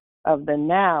of the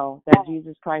now that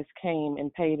Jesus Christ came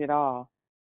and paid it all.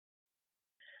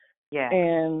 Yeah.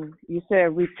 And you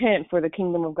said, repent, for the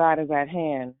kingdom of God is at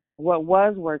hand. What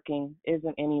was working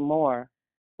isn't anymore.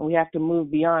 And we have to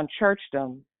move beyond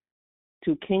churchdom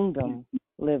to kingdom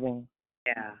living.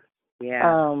 Yeah.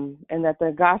 And that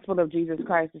the gospel of Jesus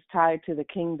Christ is tied to the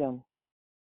kingdom.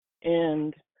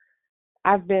 And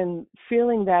I've been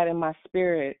feeling that in my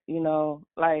spirit,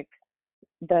 like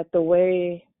that the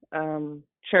way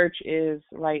church is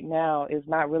right now is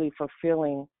not really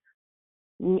fulfilling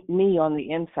me on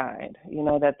the inside,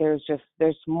 that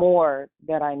there's more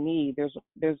that I need.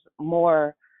 There's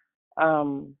more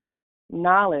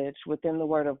knowledge within the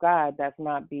Word of God that's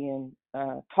not being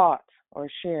taught or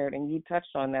shared. And you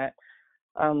touched on that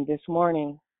this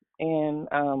morning.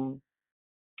 And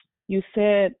you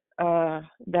said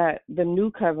that the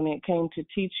new covenant came to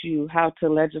teach you how to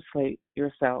legislate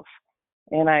yourself.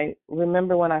 And I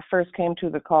remember when I first came to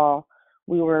the call,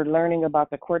 we were learning about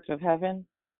the courts of heaven.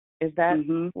 Is that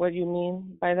what you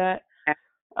mean by that?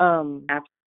 And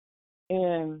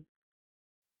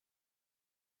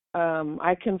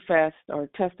I confessed or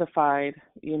testified,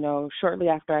 shortly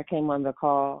after I came on the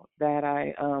call, that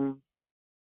I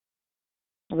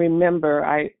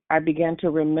I began to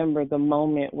remember the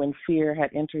moment when fear had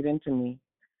entered into me.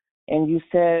 And you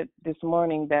said this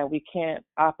morning that we can't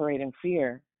operate in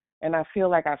fear. And I feel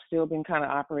like I've still been kind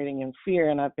of operating in fear,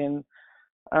 and I've been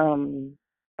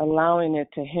allowing it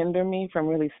to hinder me from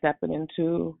really stepping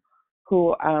into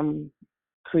who I'm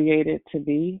created to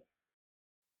be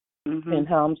and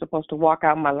how I'm supposed to walk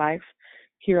out my life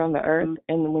here on the earth.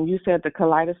 And when you said the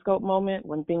kaleidoscope moment,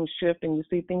 when things shift and you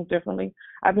see things differently,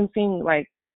 I've been seeing like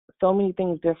so many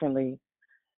things differently.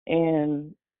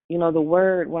 And, the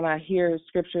word, when I hear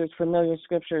scriptures, familiar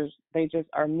scriptures, they just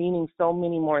are meaning so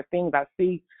many more things. I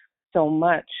see so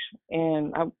much.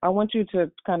 And I want you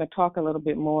to kind of talk a little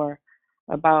bit more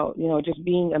about, just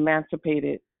being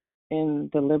emancipated in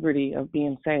the liberty of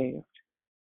being saved.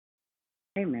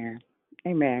 Amen.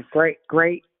 Great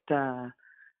string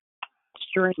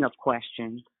of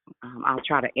questions. I'll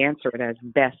try to answer it as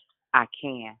best I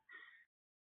can.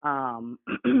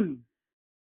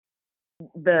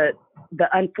 The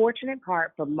unfortunate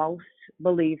part for most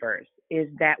believers is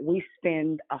that we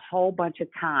spend a whole bunch of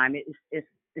time. It's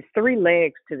three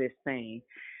legs to this thing.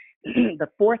 The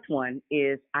fourth one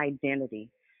is identity.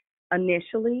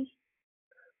 Initially,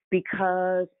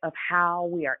 because of how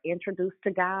we are introduced to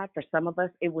God. For some of us,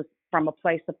 it was from a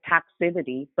place of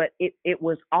toxicity, but it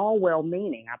was all well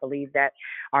meaning. I believe that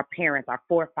our parents, our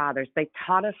forefathers, they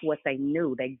taught us what they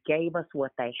knew, they gave us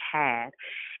what they had.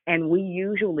 And we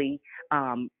usually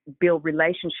build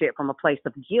relationship from a place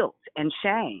of guilt and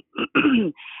shame.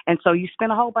 And so you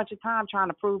spend a whole bunch of time trying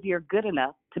to prove you're good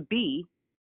enough to be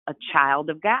a child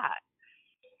of God.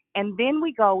 And then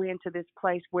we go into this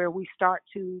place where we start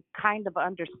to kind of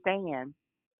understand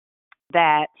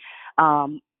that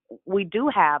we do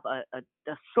have a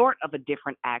sort of a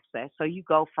different access. So you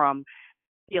go from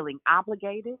feeling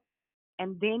obligated,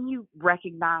 and then you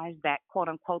recognize that, quote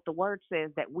unquote, the word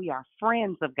says that we are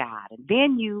friends of God. And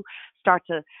then you start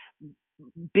to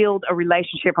build a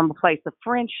relationship from a place of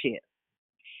friendship.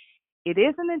 It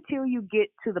isn't until you get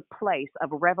to the place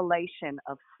of a revelation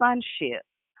of sonship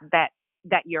that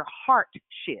your heart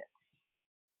shifts,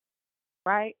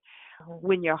 right?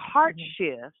 When your heart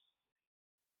shifts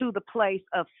to the place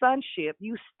of sonship,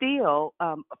 you still,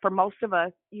 for most of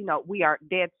us, we are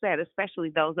dead set, especially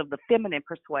those of the feminine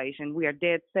persuasion, we are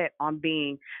dead set on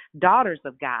being daughters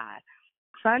of God.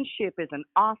 Sonship is an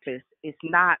office, it's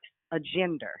not a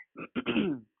gender.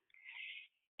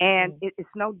 And it's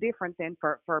no different than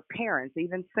for parents,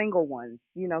 even single ones,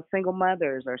 single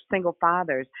mothers or single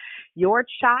fathers. Your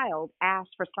child asks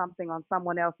for something on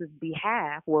someone else's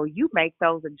behalf. Well, you make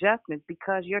those adjustments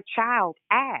because your child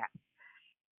asked.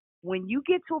 When you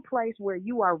get to a place where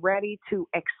you are ready to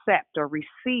accept or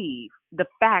receive the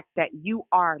fact that you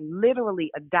are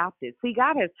literally adopted. See,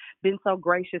 God has been so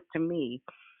gracious to me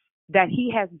that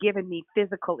he has given me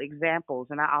physical examples.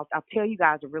 And I'll tell you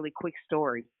guys a really quick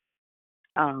story.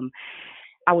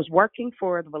 I was working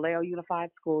for the Vallejo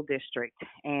Unified School District,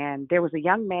 and there was a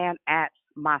young man at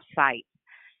my site.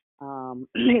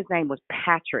 His name was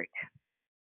Patrick.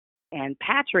 And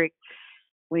Patrick,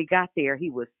 when he got there, he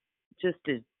was just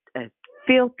a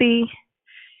filthy,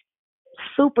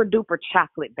 super duper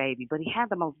chocolate baby, but he had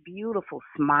the most beautiful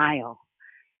smile.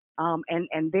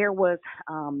 And there was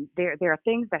there are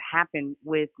things that happen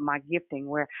with my gifting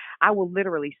where I will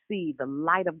literally see the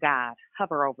light of God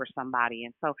hover over somebody.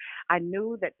 And so I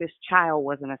knew that this child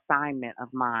was an assignment of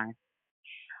mine.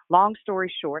 Long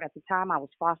story short, at the time I was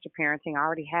foster parenting. I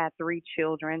already had 3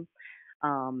 children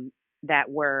that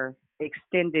were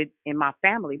extended in my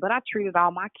family, but I treated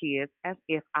all my kids as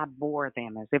if I bore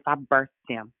them, as if I birthed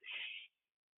them.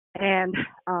 And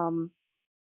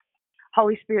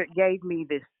Holy Spirit gave me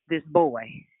this boy.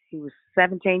 He was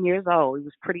 17 years old. He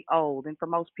was pretty old. And for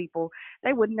most people,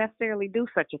 they wouldn't necessarily do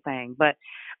such a thing. But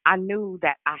I knew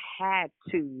that I had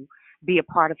to be a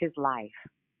part of his life.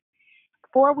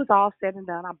 Before it was all said and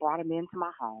done, I brought him into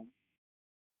my home.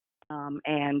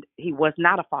 And he was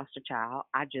not a foster child.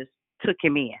 I just took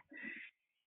him in.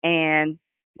 And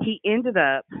he ended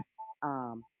up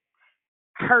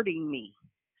hurting me,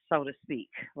 so to speak,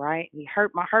 right? He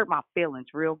hurt my feelings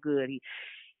real good.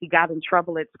 He got in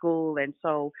trouble at school, and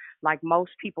so like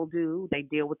most people do, they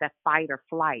deal with that fight or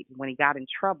flight. When he got in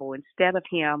trouble, instead of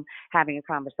him having a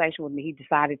conversation with me, he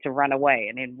decided to run away.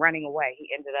 And in running away, he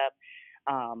ended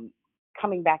up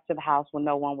coming back to the house when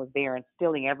no one was there and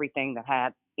stealing everything that had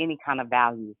any kind of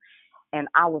value. And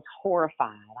I was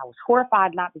horrified. I was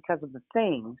horrified not because of the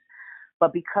things,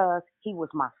 but because he was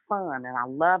my son and I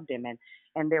loved him,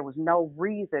 and there was no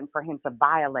reason for him to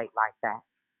violate like that.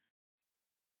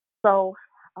 So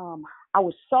I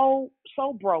was so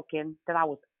broken that I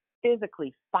was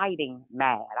physically fighting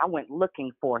mad. I went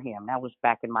looking for him. That was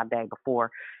back in my day before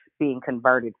being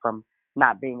converted from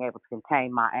not being able to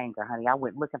contain my anger, honey. I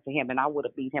went looking for him, and I would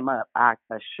have beat him up, I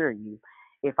assure you,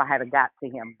 if I had got to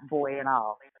him, boy and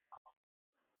all.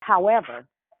 However,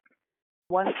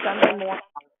 one Sunday morning,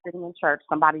 I was sitting in church.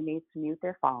 Somebody needs to mute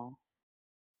their phone.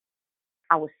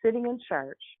 I was sitting in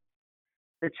church,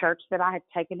 the church that I had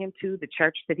taken him to, the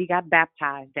church that he got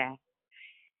baptized at.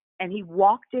 And he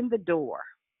walked in the door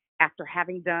after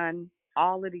having done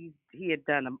all of these. He had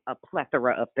done a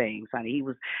plethora of things, honey. He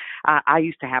was, I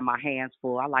used to have my hands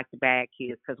full. I like the bad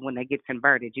kids because when they get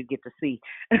converted, you get to see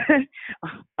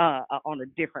on a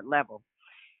different level.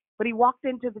 But he walked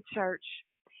into the church,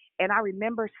 and I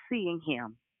remember seeing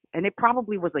him, and it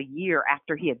probably was a year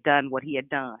after he had done what he had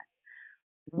done.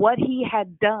 What he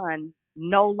had done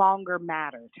no longer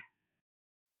mattered.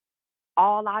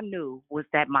 All I knew was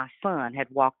that my son had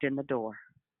walked in the door.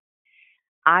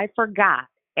 I forgot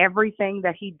everything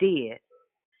that he did,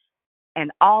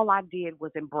 and all I did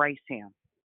was embrace him.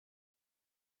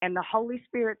 And the Holy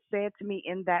Spirit said to me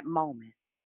in that moment,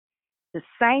 the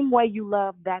same way you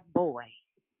love that boy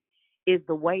is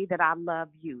the way that I love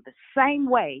you. The same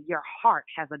way your heart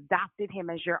has adopted him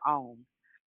as your own,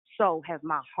 so has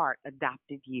my heart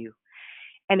adopted you.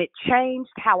 And it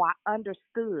changed how I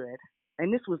understood.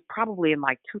 And this was probably in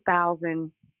like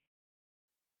 2000,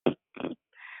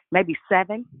 maybe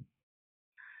 7.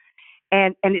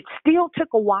 And it still took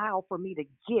a while for me to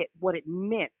get what it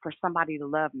meant for somebody to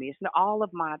love me. It's not all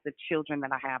of the children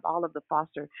that I have, all of the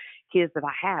foster kids that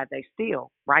I had, they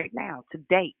still, right now, to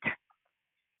date,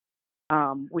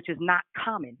 which is not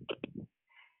common.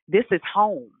 This is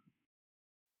home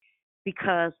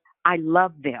because I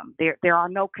love them. There are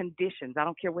no conditions. I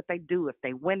don't care what they do. If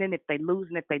they winning, if they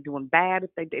losing, if they doing bad,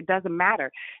 it doesn't matter.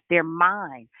 They're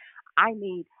mine. I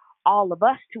need all of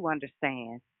us to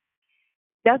understand.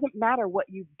 Doesn't matter what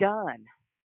you've done,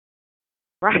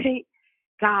 right?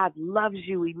 God loves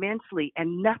you immensely,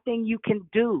 and nothing you can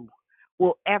do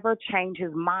will ever change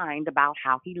his mind about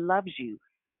how he loves you,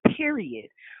 period.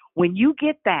 When you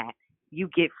get that, you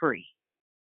get free.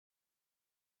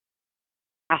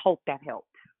 I hope that helped.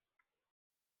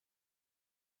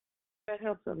 That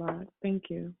helps a lot.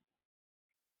 Thank you.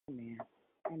 Amen.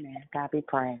 Amen. God be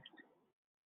praised.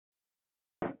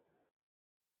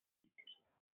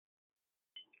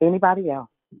 Anybody else?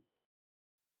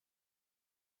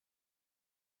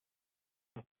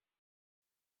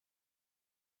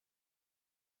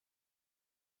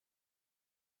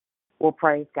 Well,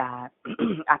 praise God.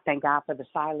 I thank God for the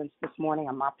silence this morning.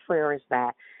 And my prayer is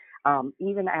that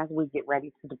even as we get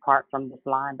ready to depart from this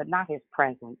line, but not his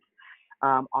presence,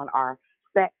 on our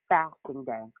set fasting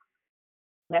day,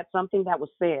 that's something that was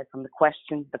said from the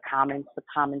questions, the comments, the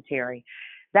commentary,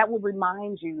 that will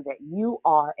remind you that you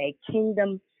are a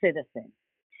kingdom citizen,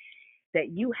 that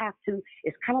you have to,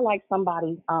 it's kind of like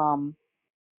somebody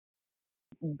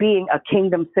being a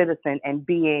kingdom citizen and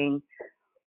being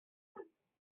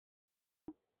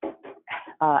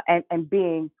and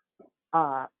being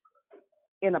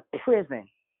in a prison.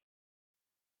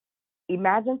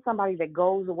 Imagine somebody that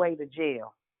goes away to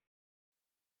jail.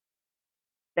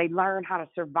 They learn how to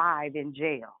survive in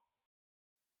jail.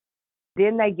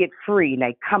 Then they get free and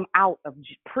they come out of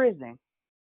prison.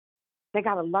 They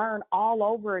got to learn all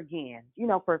over again. You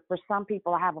know, for some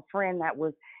people, I have a friend that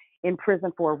was in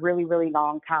prison for a really, really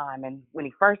long time. And when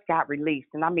he first got released,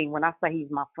 and I mean, when I say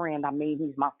he's my friend, I mean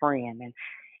he's my friend. And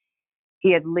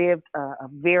he had lived a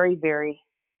very, very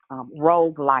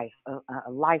rogue life, a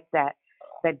life that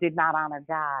did not honor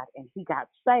God. And he got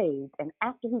saved. And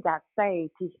after he got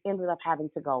saved, he ended up having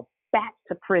to go back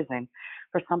to prison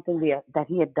for something that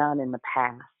he had done in the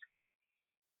past.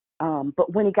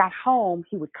 But when he got home,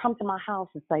 he would come to my house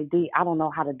and say, D, I don't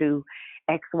know how to do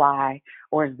X, Y,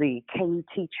 or Z. Can you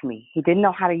teach me? He didn't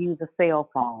know how to use a cell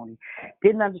phone. He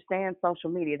didn't understand social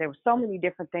media. There were so many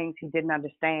different things he didn't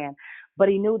understand, but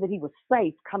he knew that he was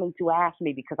safe coming to ask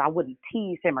me because I wouldn't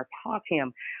tease him or taunt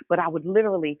him, but I would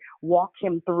literally walk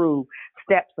him through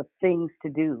steps of things to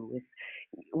do.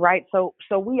 Right? So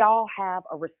we all have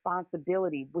a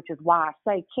responsibility, which is why I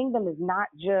say kingdom is not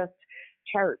just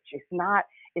church. It's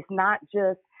not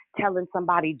just telling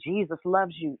somebody Jesus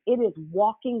loves you. It is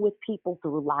walking with people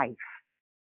through life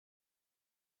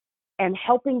and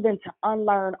helping them to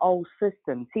unlearn old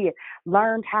systems. He had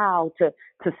learned how to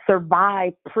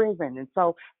survive prison. And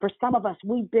so for some of us,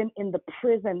 we've been in the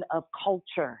prison of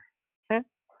culture.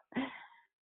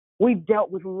 We've dealt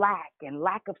with lack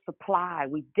of supply.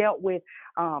 We've dealt with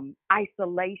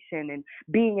isolation and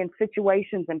being in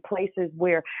situations and places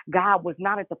where God was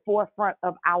not at the forefront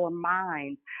of our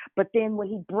minds. But then when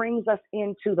he brings us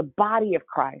into the body of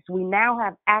Christ, we now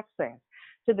have access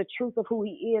to the truth of who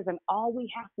he is. And all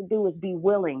we have to do is be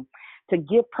willing to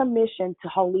give permission to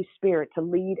Holy Spirit to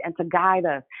lead and to guide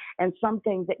us. And some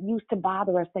things that used to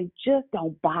bother us, they just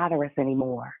don't bother us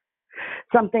anymore.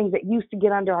 Some things that used to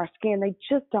get under our skin, they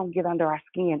just don't get under our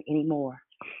skin anymore.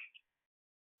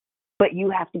 But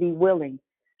you have to be willing.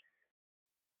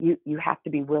 You have to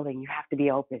be willing. You have to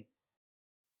be open.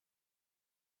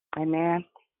 Amen.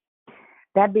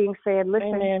 That being said,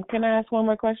 listen. Amen. Can I ask one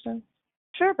more question?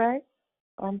 Sure, babe.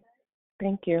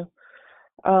 Thank you.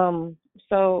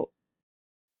 So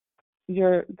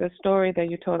the story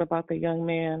that you told about the young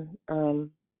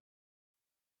man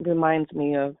reminds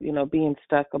me of, being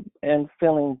stuck and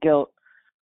feeling guilt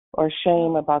or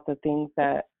shame about the things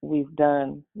that we've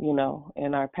done, in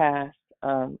our past,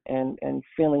 and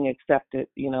feeling accepted,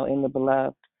 in the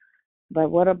beloved.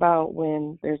 But what about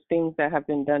when there's things that have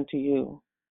been done to you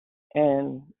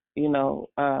and,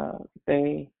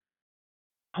 they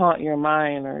haunt your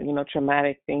mind or,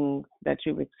 traumatic things that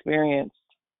you've experienced?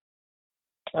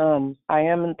 I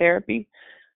am in therapy,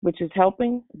 which is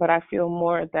helping, but I feel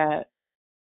more that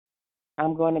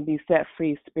I'm going to be set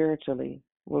free spiritually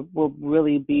will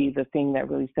really be the thing that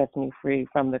really sets me free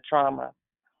from the trauma.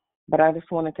 But I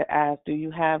just wanted to ask, do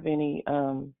you have any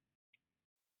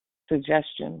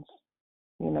suggestions,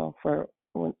 for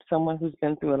someone who's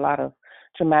been through a lot of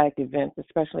traumatic events,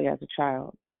 especially as a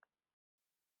child?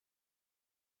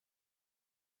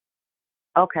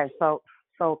 Okay, so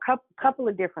couple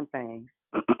of different things.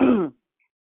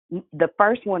 The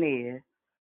first one is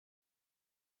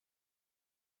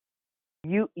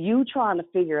you trying to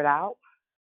figure it out,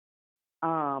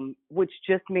 which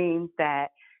just means that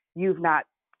you've not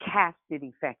cast it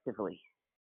effectively,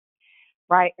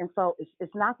 right? And so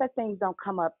it's not that things don't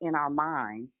come up in our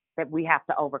minds that we have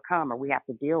to overcome or we have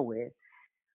to deal with.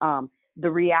 The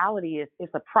reality is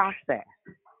it's a process.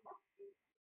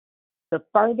 The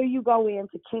further you go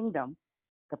into kingdom,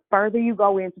 the further you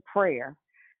go into prayer,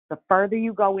 the further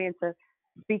you go into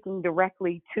speaking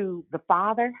directly to the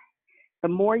Father, the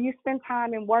more you spend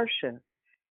time in worship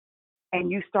and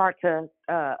you start to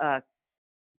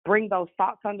bring those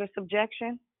thoughts under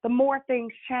subjection, the more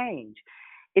things change.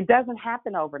 It doesn't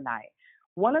happen overnight.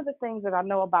 One of the things that I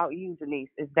know about you, Denise,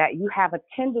 is that you have a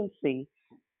tendency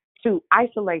to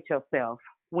isolate yourself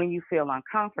when you feel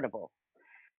uncomfortable.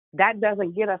 That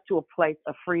doesn't get us to a place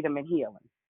of freedom and healing,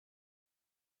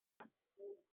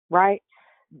 right?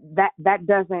 That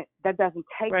doesn't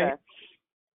take us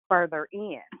further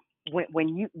in.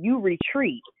 When you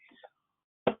retreat,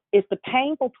 it's the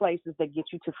painful places that get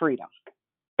you to freedom.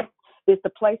 It's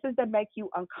the places that make you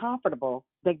uncomfortable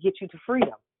that get you to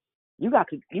freedom. You got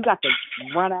to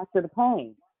run after the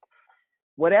pain.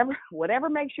 Whatever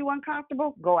makes you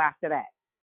uncomfortable, go after that.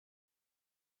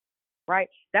 Right?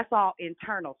 That's all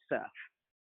internal stuff.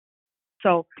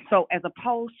 So as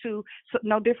opposed to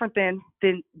no different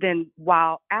than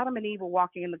while Adam and Eve were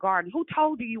walking in the garden, who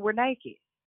told you were naked?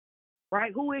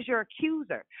 Right? Who is your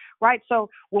accuser? Right? So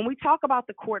when we talk about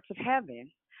the courts of heaven,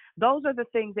 those are the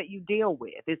things that you deal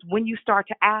with. It's when you start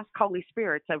to ask Holy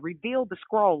Spirit to reveal the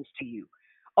scrolls to you.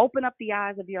 Open up the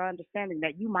eyes of your understanding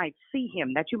that you might see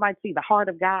him, that you might see the heart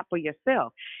of God for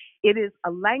yourself. It is a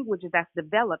language that's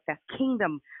developed, that's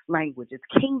kingdom language. It's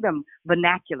kingdom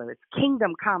vernacular. It's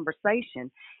kingdom conversation.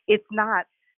 It's not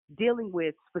dealing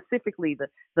with specifically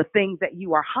the things that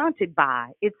you are haunted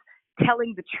by. It's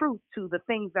telling the truth to the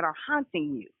things that are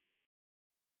haunting you.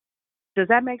 Does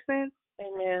that make sense?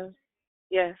 Amen.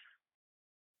 Yes.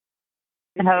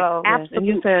 Hello. Yes. And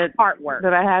you said artwork.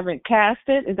 that I haven't cast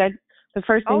it. Is that the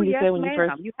first thing you yes, said when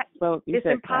ma'am. you first spoke? You it's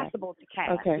said impossible to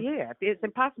cast. Okay. Yeah, it's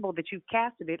impossible that you've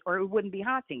casted it, or it wouldn't be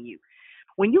haunting you.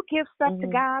 When you give stuff to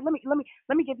God, let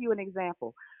me give you an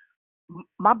example.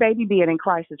 My baby being in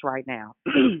crisis right now.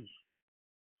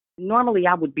 Normally,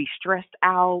 I would be stressed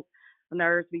out,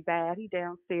 nerves be bad. He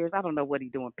downstairs. I don't know what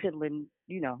he's doing, piddling,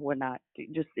 whatnot,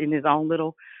 just in his own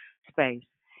little space.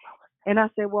 And I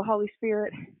said, well, Holy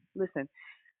Spirit, listen,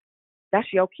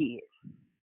 that's your kid.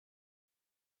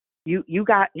 You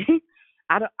got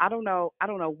I don't know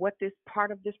what this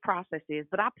part of this process is,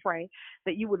 but I pray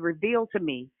that you would reveal to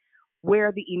me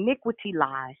where the iniquity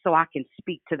lies so I can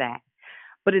speak to that.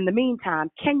 But in the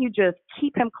meantime, can you just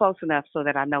keep him close enough so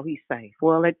that I know he's safe?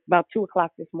 Well, at about 2:00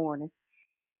 this morning,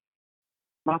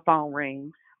 my phone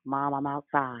rings. Mom, I'm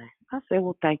outside. I said,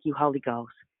 well, thank you, Holy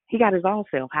Ghost. He got his own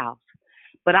self house,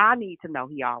 but I need to know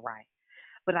he all right.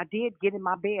 But I did get in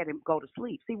my bed and go to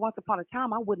sleep. See, once upon a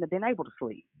time, I wouldn't have been able to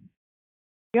sleep.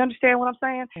 You understand what I'm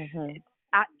saying?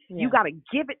 Mm-hmm. You got to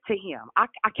give it to him. I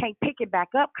can't pick it back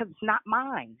up because it's not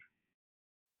mine.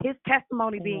 His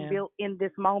testimony being built in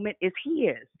this moment is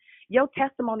his. Your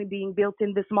testimony being built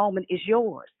in this moment is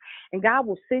yours. And God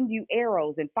will send you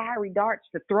arrows and fiery darts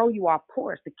to throw you off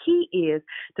course. The key is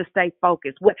to stay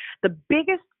focused. What the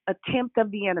biggest attempt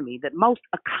of the enemy, the most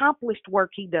accomplished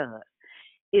work he does,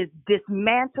 is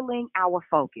dismantling our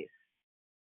focus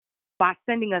by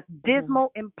sending us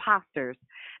dismal imposters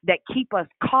that keep us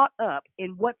caught up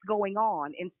in what's going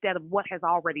on instead of what has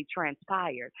already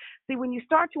transpired. See, when you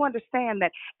start to understand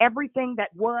that everything that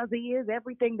was is,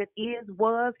 everything that is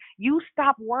was, you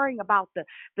stop worrying about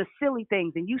the silly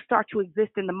things and you start to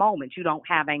exist in the moment. You don't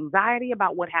have anxiety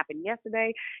about what happened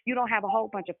yesterday. You don't have a whole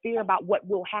bunch of fear about what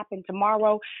will happen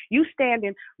tomorrow. You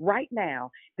standing right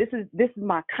now. This is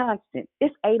my constant.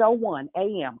 It's 8:01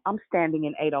 a.m. I'm standing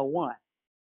in 8:01.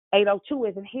 8:02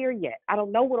 isn't here yet. I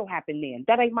don't know what'll happen then.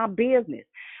 That ain't my business.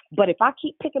 But if I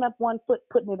keep picking up one foot,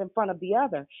 putting it in front of the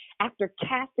other, after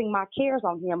casting my cares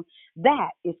on him, that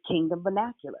is kingdom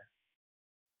vernacular.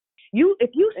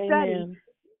 If you study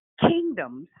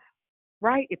kingdoms,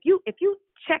 right? If you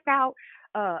check out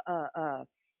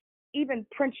even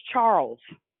Prince Charles,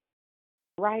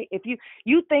 right? If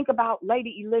you think about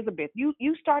Lady Elizabeth,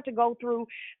 you start to go through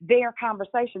their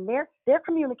conversation. Their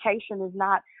communication is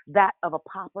not that of a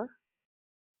pauper.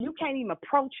 You can't even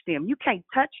approach them. You can't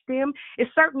touch them.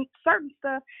 It's certain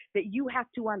stuff that you have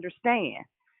to understand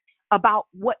about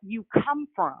what you come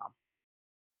from.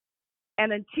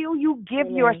 And until you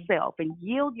give yourself and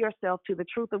yield yourself to the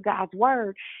truth of God's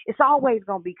word, it's always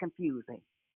going to be confusing.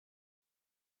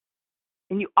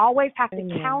 And you always have to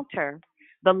counter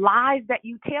the lies that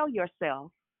you tell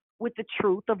yourself with the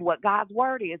truth of what God's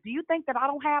word is. Do you think that I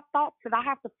don't have thoughts that I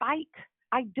have to fight?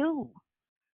 I do.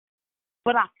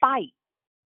 But I fight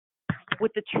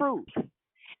with the truth.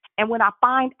 And when I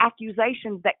find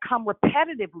accusations that come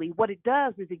repetitively, what it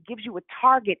does is it gives you a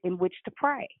target in which to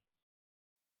pray.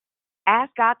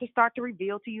 Ask God to start to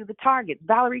reveal to you the target.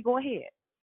 Valerie, go ahead.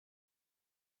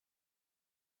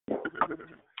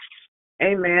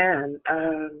 Amen.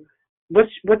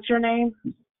 What's your name,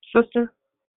 sister?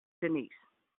 Denise.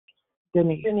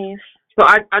 So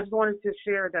I just wanted to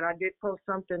share that I did post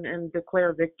something and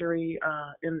declare victory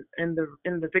in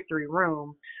the victory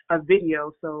room, a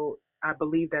video. So I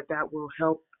believe that will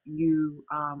help you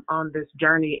on this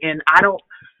journey. And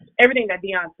everything that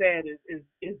Dion said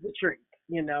is the truth.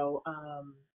 You know,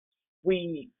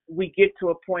 we get to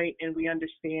a point and we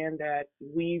understand that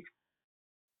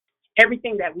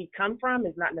everything that we come from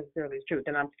is not necessarily the truth.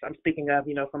 And I'm speaking of,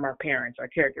 you know, from our parents, our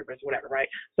caregivers, whatever, right?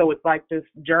 So it's like this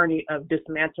journey of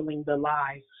dismantling the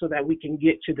lies so that we can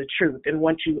get to the truth. And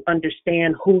once you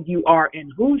understand who you are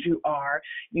and whose you are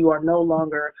no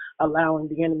longer allowing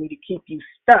the enemy to keep you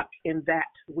stuck in that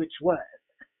which was,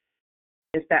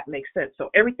 if that makes sense. So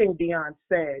everything Dion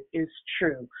said is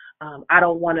true. I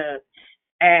don't want to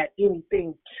add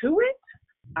anything to it.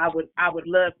 I would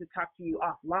love to talk to you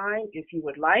offline if you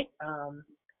would like,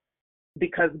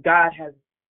 because God has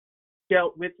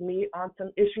dealt with me on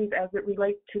some issues as it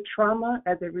relates to trauma,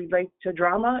 as it relates to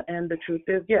drama. And the truth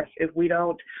is, yes, if we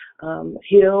don't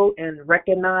heal and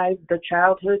recognize the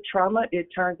childhood trauma, it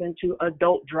turns into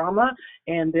adult drama,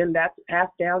 and then that's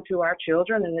passed down to our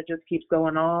children, and it just keeps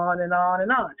going on and on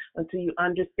and on until you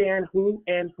understand who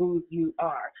and whose you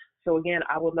are. So again,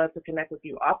 I would love to connect with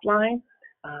you offline.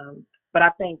 But I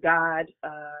thank God.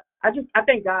 I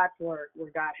thank God for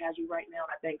where God has you right now.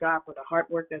 I thank God for the hard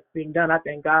work that's being done. I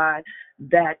thank God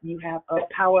that you have a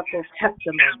powerful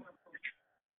testimony.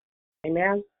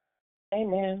 Amen.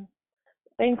 Amen.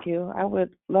 Thank you. I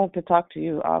would love to talk to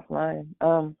you offline.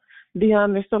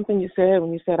 Dion, there's something you said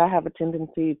when you said I have a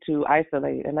tendency to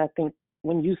isolate, and I think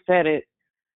when you said it,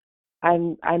 I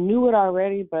knew it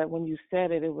already, but when you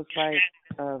said it, it was like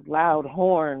a loud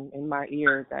horn in my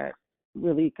ear that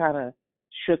really kind of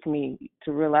shook me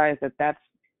to realize that that's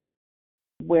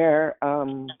where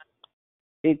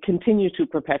it continues to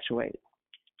perpetuate.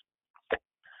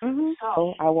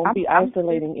 So I won't be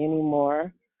isolating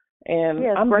anymore. And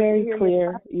I'm very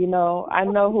clear, you know, I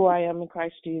know who I am in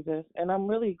Christ Jesus, and I'm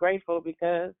really grateful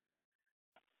because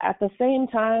at the same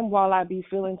time, while I be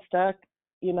feeling stuck,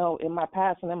 you know, in my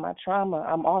past and in my trauma,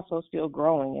 I'm also still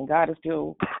growing, and God is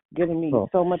still giving me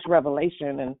so much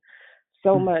revelation and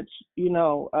so much, you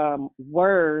know,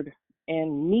 word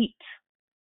and meat,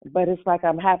 but it's like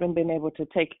I haven't been able to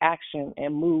take action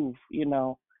and move, you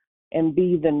know, and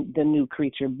be the new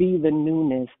creature, be the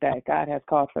newness that God has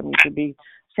called for me to be.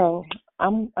 So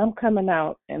I'm coming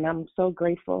out, and I'm so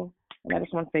grateful, and I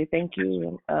just want to say thank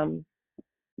you. And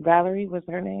Valerie was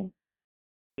her name.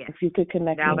 Yes. If you could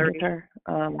connect me with her,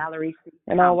 Valerie,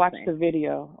 and I'll watch the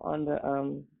video on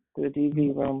the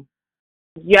DV room.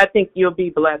 Yeah, I think you'll be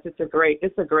blessed. It's a great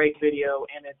video,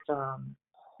 and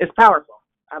it's powerful.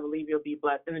 I believe you'll be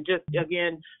blessed. And just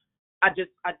again, I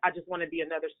just want to be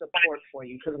another support for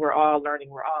you because we're all learning,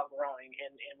 we're all growing,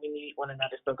 and we need one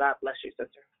another. So God bless you,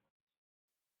 sister.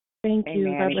 Thank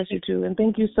you. God bless you too, and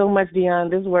thank you so much, Dion.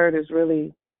 This word is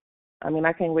really, I mean,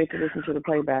 I can't wait to listen to the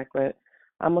playback, but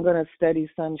I'm going to study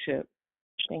sonship.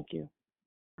 Thank you.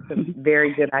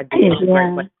 Very good idea.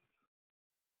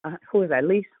 Who is that,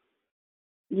 Lisa?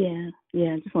 Yeah.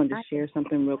 I just wanted to share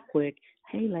something real quick.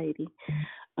 Hey, lady.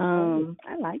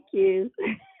 I like you.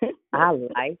 I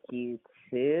like you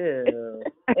too.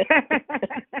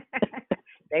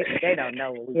 They don't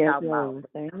know what we talking about,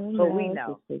 but we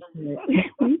know.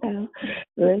 We know.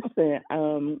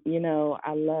 Listen, you know,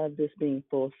 I love this being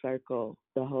full circle,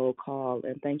 the whole call,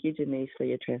 and thank you, Janice, for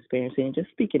your transparency and just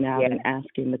speaking out and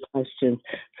asking the questions.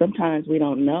 Sometimes we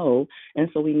don't know, and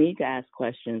so we need to ask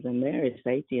questions, and there is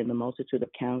safety in the multitude of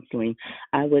counseling.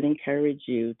 I would encourage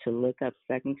you to look up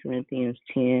 2 Corinthians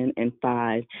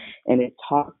 10:5, and it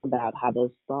talks about how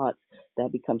those thoughts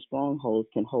that become strongholds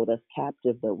can hold us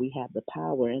captive, but we have the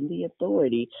power and the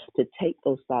authority to take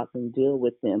those thoughts and deal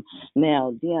with them.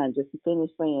 Now, Dion, just to finish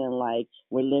saying, like,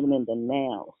 we're living in the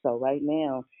now. So right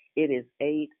now, it is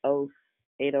 8:06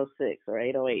 8:06 or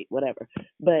 8:08, whatever.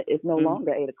 But it's no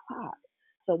longer 8 o'clock.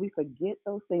 So we forget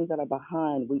those things that are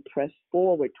behind. We press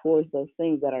forward towards those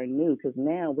things that are new, because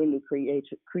now we're new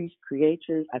creatures.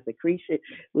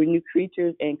 We're new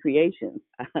creatures and creations.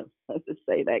 I love to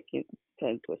say that,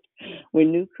 tongue twist. We're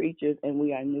new creatures and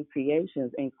we are new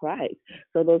creations in Christ.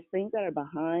 So those things that are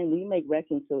behind, we make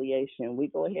reconciliation. We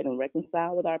go ahead and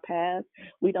reconcile with our past.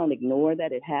 We don't ignore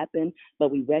that it happened,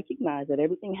 but we recognize that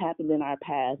everything happened in our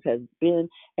past has been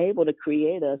able to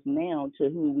create us now to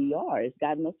who we are. It's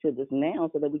gotten us to this now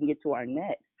so that we can get to our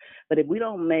next. But if we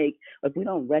don't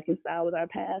reconcile with our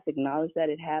past, acknowledge that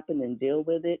it happened and deal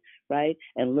with it, right,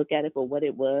 and look at it for what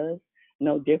it was,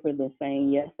 no different than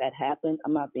saying, yes, that happened.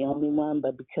 I'm not the only one,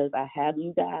 but because I have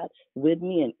you guys with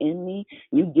me and in me,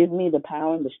 you give me the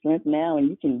power and the strength now, and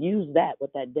you can use that,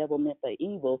 what that devil meant for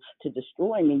evil, to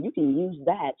destroy me. You can use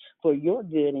that for your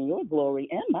good and your glory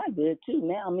and my good too.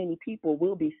 Now many people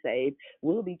will be saved,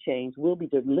 will be changed, will be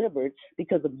delivered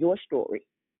because of your story.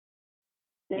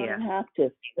 They don't have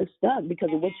to get stuck because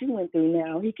of what you went through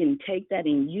now. He can take that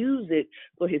and use it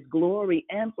for his glory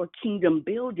and for kingdom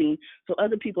building so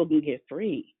other people can get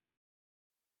free.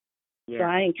 Yeah. So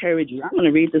I encourage you. I'm going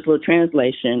to read this little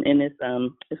translation, and it's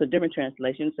a different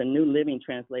translation. It's a New Living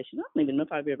Translation. I don't even know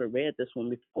if I've ever read this one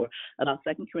before, about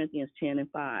 2 Corinthians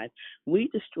 10:5. We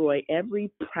destroy every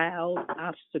proud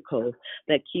obstacle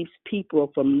that keeps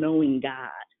people from knowing God.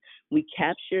 We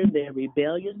capture their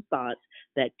rebellious thoughts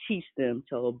that teach them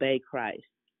to obey Christ.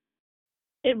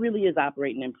 It really is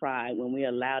operating in pride when we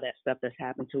allow that stuff that's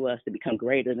happened to us to become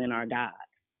greater than our God.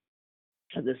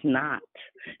 Because it's not.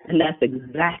 And that's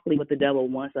exactly what the devil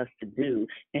wants us to do.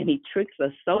 And he tricks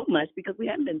us so much because we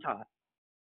haven't been taught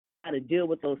how to deal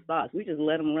with those thoughts. We just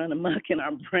let them run amok in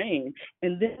our brain.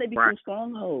 And then they become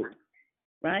strongholds,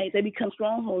 right? They become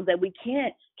strongholds that we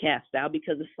can't cast out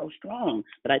because it's so strong.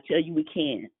 But I tell you, we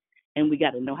can. And we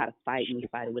got to know how to fight, and we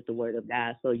fight it with the word of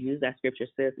God. So use that scripture,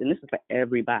 sis, and this is for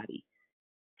everybody.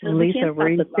 Lisa,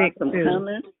 read 6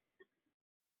 too.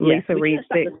 Lisa, read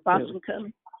 6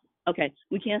 too. Okay,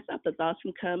 we can't stop the thoughts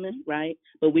from coming, right?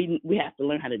 But we have to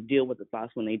learn how to deal with the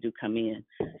thoughts when they do come in.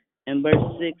 And verse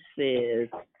 6 says,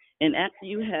 and after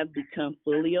you have become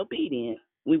fully obedient,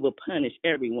 we will punish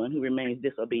everyone who remains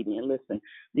disobedient. Listen,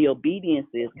 the obedience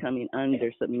is coming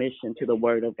under submission to the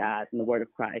word of God and the word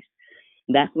of Christ.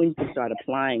 That's when you can start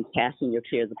applying, casting your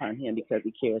cares upon him because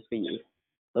he cares for you.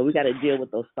 But we got to deal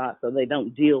with those thoughts so they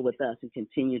don't deal with us and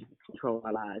continue to control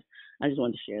our lives. I just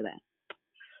wanted to share that.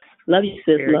 Love you,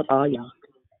 sis. Love all y'all.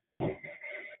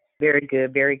 Very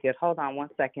good, very good. Hold on one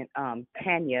second.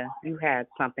 Tanya, you had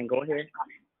something. Go ahead.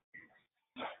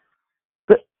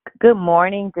 Good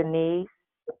morning, Denise.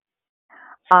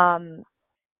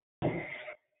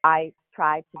 I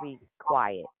tried to be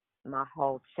quiet. My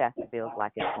whole chest feels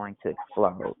like it's going to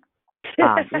explode.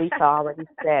 Lisa already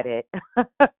said it.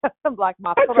 I'm like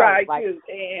my throat. I tried like, to,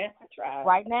 I tried.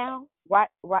 Right now.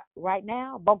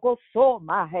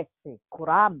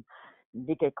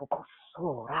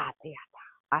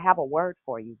 I have a word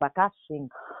for you.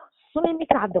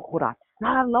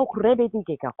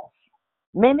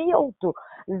 Memiotu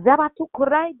zabatu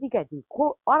kurai digadi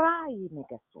ko orai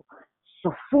negaso so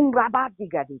funga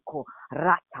digadi ko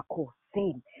rata ko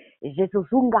sin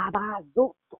jesusunga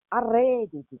bazo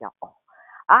aredi digako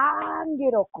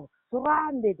angiro ko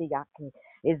surande digake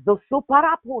is the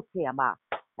suparapotiama.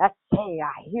 That's say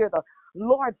I hear the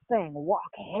Lord saying,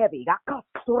 walk heavy.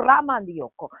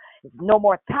 No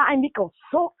more time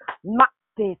so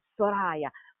mate soraya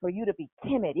for you to be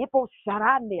timid. Ipo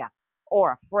sharandia.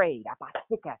 Or afraid,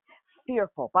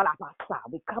 fearful.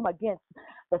 We come against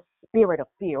the spirit of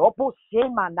fear.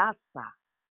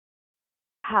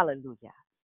 Hallelujah.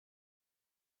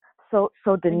 So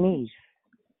Denise,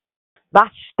 the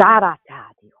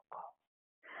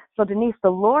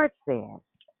Lord says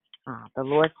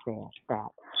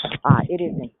that it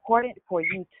is important for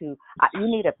you to. You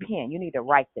need a pen. You need to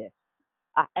write this.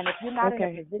 And if you're not in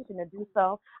a position to do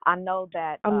so, I know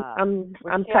that I'm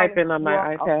typing on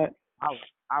my iPad. Okay.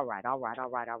 All right.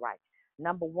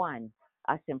 Number one,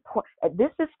 it's important.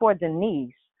 This is for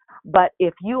Denise, but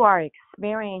if you are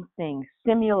experiencing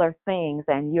similar things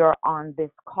and you're on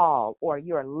this call or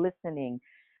you're listening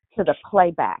to the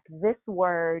playback, this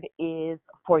word is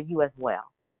for you as well.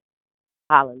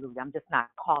 Hallelujah. I'm just not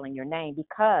calling your name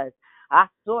because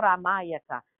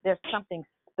there's something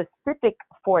specific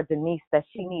for Denise that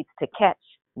she needs to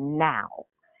catch now.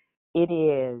 It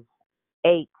is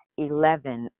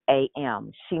 8:11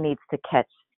 a.m. She needs to catch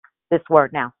this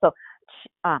word now. So,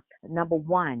 number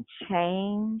one,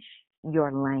 change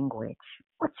your language.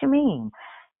 What you mean?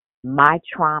 My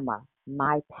trauma,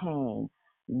 my pain,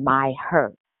 my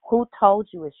hurt. Who told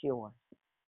you it's yours?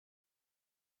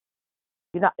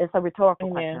 It's a rhetorical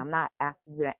question. I'm not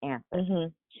asking you to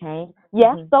answer. Change.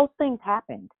 Yes, those things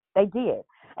happened. They did.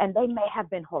 And they may have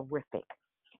been horrific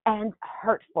and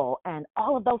hurtful and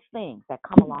all of those things that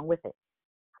come along with it.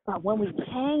 But when we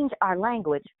change our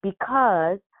language,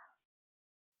 because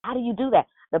how do you do that?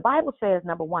 The Bible says,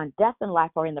 number one, death and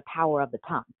life are in the power of the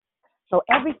tongue. So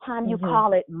every time you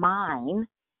call it mine,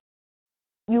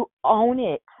 you own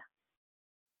it.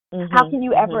 How can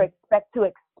you ever expect to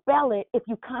expel it if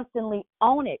you constantly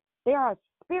own it? There are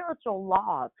spiritual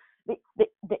laws.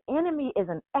 The enemy is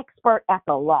an expert at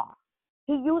the law.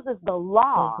 He uses the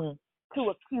law to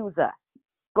accuse us.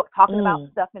 Talking about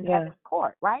stuff in heaven's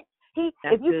court, right?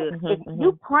 If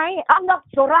you pray, I'm not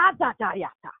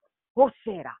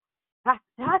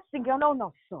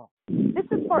this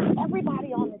is for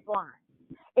everybody on this line.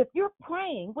 If you're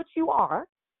praying, which you are,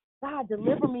 God,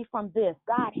 deliver me from this.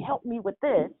 God, help me with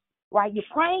this, right? You're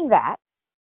praying that.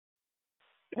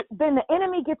 Then the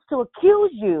enemy gets to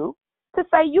accuse you to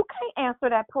say, you can't answer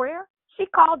that prayer. She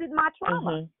called it my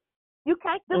trauma. You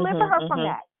can't deliver her from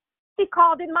that. She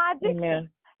called it my addiction.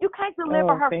 You can't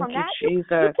deliver her from that. You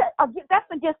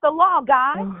that's against the law,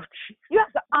 guys. You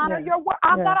have to honor your word.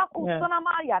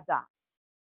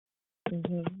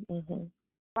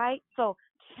 Right? So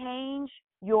change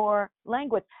your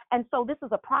language. And so this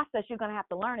is a process you're going to have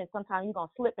to learn. And sometimes you're going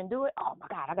to slip and do it. Oh, my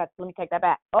God, let me take that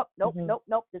back. Oh,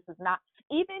 nope. This is not.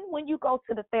 Even when you go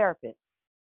to the therapist.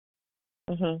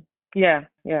 Yeah,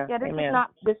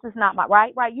 this is not my,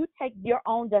 right? You take your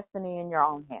own destiny in your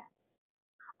own hands.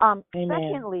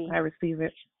 Secondly, I receive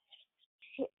it.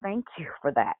 Thank you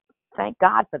for that. Thank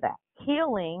God for that.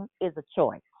 Healing is a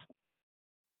choice.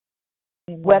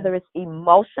 Whether it's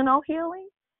emotional healing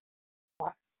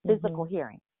or physical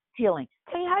healing.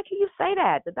 Hey, how can you say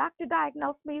that? The doctor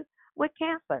diagnosed me with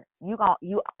cancer. You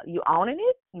owning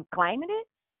it? You claiming it?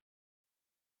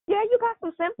 Yeah, you got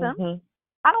some symptoms.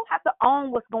 I don't have to own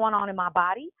what's going on in my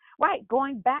body. Right?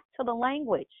 Going back to the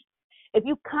language. If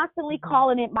you constantly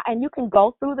calling it, and you can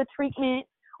go through the treatment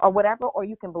or whatever, or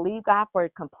you can believe God for a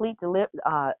complete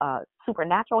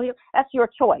supernatural healing, that's your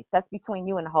choice. That's between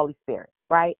you and the Holy Spirit,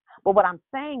 right? But what I'm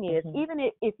saying is, even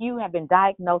if you have been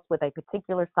diagnosed with a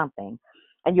particular something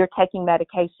and you're taking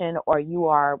medication or you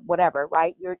are whatever,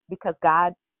 right? Because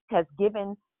God has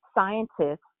given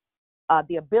scientists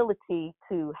the ability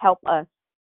to help us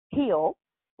heal,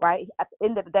 right? At the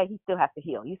end of the day, he still has to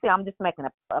heal. You see, I'm just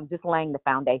laying the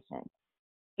foundation.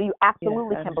 So you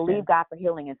absolutely can believe God for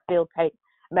healing and still take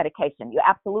medication. You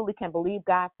absolutely can believe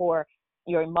God for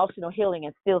your emotional healing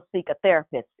and still seek a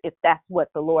therapist if that's what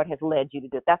the Lord has led you to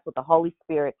do. That's what the Holy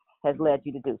Spirit has led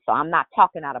you to do. So I'm not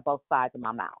talking out of both sides of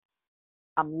my mouth.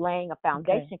 I'm laying a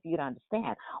foundation for you to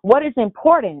understand. What is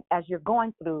important as you're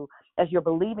going through, as you're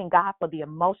believing God for the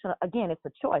emotional, again, it's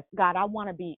a choice. God, I want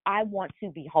to be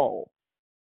whole.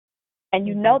 And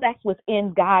you know that's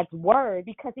within God's word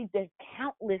because there's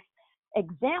countless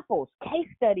examples, case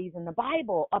studies in the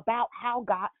Bible about how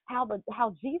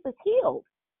Jesus healed.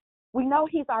 We know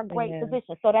he's our great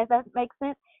physician. So does that make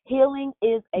sense? Healing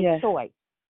is a choice.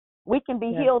 We can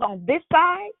be healed on this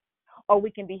side or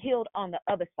we can be healed on the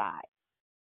other side.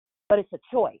 But it's a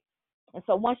choice. And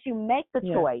so once you make the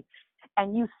choice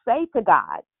and you say to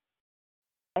God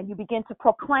and you begin to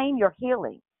proclaim your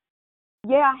healing,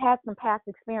 I had some past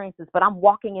experiences, but I'm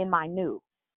walking in my new.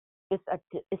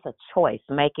 It's a choice,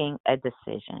 making a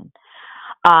decision.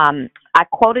 I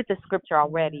quoted the scripture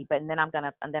already, but then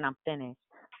I'm finished.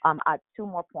 Two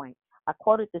more points. I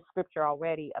quoted the scripture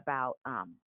already about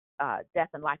death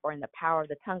and life are in the power of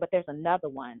the tongue, but there's another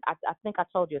one. I think I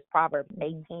told you it's Proverbs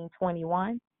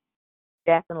 18:21.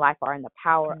 Death and life are in the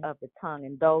power of the tongue,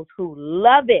 and those who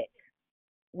love it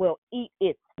will eat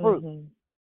its fruit.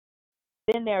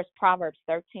 Then there's Proverbs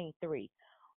 13:3.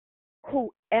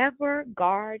 Whoever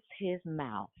guards his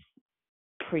mouth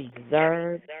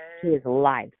preserves his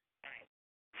life.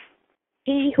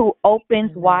 He who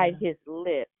opens wide his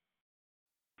lips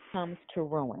comes to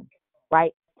ruin.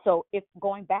 Right? So if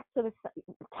going back to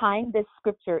tying this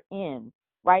scripture in,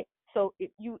 right? So if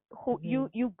you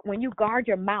when you guard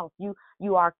your mouth,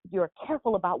 you're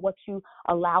careful about what you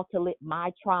allow to let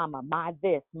my trauma, my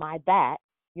this, my that.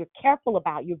 You're careful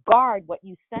about, you guard what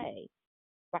you say.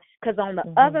 Right? Because on the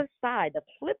other side, the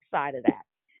flip side of that,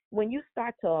 when you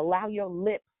start to allow your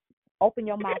lips, open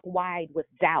your mouth wide with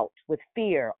doubt, with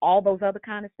fear, all those other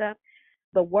kind of stuff,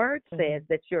 the word says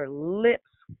that your lips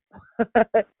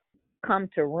come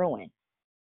to ruin.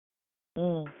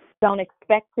 Don't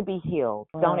expect to be healed.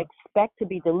 Don't expect to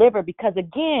be delivered because,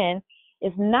 again,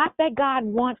 it's not that God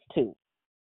wants to.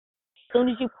 soon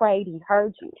as you prayed, he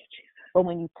heard you. But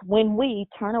when we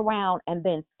turn around and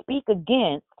then speak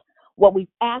against what we've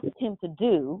asked him to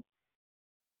do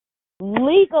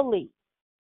legally,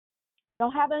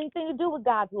 don't have anything to do with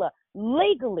God's love.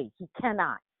 Legally, he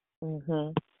cannot. He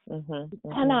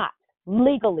cannot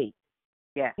legally.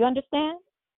 Yes. You understand?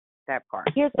 That part.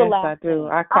 Here's the last I do. thing.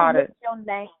 I caught it. Your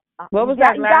name. What was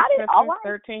that last scripture? All right.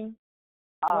 13?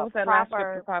 What was that last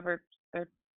scripture? Proverbs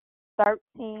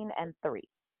 13 and 3.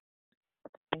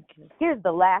 Thank you. Here's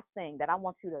the last thing that I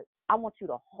want you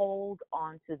to hold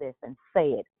on to this and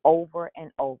say it over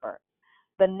and over.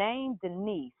 The name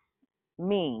Denise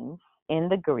means, in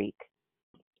the Greek,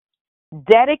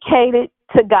 dedicated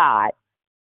to God.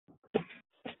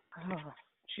 Oh,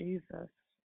 Jesus.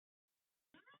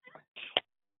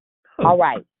 All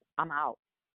right, I'm out.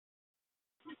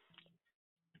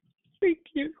 Thank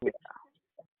you. Yeah.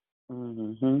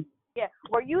 Yeah.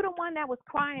 Were you the one that was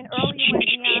crying earlier when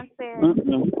Dion said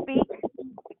speak?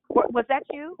 Was that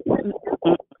you?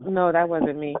 No, that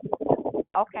wasn't me.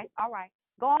 Okay. All right.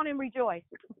 Go on and rejoice.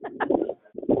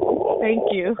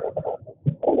 Thank you.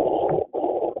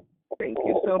 Thank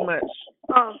you so much.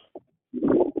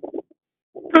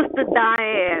 Sister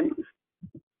Diane.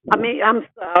 I'm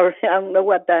sorry. I don't know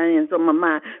what Diane's on my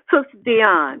mind. Sister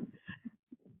Dion,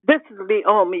 this is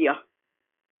Leomia.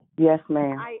 Yes,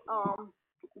 ma'am.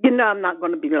 I'm not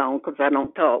going to be long because I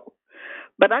don't talk.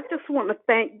 But I just want to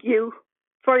thank you.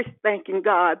 First, thanking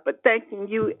God, but thanking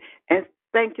you and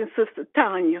thanking Sister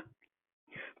Tanya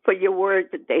for your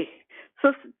word today.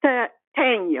 Sister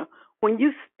Tanya, when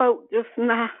you spoke just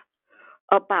now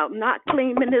about not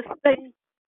claiming this thing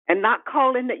and not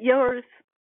calling it yours,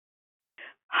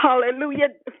 hallelujah.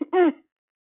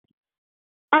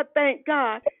 I thank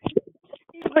God.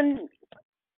 Even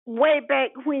way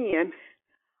back when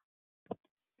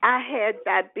I had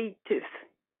diabetes,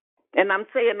 and I'm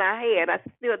saying I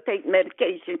still take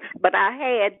medication, but I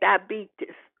had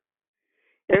diabetes.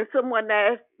 And someone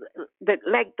asked,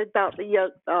 like the doctor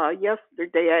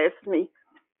yesterday asked me,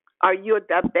 are you a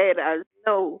diabetic? I said,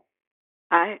 no,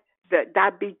 the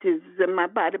diabetes is in my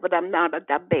body, but I'm not a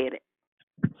diabetic.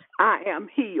 I am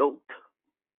healed.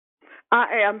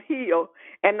 I am healed.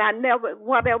 And I never,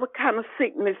 whatever kind of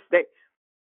sickness that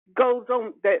goes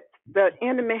on, that the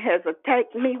enemy has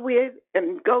attacked me with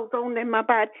and goes on in my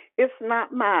body, it's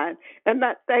not mine. And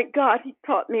I thank God he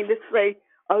taught me to say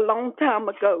a long time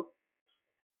ago,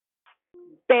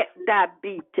 that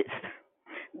diabetes,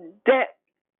 that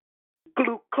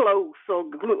glucose or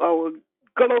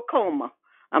glaucoma,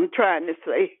 I'm trying to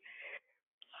say.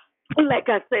 Like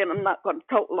I said, I'm not going to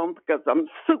talk long because I'm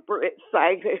super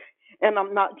excited and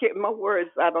I'm not getting my words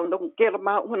out. I don't get them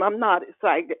out when I'm not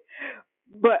excited.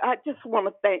 But I just want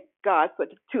to thank God for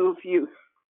the two of you.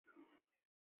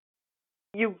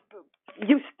 You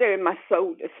stirred my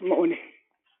soul this morning.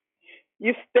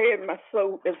 You stirred my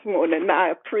soul this morning, and I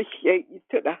appreciate you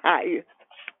to the highest.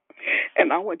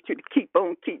 And I want you to keep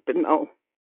on keeping on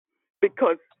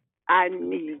because I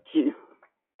need you.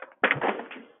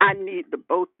 I need the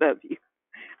both of you.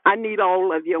 I need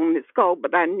all of you on this call,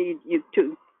 but I need you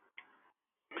too.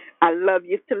 I love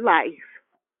you to life.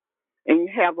 And you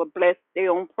have a blessed day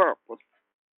on purpose.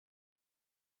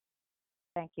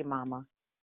 Thank you, Mama.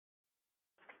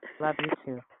 Love you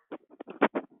too.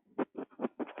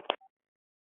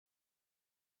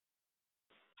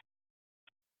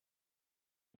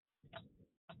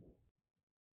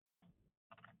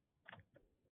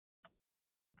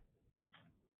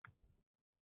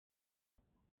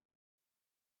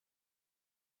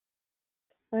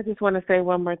 I just want to say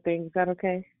one more thing. Is that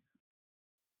okay?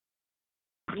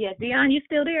 Yeah, Dion, you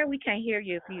still there? We can't hear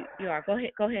you if you are. Go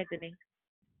ahead, Denise.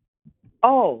 I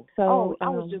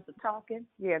was just talking.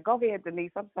 Yeah, go ahead,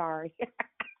 Denise. I'm sorry.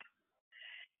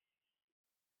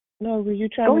 No, were you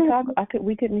trying to talk?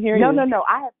 We couldn't hear you. No.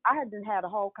 I hadn't had a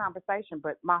whole conversation,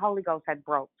 but my Holy Ghost had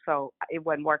broke, so it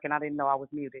wasn't working. I didn't know I was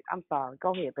muted. I'm sorry.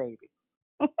 Go ahead, baby.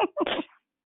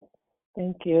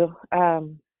 Thank you.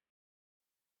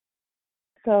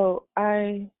 So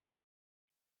I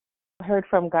heard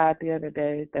from God the other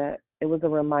day that it was a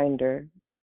reminder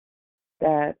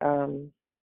that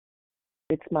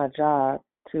it's my job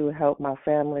to help my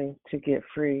family to get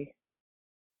free.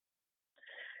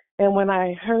 And when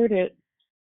I heard it,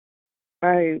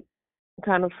 I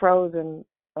kind of froze and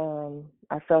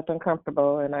I felt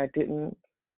uncomfortable and I didn't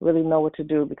really know what to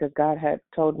do because God had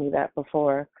told me that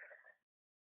before.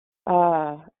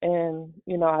 And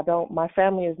my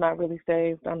family is not really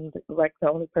saved. I'm like the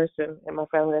only person in my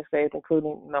family that's saved,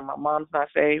 including, my mom's not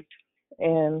saved.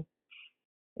 And,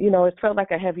 it felt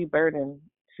like a heavy burden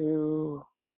to,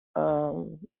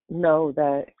 know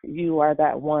that you are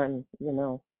that one,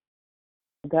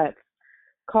 that's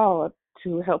called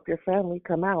to help your family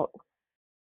come out.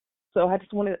 So I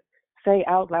just want to say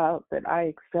out loud that I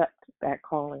accept that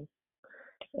calling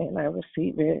and I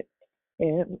receive it,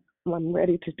 and I'm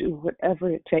ready to do whatever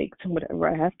it takes and whatever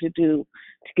I have to do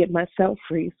to get myself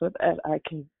free so that I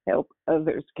can help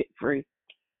others get free.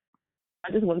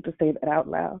 I just wanted to say that out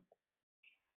loud.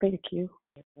 Thank you.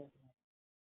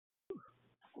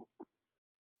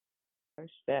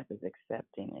 First step is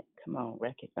accepting it. Come on,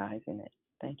 recognizing it.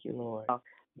 Thank you, Lord.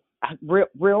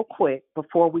 Real quick,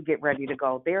 before we get ready to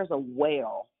go, there's a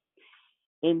wail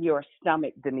in your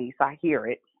stomach, Denise. I hear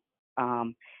it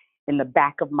in the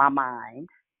back of my mind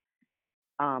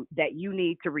that you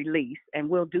need to release, and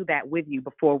we'll do that with you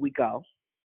before we go.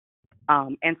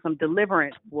 And some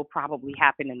deliverance will probably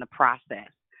happen in the process.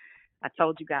 I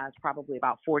told you guys probably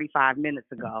about 45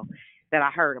 minutes ago that I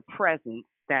heard a presence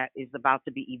that is about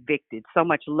to be evicted. So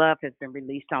much love has been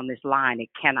released on this line, it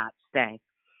cannot stay.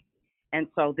 And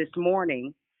so this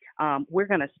morning, we're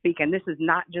going to speak, and this is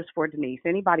not just for Denise,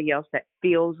 anybody else that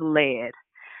feels led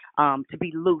to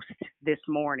be loosed this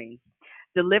morning.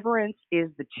 Deliverance is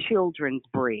the children's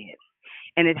bread,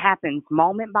 and it happens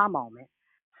moment by moment,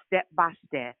 step by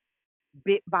step,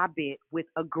 bit by bit, with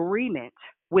agreement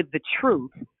with the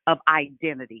truth of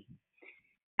identity.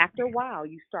 After a while,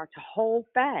 you start to hold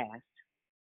fast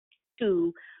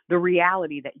to the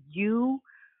reality that you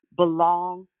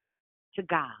belong to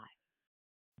God,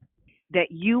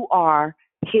 that you are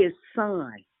his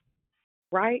son,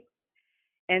 right?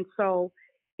 And so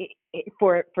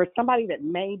for somebody that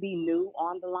may be new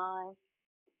on the line,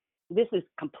 this is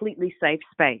completely safe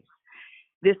space.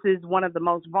 This is one of the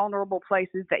most vulnerable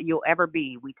places that you'll ever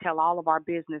be. We tell all of our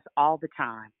business all the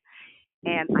time.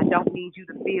 And I don't need you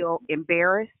to feel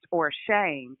embarrassed or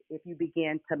ashamed if you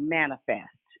begin to manifest.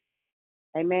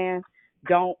 Amen.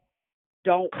 Don't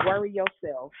worry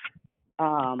yourself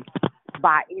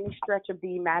by any stretch of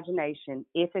the imagination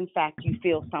if, in fact, you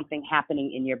feel something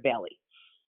happening in your belly.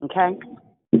 Okay?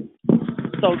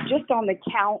 So just on the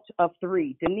count of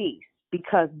 3, Denise,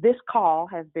 because this call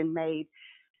has been made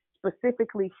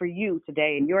specifically for you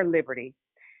today in your liberty,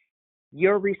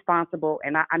 you're responsible.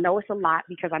 And I know it's a lot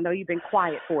because I know you've been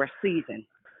quiet for a season.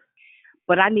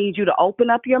 But I need you to open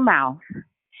up your mouth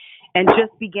and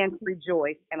just begin to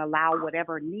rejoice and allow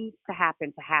whatever needs to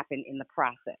happen in the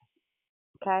process.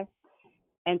 Okay?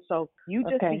 And so you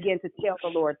just begin to tell the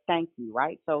Lord, thank you,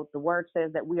 right? So the word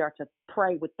says that we are to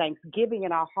pray with thanksgiving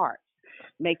in our hearts.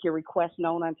 Make your request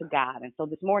known unto God. And so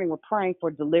this morning we're praying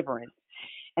for deliverance,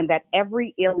 and that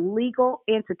every illegal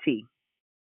entity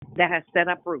that has set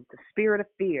up root, the spirit of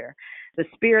fear, the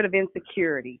spirit of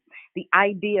insecurity, the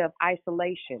idea of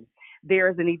isolation, there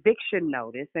is an eviction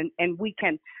notice, and we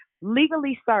can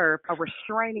legally serve a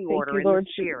restraining order in the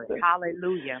spirit. Jesus.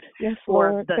 Hallelujah. Yes,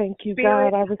 Lord. Thank you,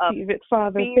 God. I receive it,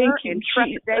 Father. Thank you,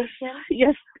 Jesus.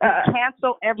 Yes, God.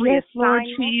 Cancel every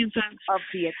assignment of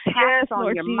the attacks on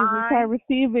Lord your Jesus. mind. I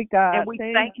receive it, God. And we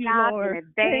thank you, God, Lord. In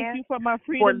advance thank you for my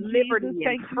freedom, for liberty Jesus.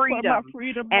 and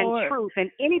freedom, and Lord. truth.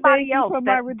 And anybody else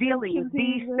that's dealing with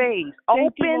these things,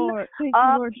 open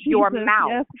up your mouth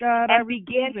yes, God, and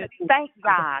begin to thank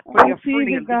God for your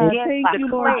freedom. God. Begin Thank to you,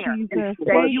 Lord declare Jesus.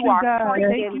 that you are free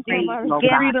Thank you for my indeed.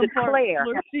 Begin to freedom, declare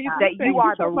Jesus. that you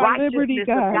are the righteousness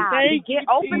of God. Begin,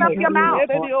 open up your mouth.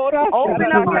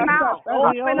 Open up your mouth.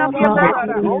 Open up your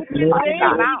mouth. Open up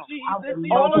your mouth.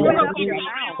 Open up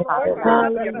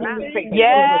your mouth.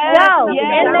 Yes. Go.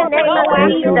 In the name of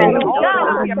Jesus. Go.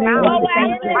 Open up your mouth.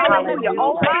 Hallelujah.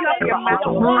 Open up your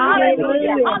mouth.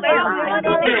 Hallelujah.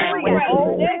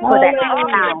 For that you have your place here. Open up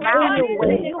your mouth.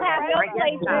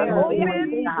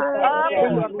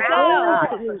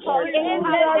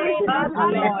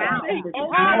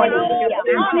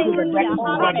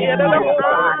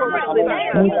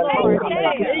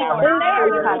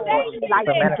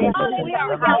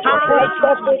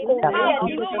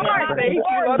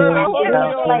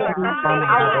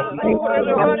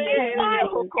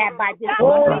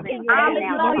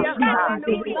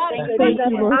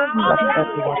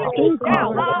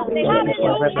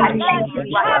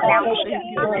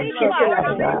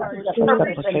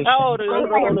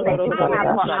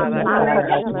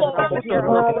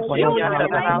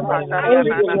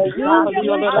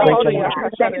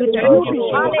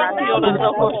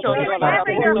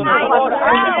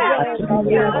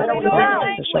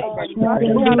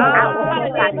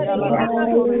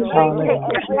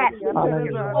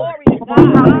 Hallelujah.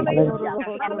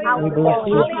 We bless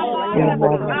you. We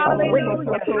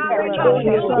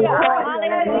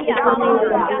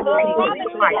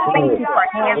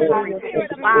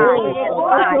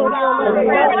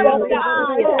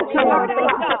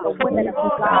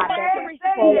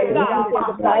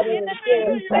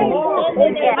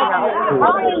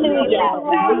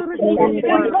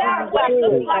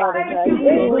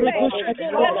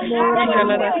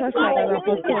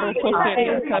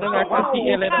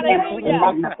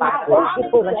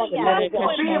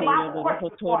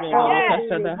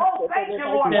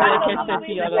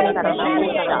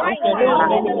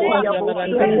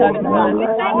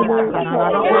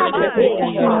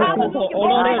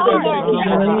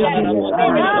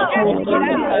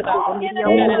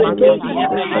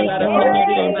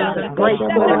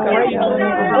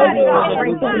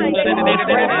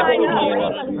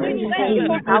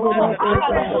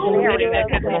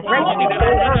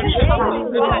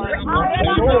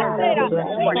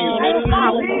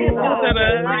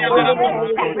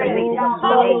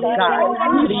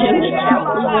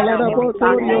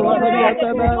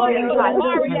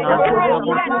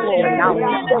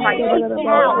magnify you.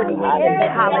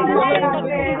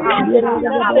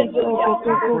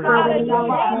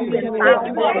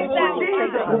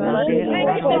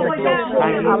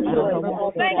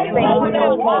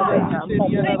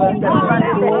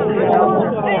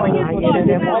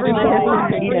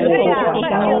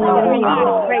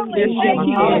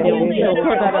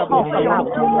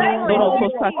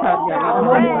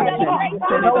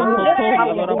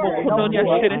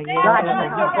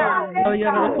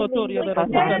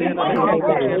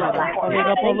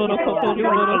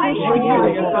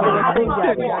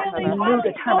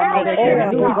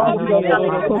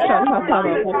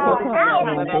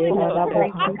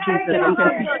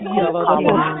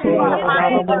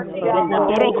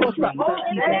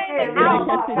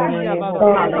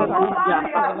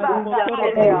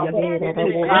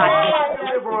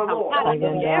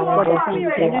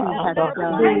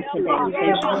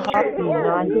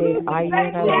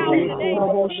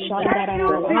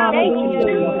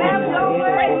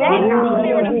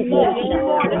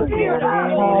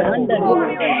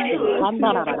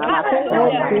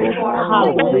 Hallelujah.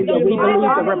 We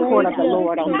believe the report of the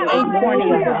Lord on this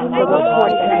morning, the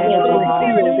report that has been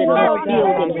sealed and is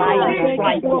sealed in by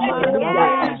Christ.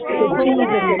 Hallelujah. To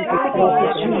Jesus and to faith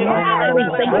that you must we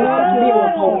thank you for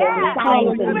miracles,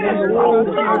 signs and wonders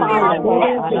to follow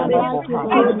after this.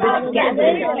 Even this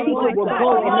gathering, people will go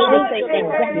and they will say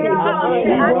exactly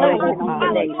what you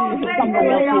today. Someone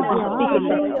else will be speaking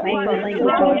the same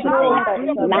language on today.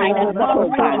 Line us up, oh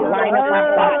God. Line up our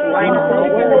thoughts. Line up our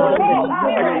words on this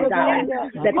morning, God.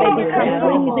 That they become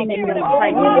pleasing in your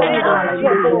sight, Lord.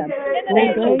 Hallelujah.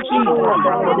 Thank you, Jesus.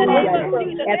 Hallelujah.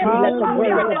 As we let the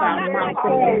words of our mouth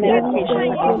and the meditation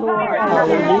of our heart,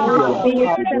 hallelujah, be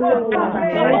acceptable unto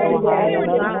you,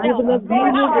 Lord.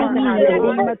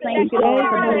 Hallelujah. Thank you, Lord,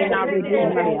 for being our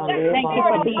Redeemer. Thank you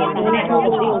for being the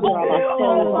master builder of our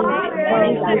souls.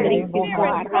 Morning, God, thank you,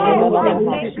 God. Hallelujah.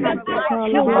 We become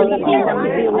children of kingdom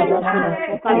builders.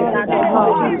 Father God,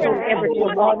 that we do ever to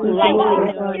walk lightly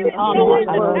on this word,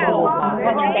 that we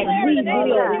will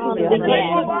begin.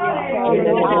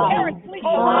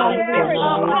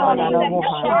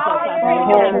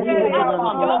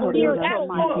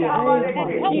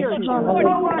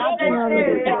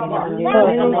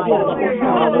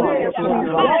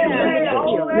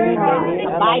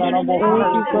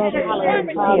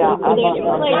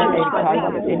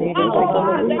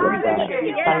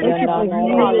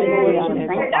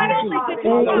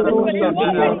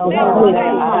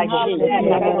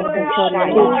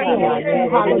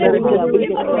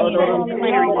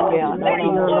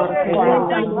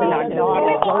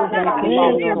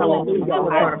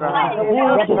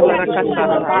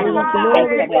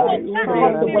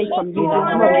 Away from you,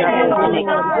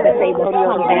 that they will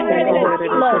come back and they will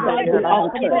flood the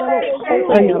altar.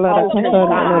 Open the altar,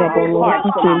 God, our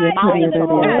hearts and our minds,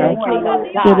 God.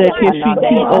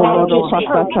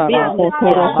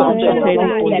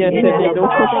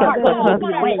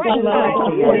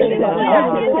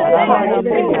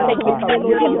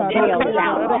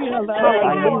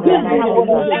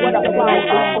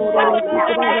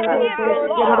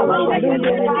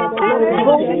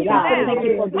 God. Thank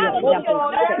you for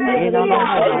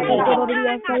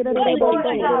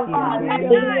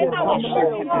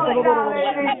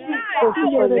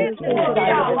the example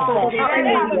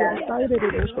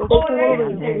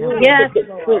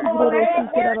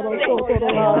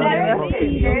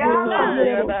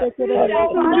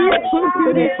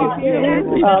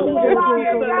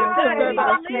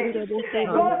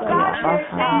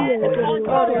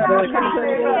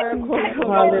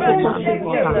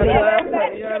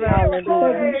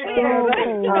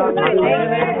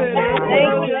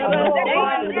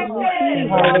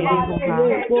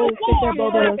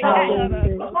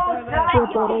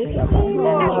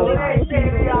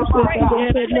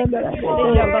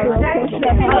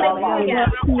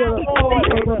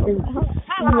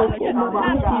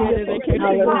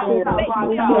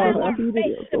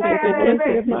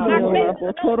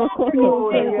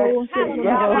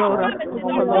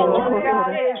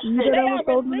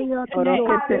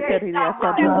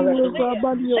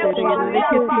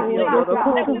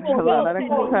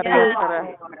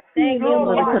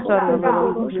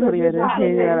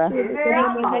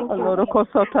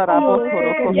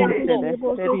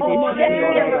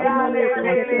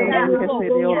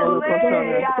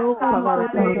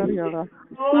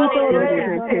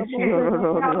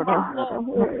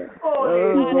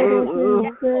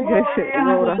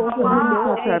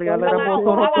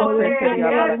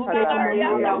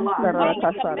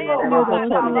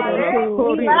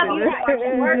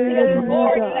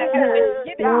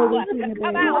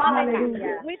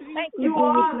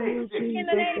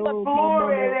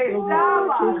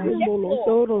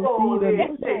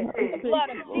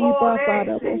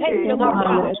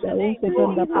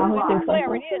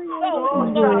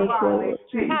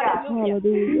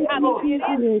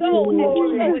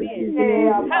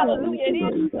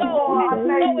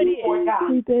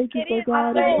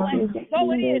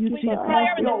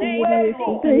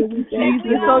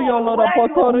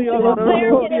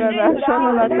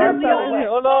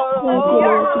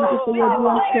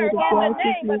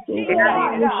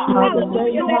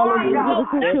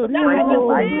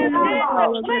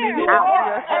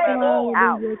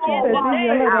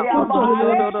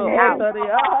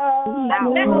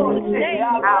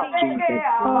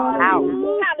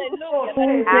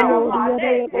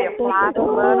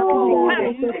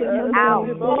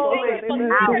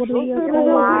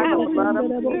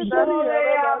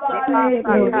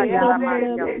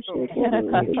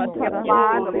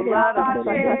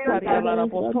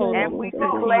and we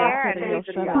declare that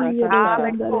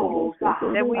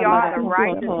we are the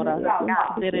righteousness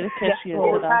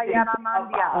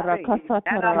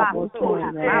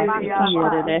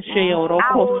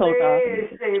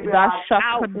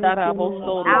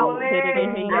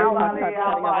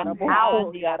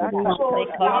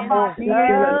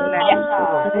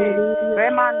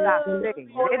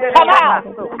Come out.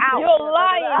 You're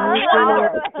lying.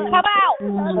 Come out.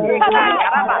 Come out.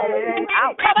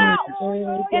 Come out.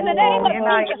 In the name of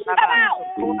Jesus, come out.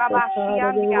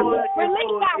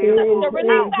 Release our sister.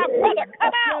 Release our brother.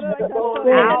 Come out. In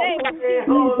the name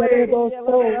of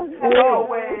Jesus. Go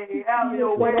away.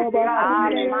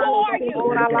 Who are you?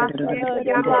 Who are you?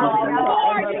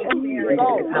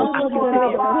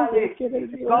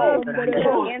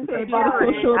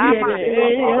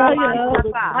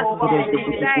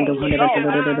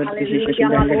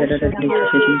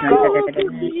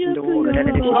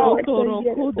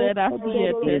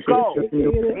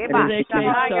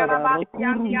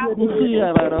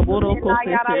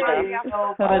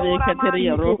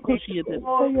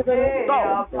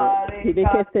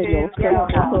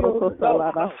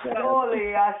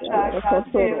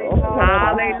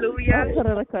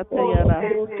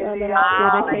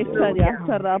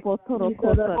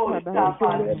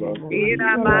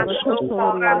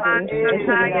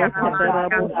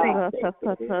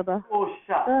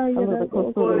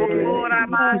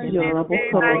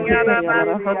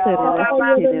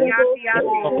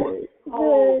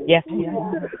 Yes,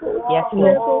 yes,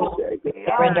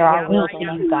 surrender our will to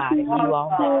you, God, and you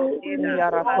all.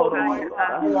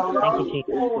 Thank you,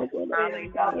 Jesus.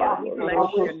 Thank you,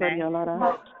 Lord.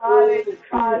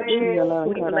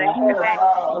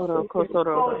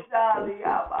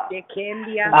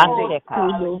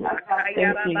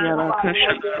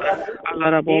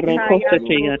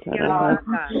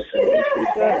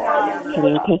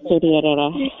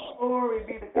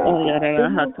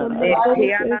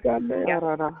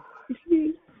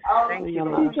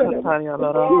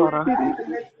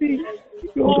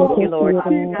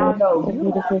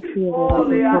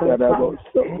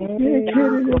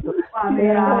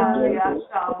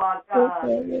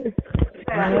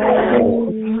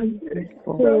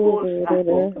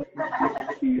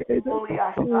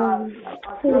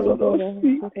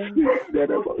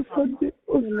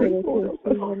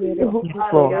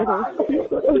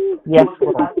 Yes, Lord. Yes,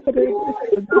 Lord.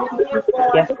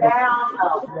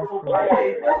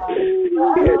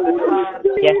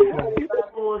 Yes,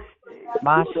 Lord.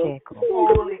 Masheko.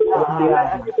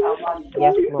 Umirama.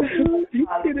 Yes, Lord.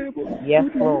 Yes,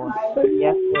 Lord.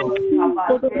 Yes,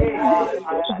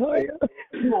 Lord.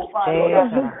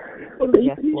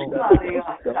 Yes, Lord.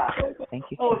 Thank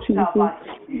you,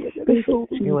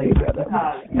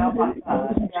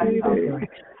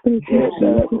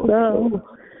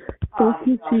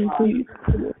 Jesus.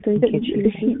 Thank you,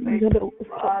 Jesus.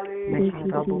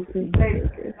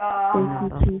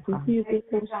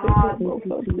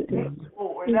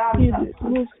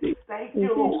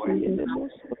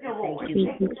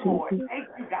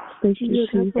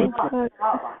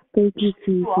 Thank you,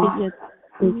 Jesus.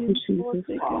 Thank you, Jesus.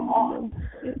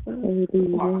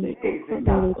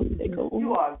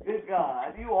 You are good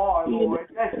God. You are, Lord.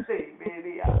 That's it,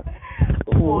 baby.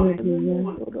 Lord,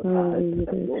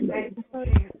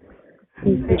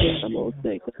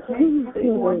 thank you, Jesus. Thank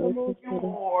you,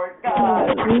 Lord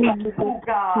God. Oh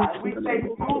God, we thank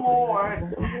you, Lord.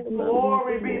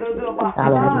 Glory be to the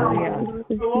Messiah.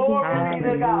 Glory be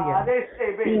to God.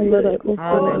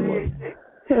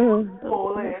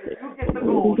 Holy, you get the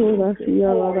glory.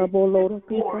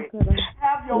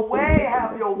 Have your way,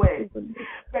 have your way.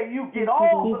 May you get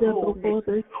all the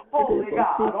glory. Holy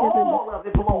God, all of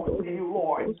it belongs to you,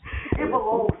 Lord. It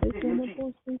belongs to you,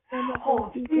 Jesus.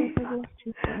 Oh, Jesus.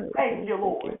 Thank you,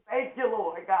 Lord. Thank you,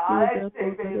 Lord God.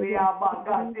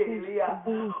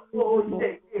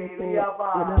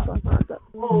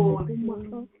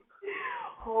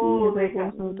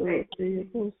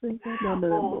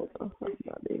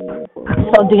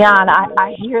 So, Dion,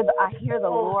 I hear the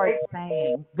Lord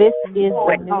saying, "This is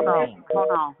the new thing."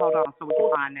 Hold on, so we can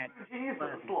find that.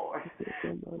 Jesus, Lord.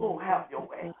 Oh, have your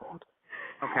way.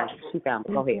 Okay, she found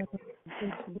it. Go ahead.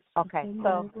 Okay,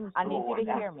 so I need you to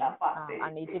hear me.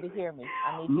 I need you to hear me.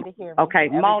 Okay,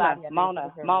 Everybody,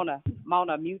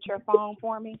 Mona, mute your phone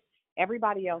for me.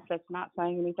 Everybody else that's not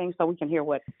saying anything, so we can hear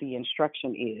what the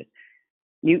instruction is.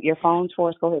 Mute your phones for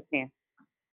us. Go ahead, Pam.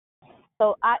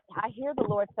 So I hear the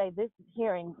Lord say, "This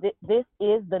hearing, this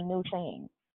is the new thing."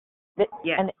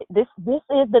 Yes. And this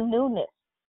is the newness.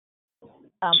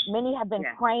 Many have been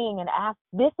praying and asked,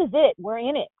 "This is it. We're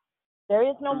in it. There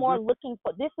is no more looking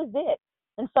for. This is it."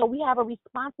 And so we have a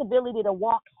responsibility to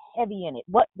walk heavy in it.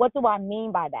 What do I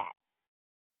mean by that?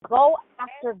 Go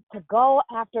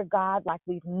after God like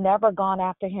we've never gone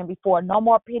after him before. No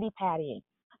more pity-pattying.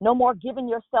 No more giving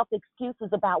yourself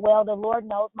excuses about, well, the Lord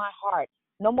knows my heart.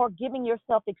 No more giving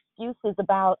yourself excuses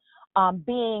about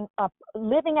living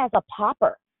as a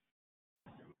pauper.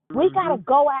 We got to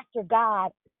go after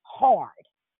God hard.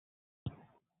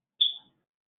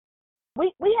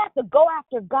 We have to go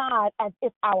after God as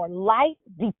if our life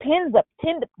depends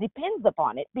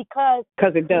upon it, because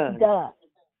it does. It does.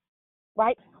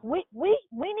 Right? We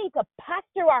need to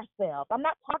posture ourselves. I'm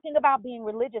not talking about being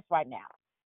religious right now.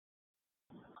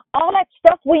 All that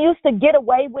stuff we used to get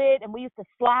away with and we used to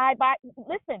slide by.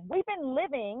 Listen, we've been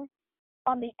living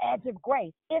on the edge of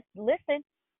grace. Listen.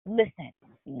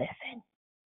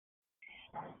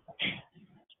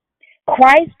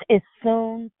 Christ is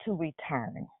soon to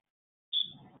return.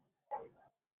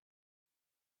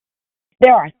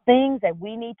 There are things that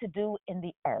we need to do in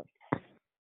the earth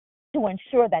to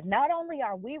ensure that not only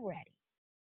are we ready,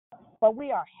 but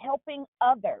we are helping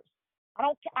others.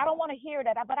 I don't want to hear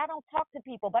that, but I don't talk to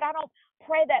people, but I don't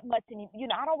pray that much. And,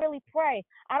 I don't really pray.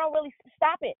 I don't really,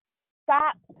 stop it.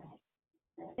 Stop.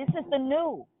 This is the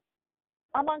new.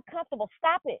 I'm uncomfortable.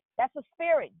 Stop it. That's a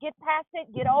spirit. Get past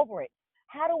it. Get over it.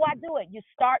 How do I do it? You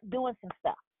start doing some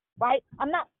stuff, right?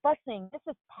 I'm not fussing. This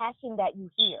is passion that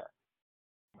you hear.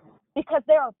 Because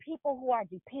there are people who are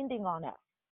depending on us.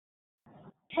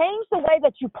 Change the way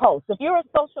that you post. If you're a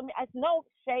social media, it's no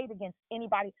shade against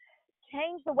anybody.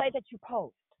 Change the way that you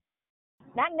post.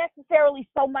 Not necessarily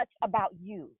so much about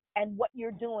you and what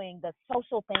you're doing, the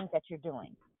social things that you're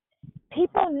doing.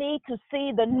 People need to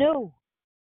see the new.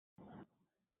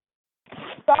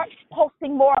 Start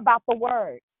posting more about the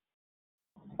word.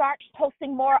 Start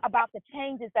posting more about the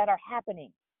changes that are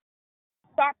happening.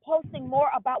 Start posting more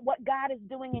about what God is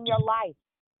doing in your life.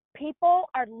 People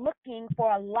are looking for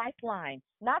a lifeline,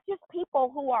 not just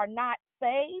people who are not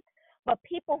saved, but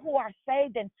people who are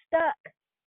saved and stuck.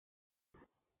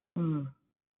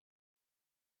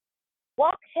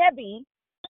 Walk heavy,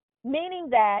 meaning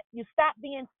that you stop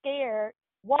being scared.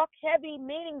 Walk heavy,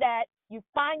 meaning that you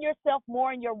find yourself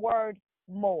more in your word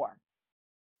more.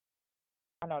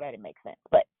 I know that didn't make sense,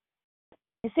 but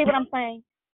you see what I'm saying?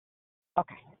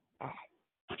 Okay. All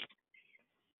right.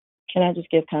 Can I just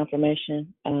give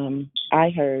confirmation? I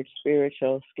heard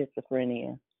spiritual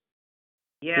schizophrenia,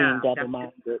 being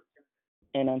double-minded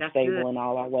and unstable in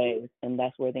all our ways, and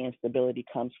that's where the instability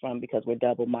comes from, because we're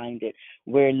double-minded.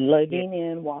 We're living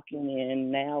in, walking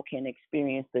in, now can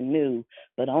experience the new,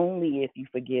 but only if you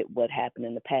forget what happened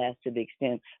in the past to the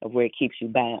extent of where it keeps you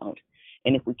bound.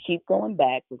 And if we keep going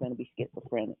back, we're going to be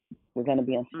schizophrenic. We're going to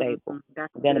be unstable.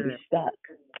 We're going to be stuck.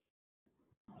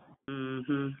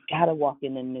 Gotta walk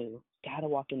in the new. Gotta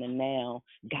walk in the now.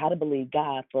 Gotta believe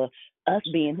God for us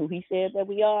being who He says that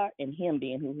we are, and Him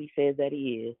being who He says that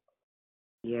He is.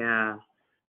 Yeah,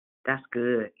 that's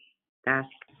good. That's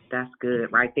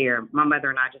good right there. My mother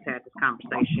and I just had this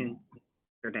conversation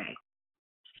yesterday.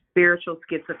 Spiritual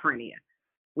schizophrenia,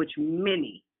 which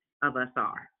many of us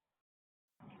are.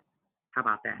 How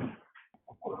about that?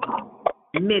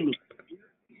 Many.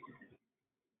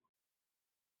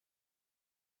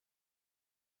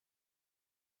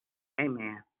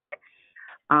 Amen.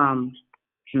 I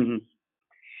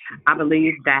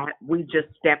believe that we just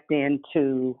stepped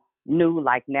into new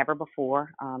like never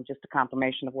before, just a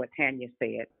confirmation of what Tanya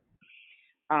said.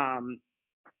 And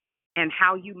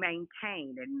how you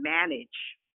maintain and manage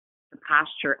the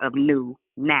posture of new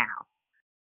now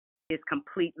is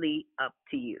completely up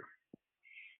to you.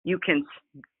 You can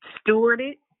steward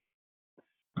it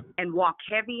and walk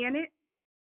heavy in it.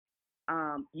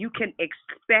 You can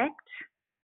expect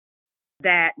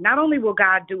that not only will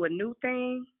God do a new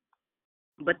thing,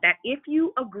 but that if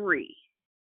you agree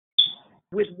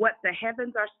with what the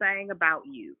heavens are saying about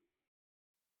you,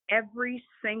 every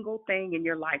single thing in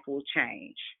your life will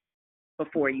change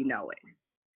before you know it.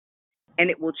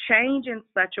 And it will change in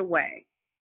such a way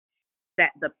that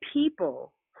the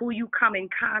people who you come in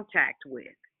contact with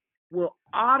will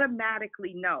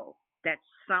automatically know that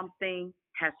something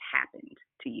has happened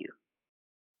to you.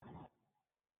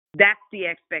 That's the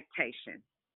expectation.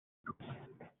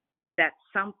 That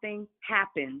something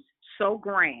happens so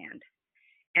grand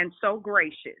and so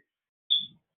gracious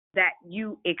that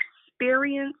you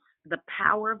experience the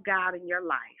power of God in your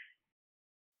life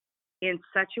in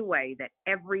such a way that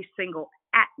every single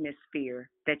atmosphere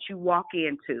that you walk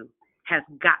into has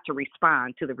got to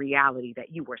respond to the reality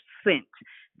that you were sent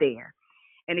there.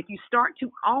 And if you start to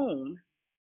own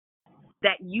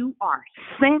that you are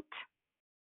sent,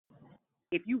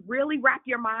 if you really wrap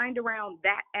your mind around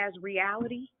that as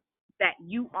reality, that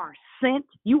you are sent,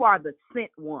 you are the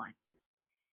sent one.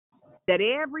 That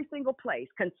every single place,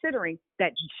 considering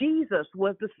that Jesus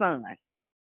was the Son,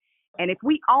 and if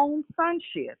we own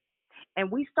sonship and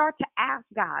we start to ask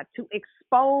God to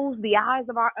expose the eyes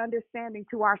of our understanding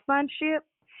to our sonship,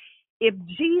 if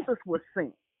Jesus was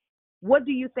sent, what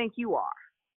do you think you are?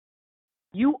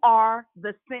 You are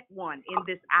the sent one in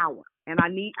this hour, and I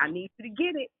need you to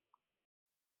get it.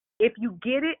 If you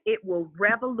get it, it will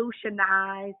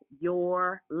revolutionize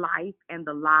your life and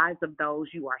the lives of those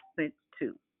you are sent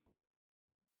to.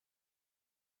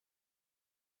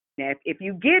 Now, if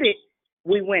you get it,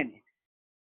 we win it.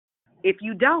 If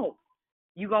you don't,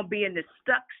 you're going to be in this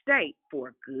stuck state for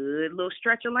a good little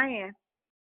stretch of land.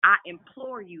 I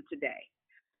implore you today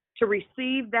to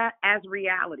receive that as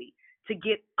reality, to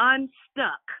get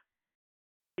unstuck.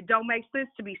 It don't make sense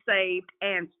to be saved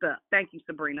and stuck. Thank you,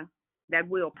 Sabrina. That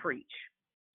will preach.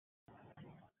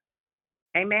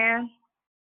 Amen.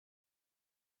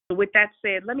 So with that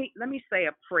said, let me say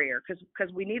a prayer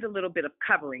because we need a little bit of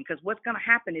covering, because what's going to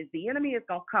happen is the enemy is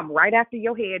going to come right after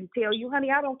your head and tell you,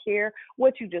 honey, I don't care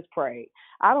what you just prayed.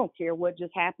 I don't care what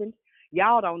just happened.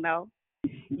 Y'all don't know.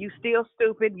 You still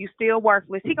stupid. You still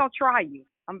worthless. He going to try you.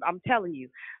 I'm telling you.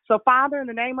 So, Father, in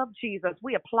the name of Jesus,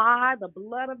 we apply the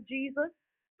blood of Jesus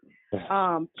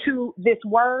to this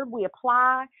word. We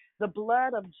apply the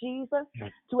blood of Jesus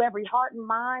to every heart and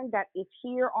mind that is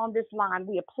here on this line.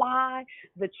 We apply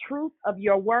the truth of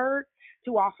your word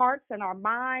to our hearts and our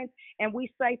minds, and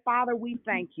we say, Father, we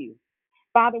thank you.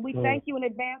 Father, we thank you in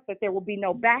advance that there will be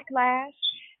no backlash,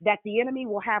 that the enemy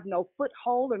will have no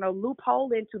foothold or no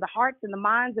loophole into the hearts and the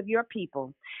minds of your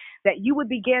people, that you would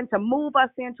begin to move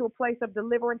us into a place of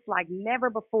deliverance like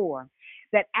never before,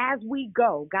 that as we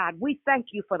go, God, we thank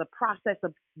you for the process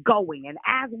of going, and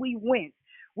as we went,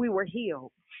 we were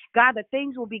healed. God, that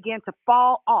things will begin to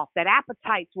fall off, that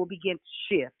appetites will begin to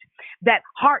shift, that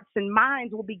hearts and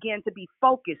minds will begin to be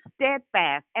focused,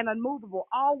 steadfast, and unmovable,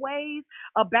 always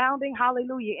abounding,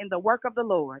 hallelujah, in the work of the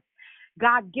Lord.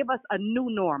 God, give us a new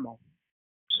normal.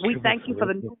 We thank you for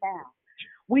the new now.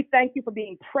 We thank you for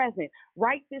being present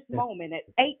right this moment at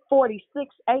 8:46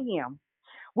 a.m.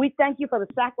 We thank you for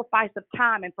the sacrifice of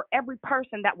time and for every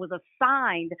person that was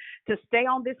assigned to stay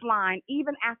on this line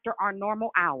even after our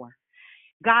normal hour.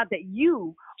 God, that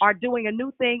you are doing a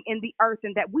new thing in the earth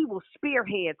and that we will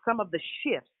spearhead some of the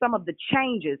shifts, some of the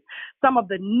changes, some of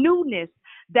the newness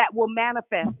that will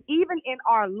manifest even in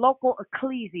our local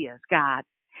ecclesias, God.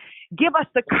 Give us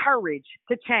the courage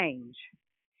to change.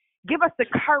 Give us the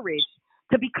courage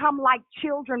to become like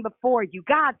children before you.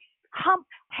 God,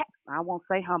 I won't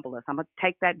say humble us. I'm going to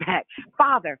take that back.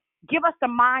 Father, give us the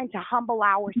mind to humble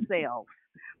ourselves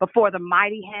before the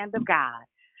mighty hand of God,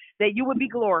 that you would be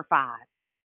glorified,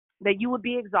 that you would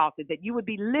be exalted, that you would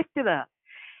be lifted up.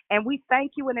 And we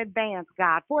thank you in advance,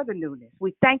 God, for the newness.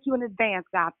 We thank you in advance,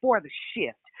 God, for the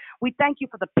shift. We thank you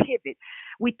for the pivot.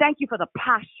 We thank you for the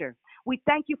posture. We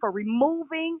thank you for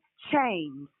removing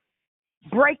chains,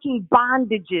 breaking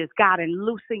bondages, God, and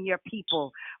loosing your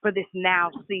people for this now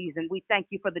season. We thank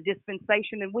you for the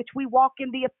dispensation in which we walk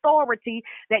in the authority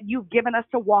that you've given us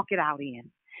to walk it out in.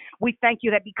 We thank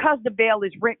you that because the veil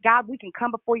is rent, God, we can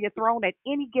come before your throne at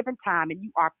any given time, and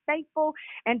you are faithful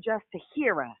and just to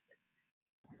hear us.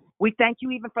 We thank you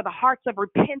even for the hearts of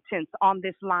repentance on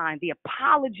this line, the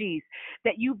apologies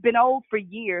that you've been owed for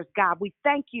years, God. We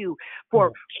thank you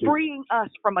for freeing us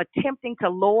from attempting to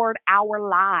lord our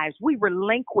lives. We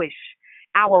relinquish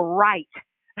our right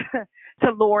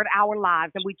to lord our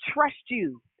lives, and we trust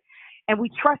you. And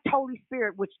we trust Holy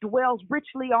Spirit, which dwells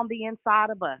richly on the inside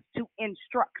of us, to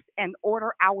instruct and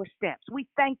order our steps. We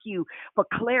thank you for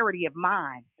clarity of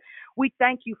mind. We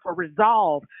thank you for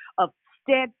resolve of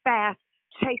steadfast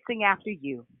chasing after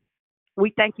you.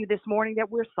 We thank you this morning that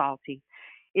we're salty.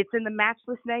 It's in the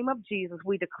matchless name of Jesus.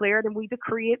 We declare it and we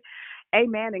decree it.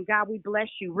 Amen. And God, we bless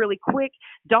you. Really quick,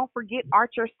 don't forget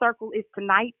Archer Circle is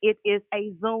tonight. It is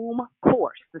a Zoom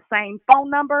course. The same phone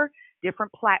number,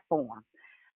 different platform.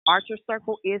 Archer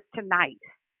Circle is tonight,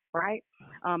 right?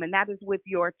 And that is with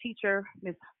your teacher,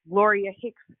 Ms. Gloria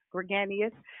Hicks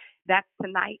Greganius. That's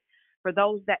tonight. For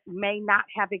those that may not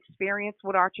have experience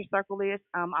what Archer Circle is,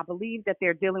 I believe that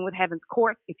they're dealing with Heaven's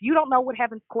Court. If you don't know what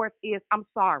Heaven's Court is, I'm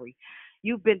sorry.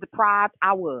 You've been deprived.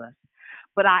 I was.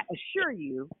 But I assure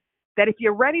you that if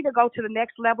you're ready to go to the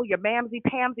next level, your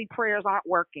mamsy-pamsy prayers aren't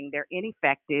working. They're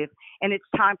ineffective, and it's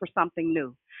time for something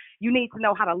new. You need to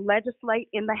know how to legislate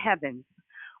in the heavens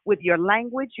with your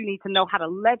language. You need to know how to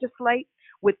legislate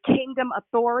with kingdom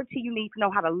authority. You need to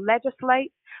know how to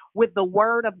legislate with the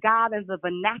word of God and the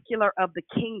vernacular of the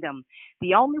kingdom.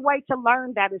 The only way to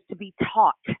learn that is to be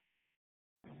taught.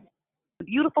 The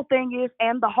beautiful thing is,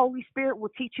 and the Holy Spirit will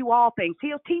teach you all things.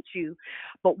 He'll teach you,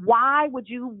 but why would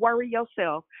you worry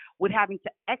yourself with having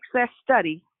to excess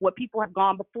study what people have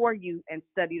gone before you and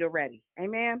studied already?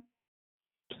 Amen?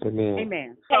 Amen.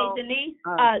 Amen. Hey, So, Denise,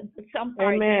 I'm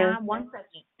sorry, Amen. John, 1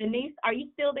 second. Denise, are you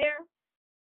still there?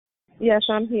 Yes,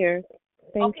 I'm here.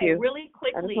 Thank okay, you. Really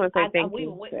quickly, I just want to say thank we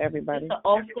you were to everybody.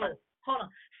 Hold on.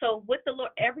 So with the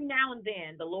Lord, every now and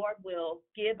then, the Lord will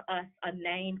give us a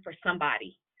name for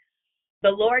somebody. The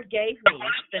Lord gave me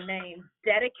the name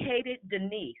Dedicated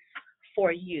Denise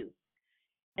for you.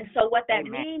 And so what that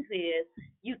Amen. means is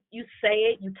you say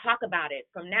it, you talk about it.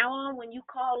 From now on, when you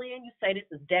call in, you say, this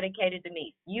is Dedicated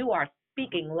Denise. You are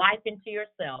speaking life into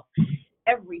yourself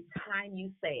every time you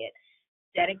say it.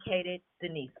 Dedicated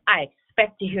Denise. I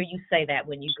expect to hear you say that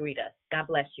when you greet us. God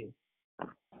bless you.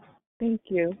 Thank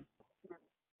you.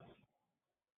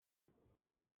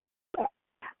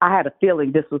 I had a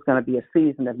feeling this was going to be a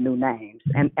season of new names,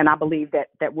 and I believe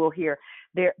that we'll hear.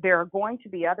 There are going to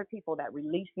be other people that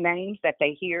release names that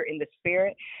they hear in the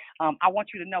spirit. I want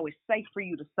you to know it's safe for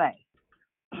you to say.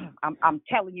 I'm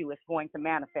telling you, it's going to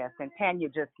manifest, and Tanya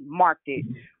just marked it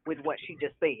with what she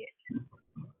just said.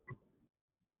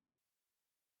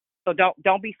 So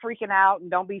don't be freaking out, and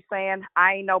don't be saying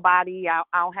I ain't nobody. I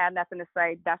don't have nothing to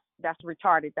say. That's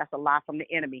retarded. That's a lie from the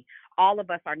enemy. All of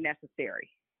us are necessary.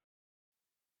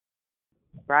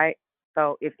 Right?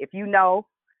 So if you know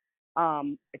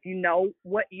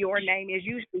what your name is,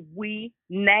 usually we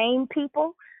name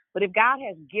people, but if God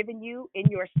has given you in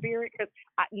your spirit, because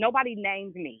nobody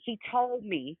named me. He told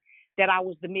me that I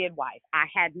was the midwife. I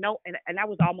had no, and that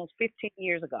was almost 15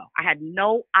 years ago. I had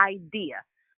no idea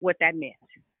what that meant.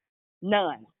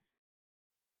 None.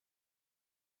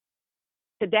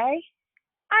 Today,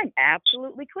 I'm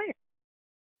absolutely clear.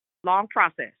 Long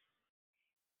process.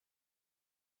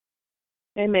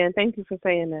 Amen. Thank you for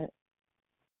saying that.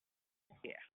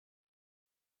 Yeah.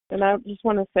 And I just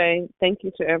want to say thank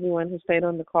you to everyone who stayed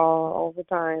on the call all the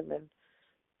time and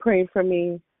prayed for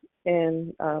me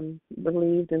and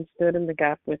believed and stood in the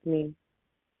gap with me.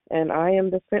 And I am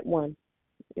the sent one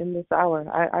in this hour.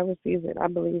 I receive it. I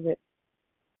believe it.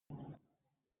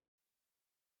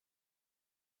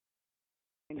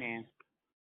 Amen.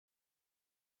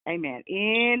 Amen.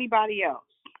 Anybody else?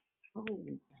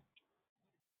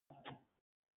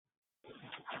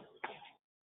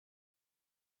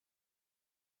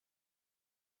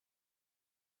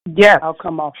 Yes. I'll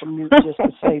come off of mute just to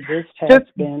say this has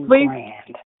been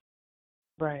grand.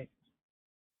 Right.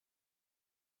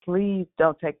 Please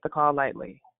don't take the call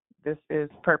lightly. This is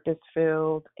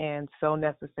purpose-filled and so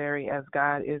necessary as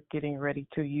God is getting ready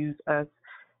to use us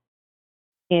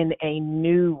in a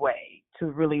new way to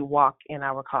really walk in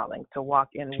our calling, to walk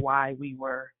in why we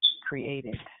were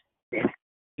created.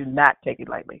 Do not take it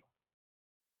lightly.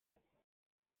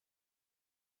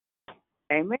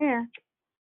 Amen.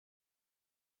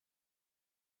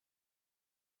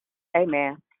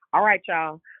 Amen. All right,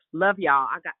 y'all. Love y'all.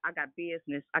 I got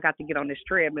business. I got to get on this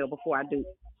treadmill before I do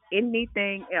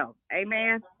anything else.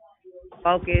 Amen.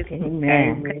 Focus.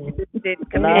 Amen.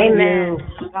 Amen.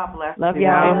 God bless. Love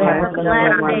y'all. Have a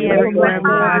blessed day, everyone.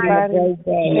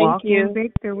 Thank you.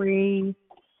 Victory.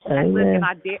 And listen,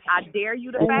 I dare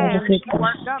you to fast. You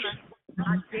weren't gonna.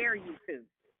 I dare you to.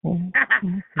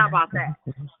 How about that?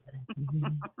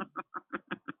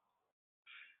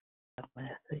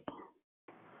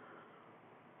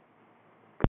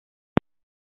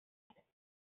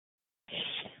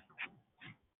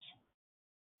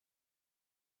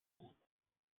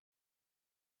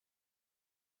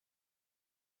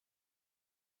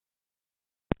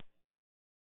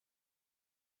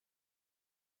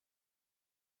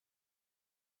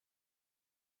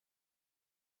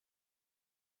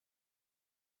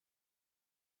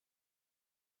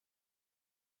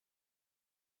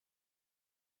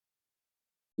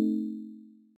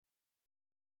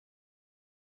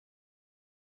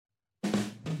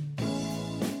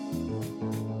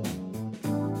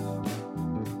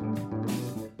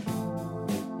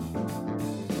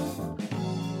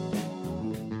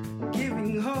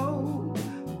 Giving hope,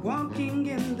 walking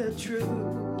in the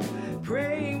truth,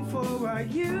 praying for our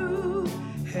youth,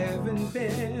 having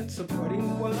been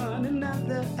supporting one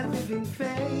another. A living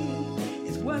faith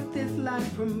is what this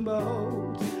life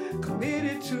promotes.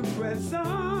 Committed to press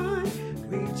on,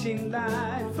 reaching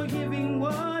light, forgiving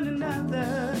one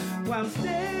another while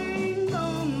staying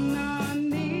on our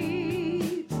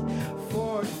knees.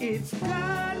 For it's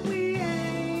God we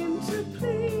aim to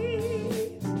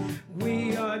please.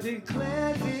 We are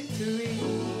declared victory.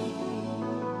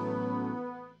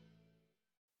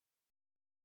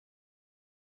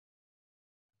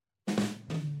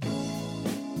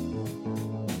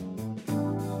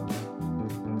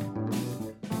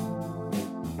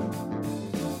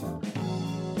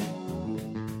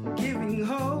 Giving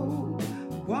hope,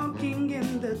 walking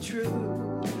in the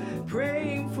truth,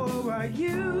 praying for our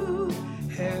youth,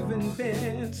 having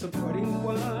been supporting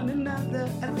one another.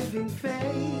 A living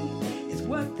faith is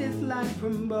what this life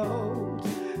promotes.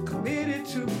 Committed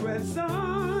to press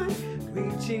on,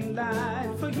 reaching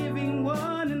light, forgiving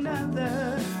one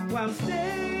another while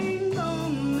staying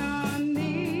on our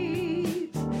knees.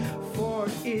 For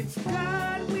it's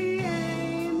God we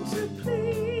aim to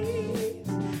please.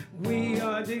 We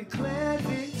are declared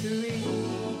victory.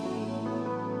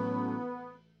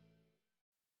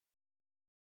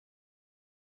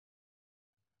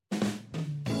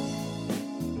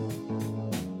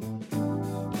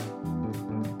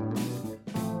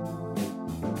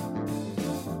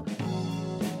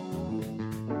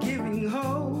 Giving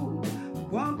hope,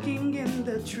 walking in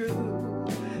the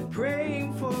truth,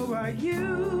 praying for our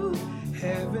youth,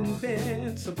 having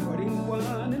been supporting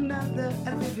one another.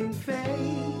 A living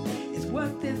faith is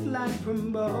what this life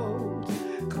promotes.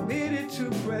 Committed to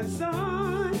press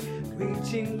on,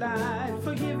 reaching light,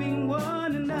 forgiving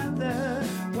one another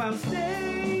while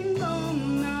staying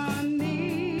on our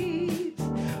knees.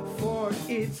 For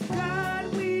it's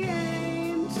God we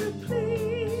aim to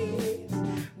please.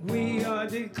 We are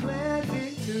declared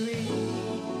victory.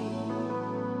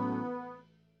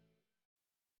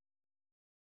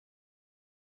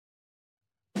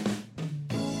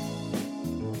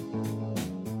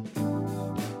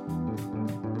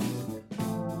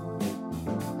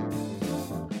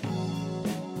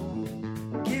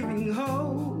 Giving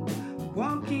hope,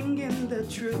 walking in the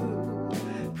truth,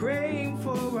 praying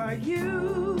for our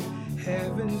youth,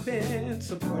 having been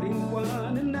supporting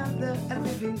one another. A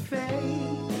living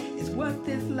faith is what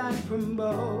this life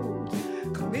promotes.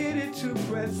 Committed to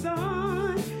press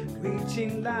on,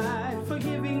 reaching light,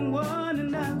 forgiving one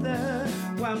another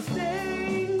while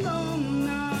staying on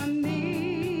our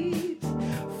knees.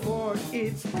 For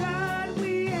it's God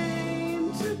we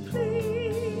aim to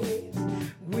please.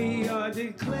 We are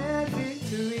declared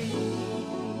victory.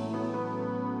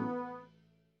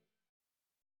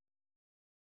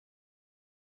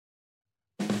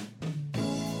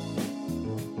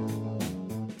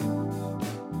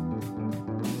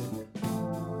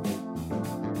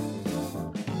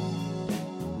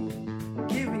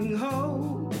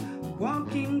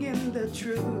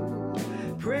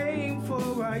 truth, praying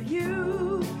for our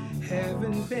youth,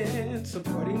 haven't been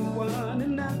supporting one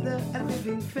another. A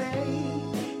living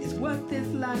faith is what this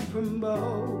life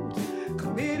promotes.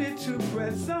 Committed to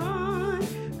press on,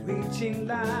 reaching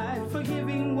life,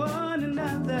 forgiving one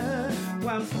another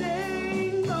while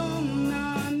staying on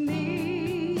our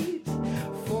knees.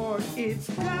 For it's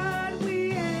God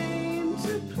we aim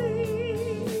to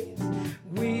please.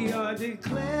 We are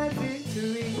declaring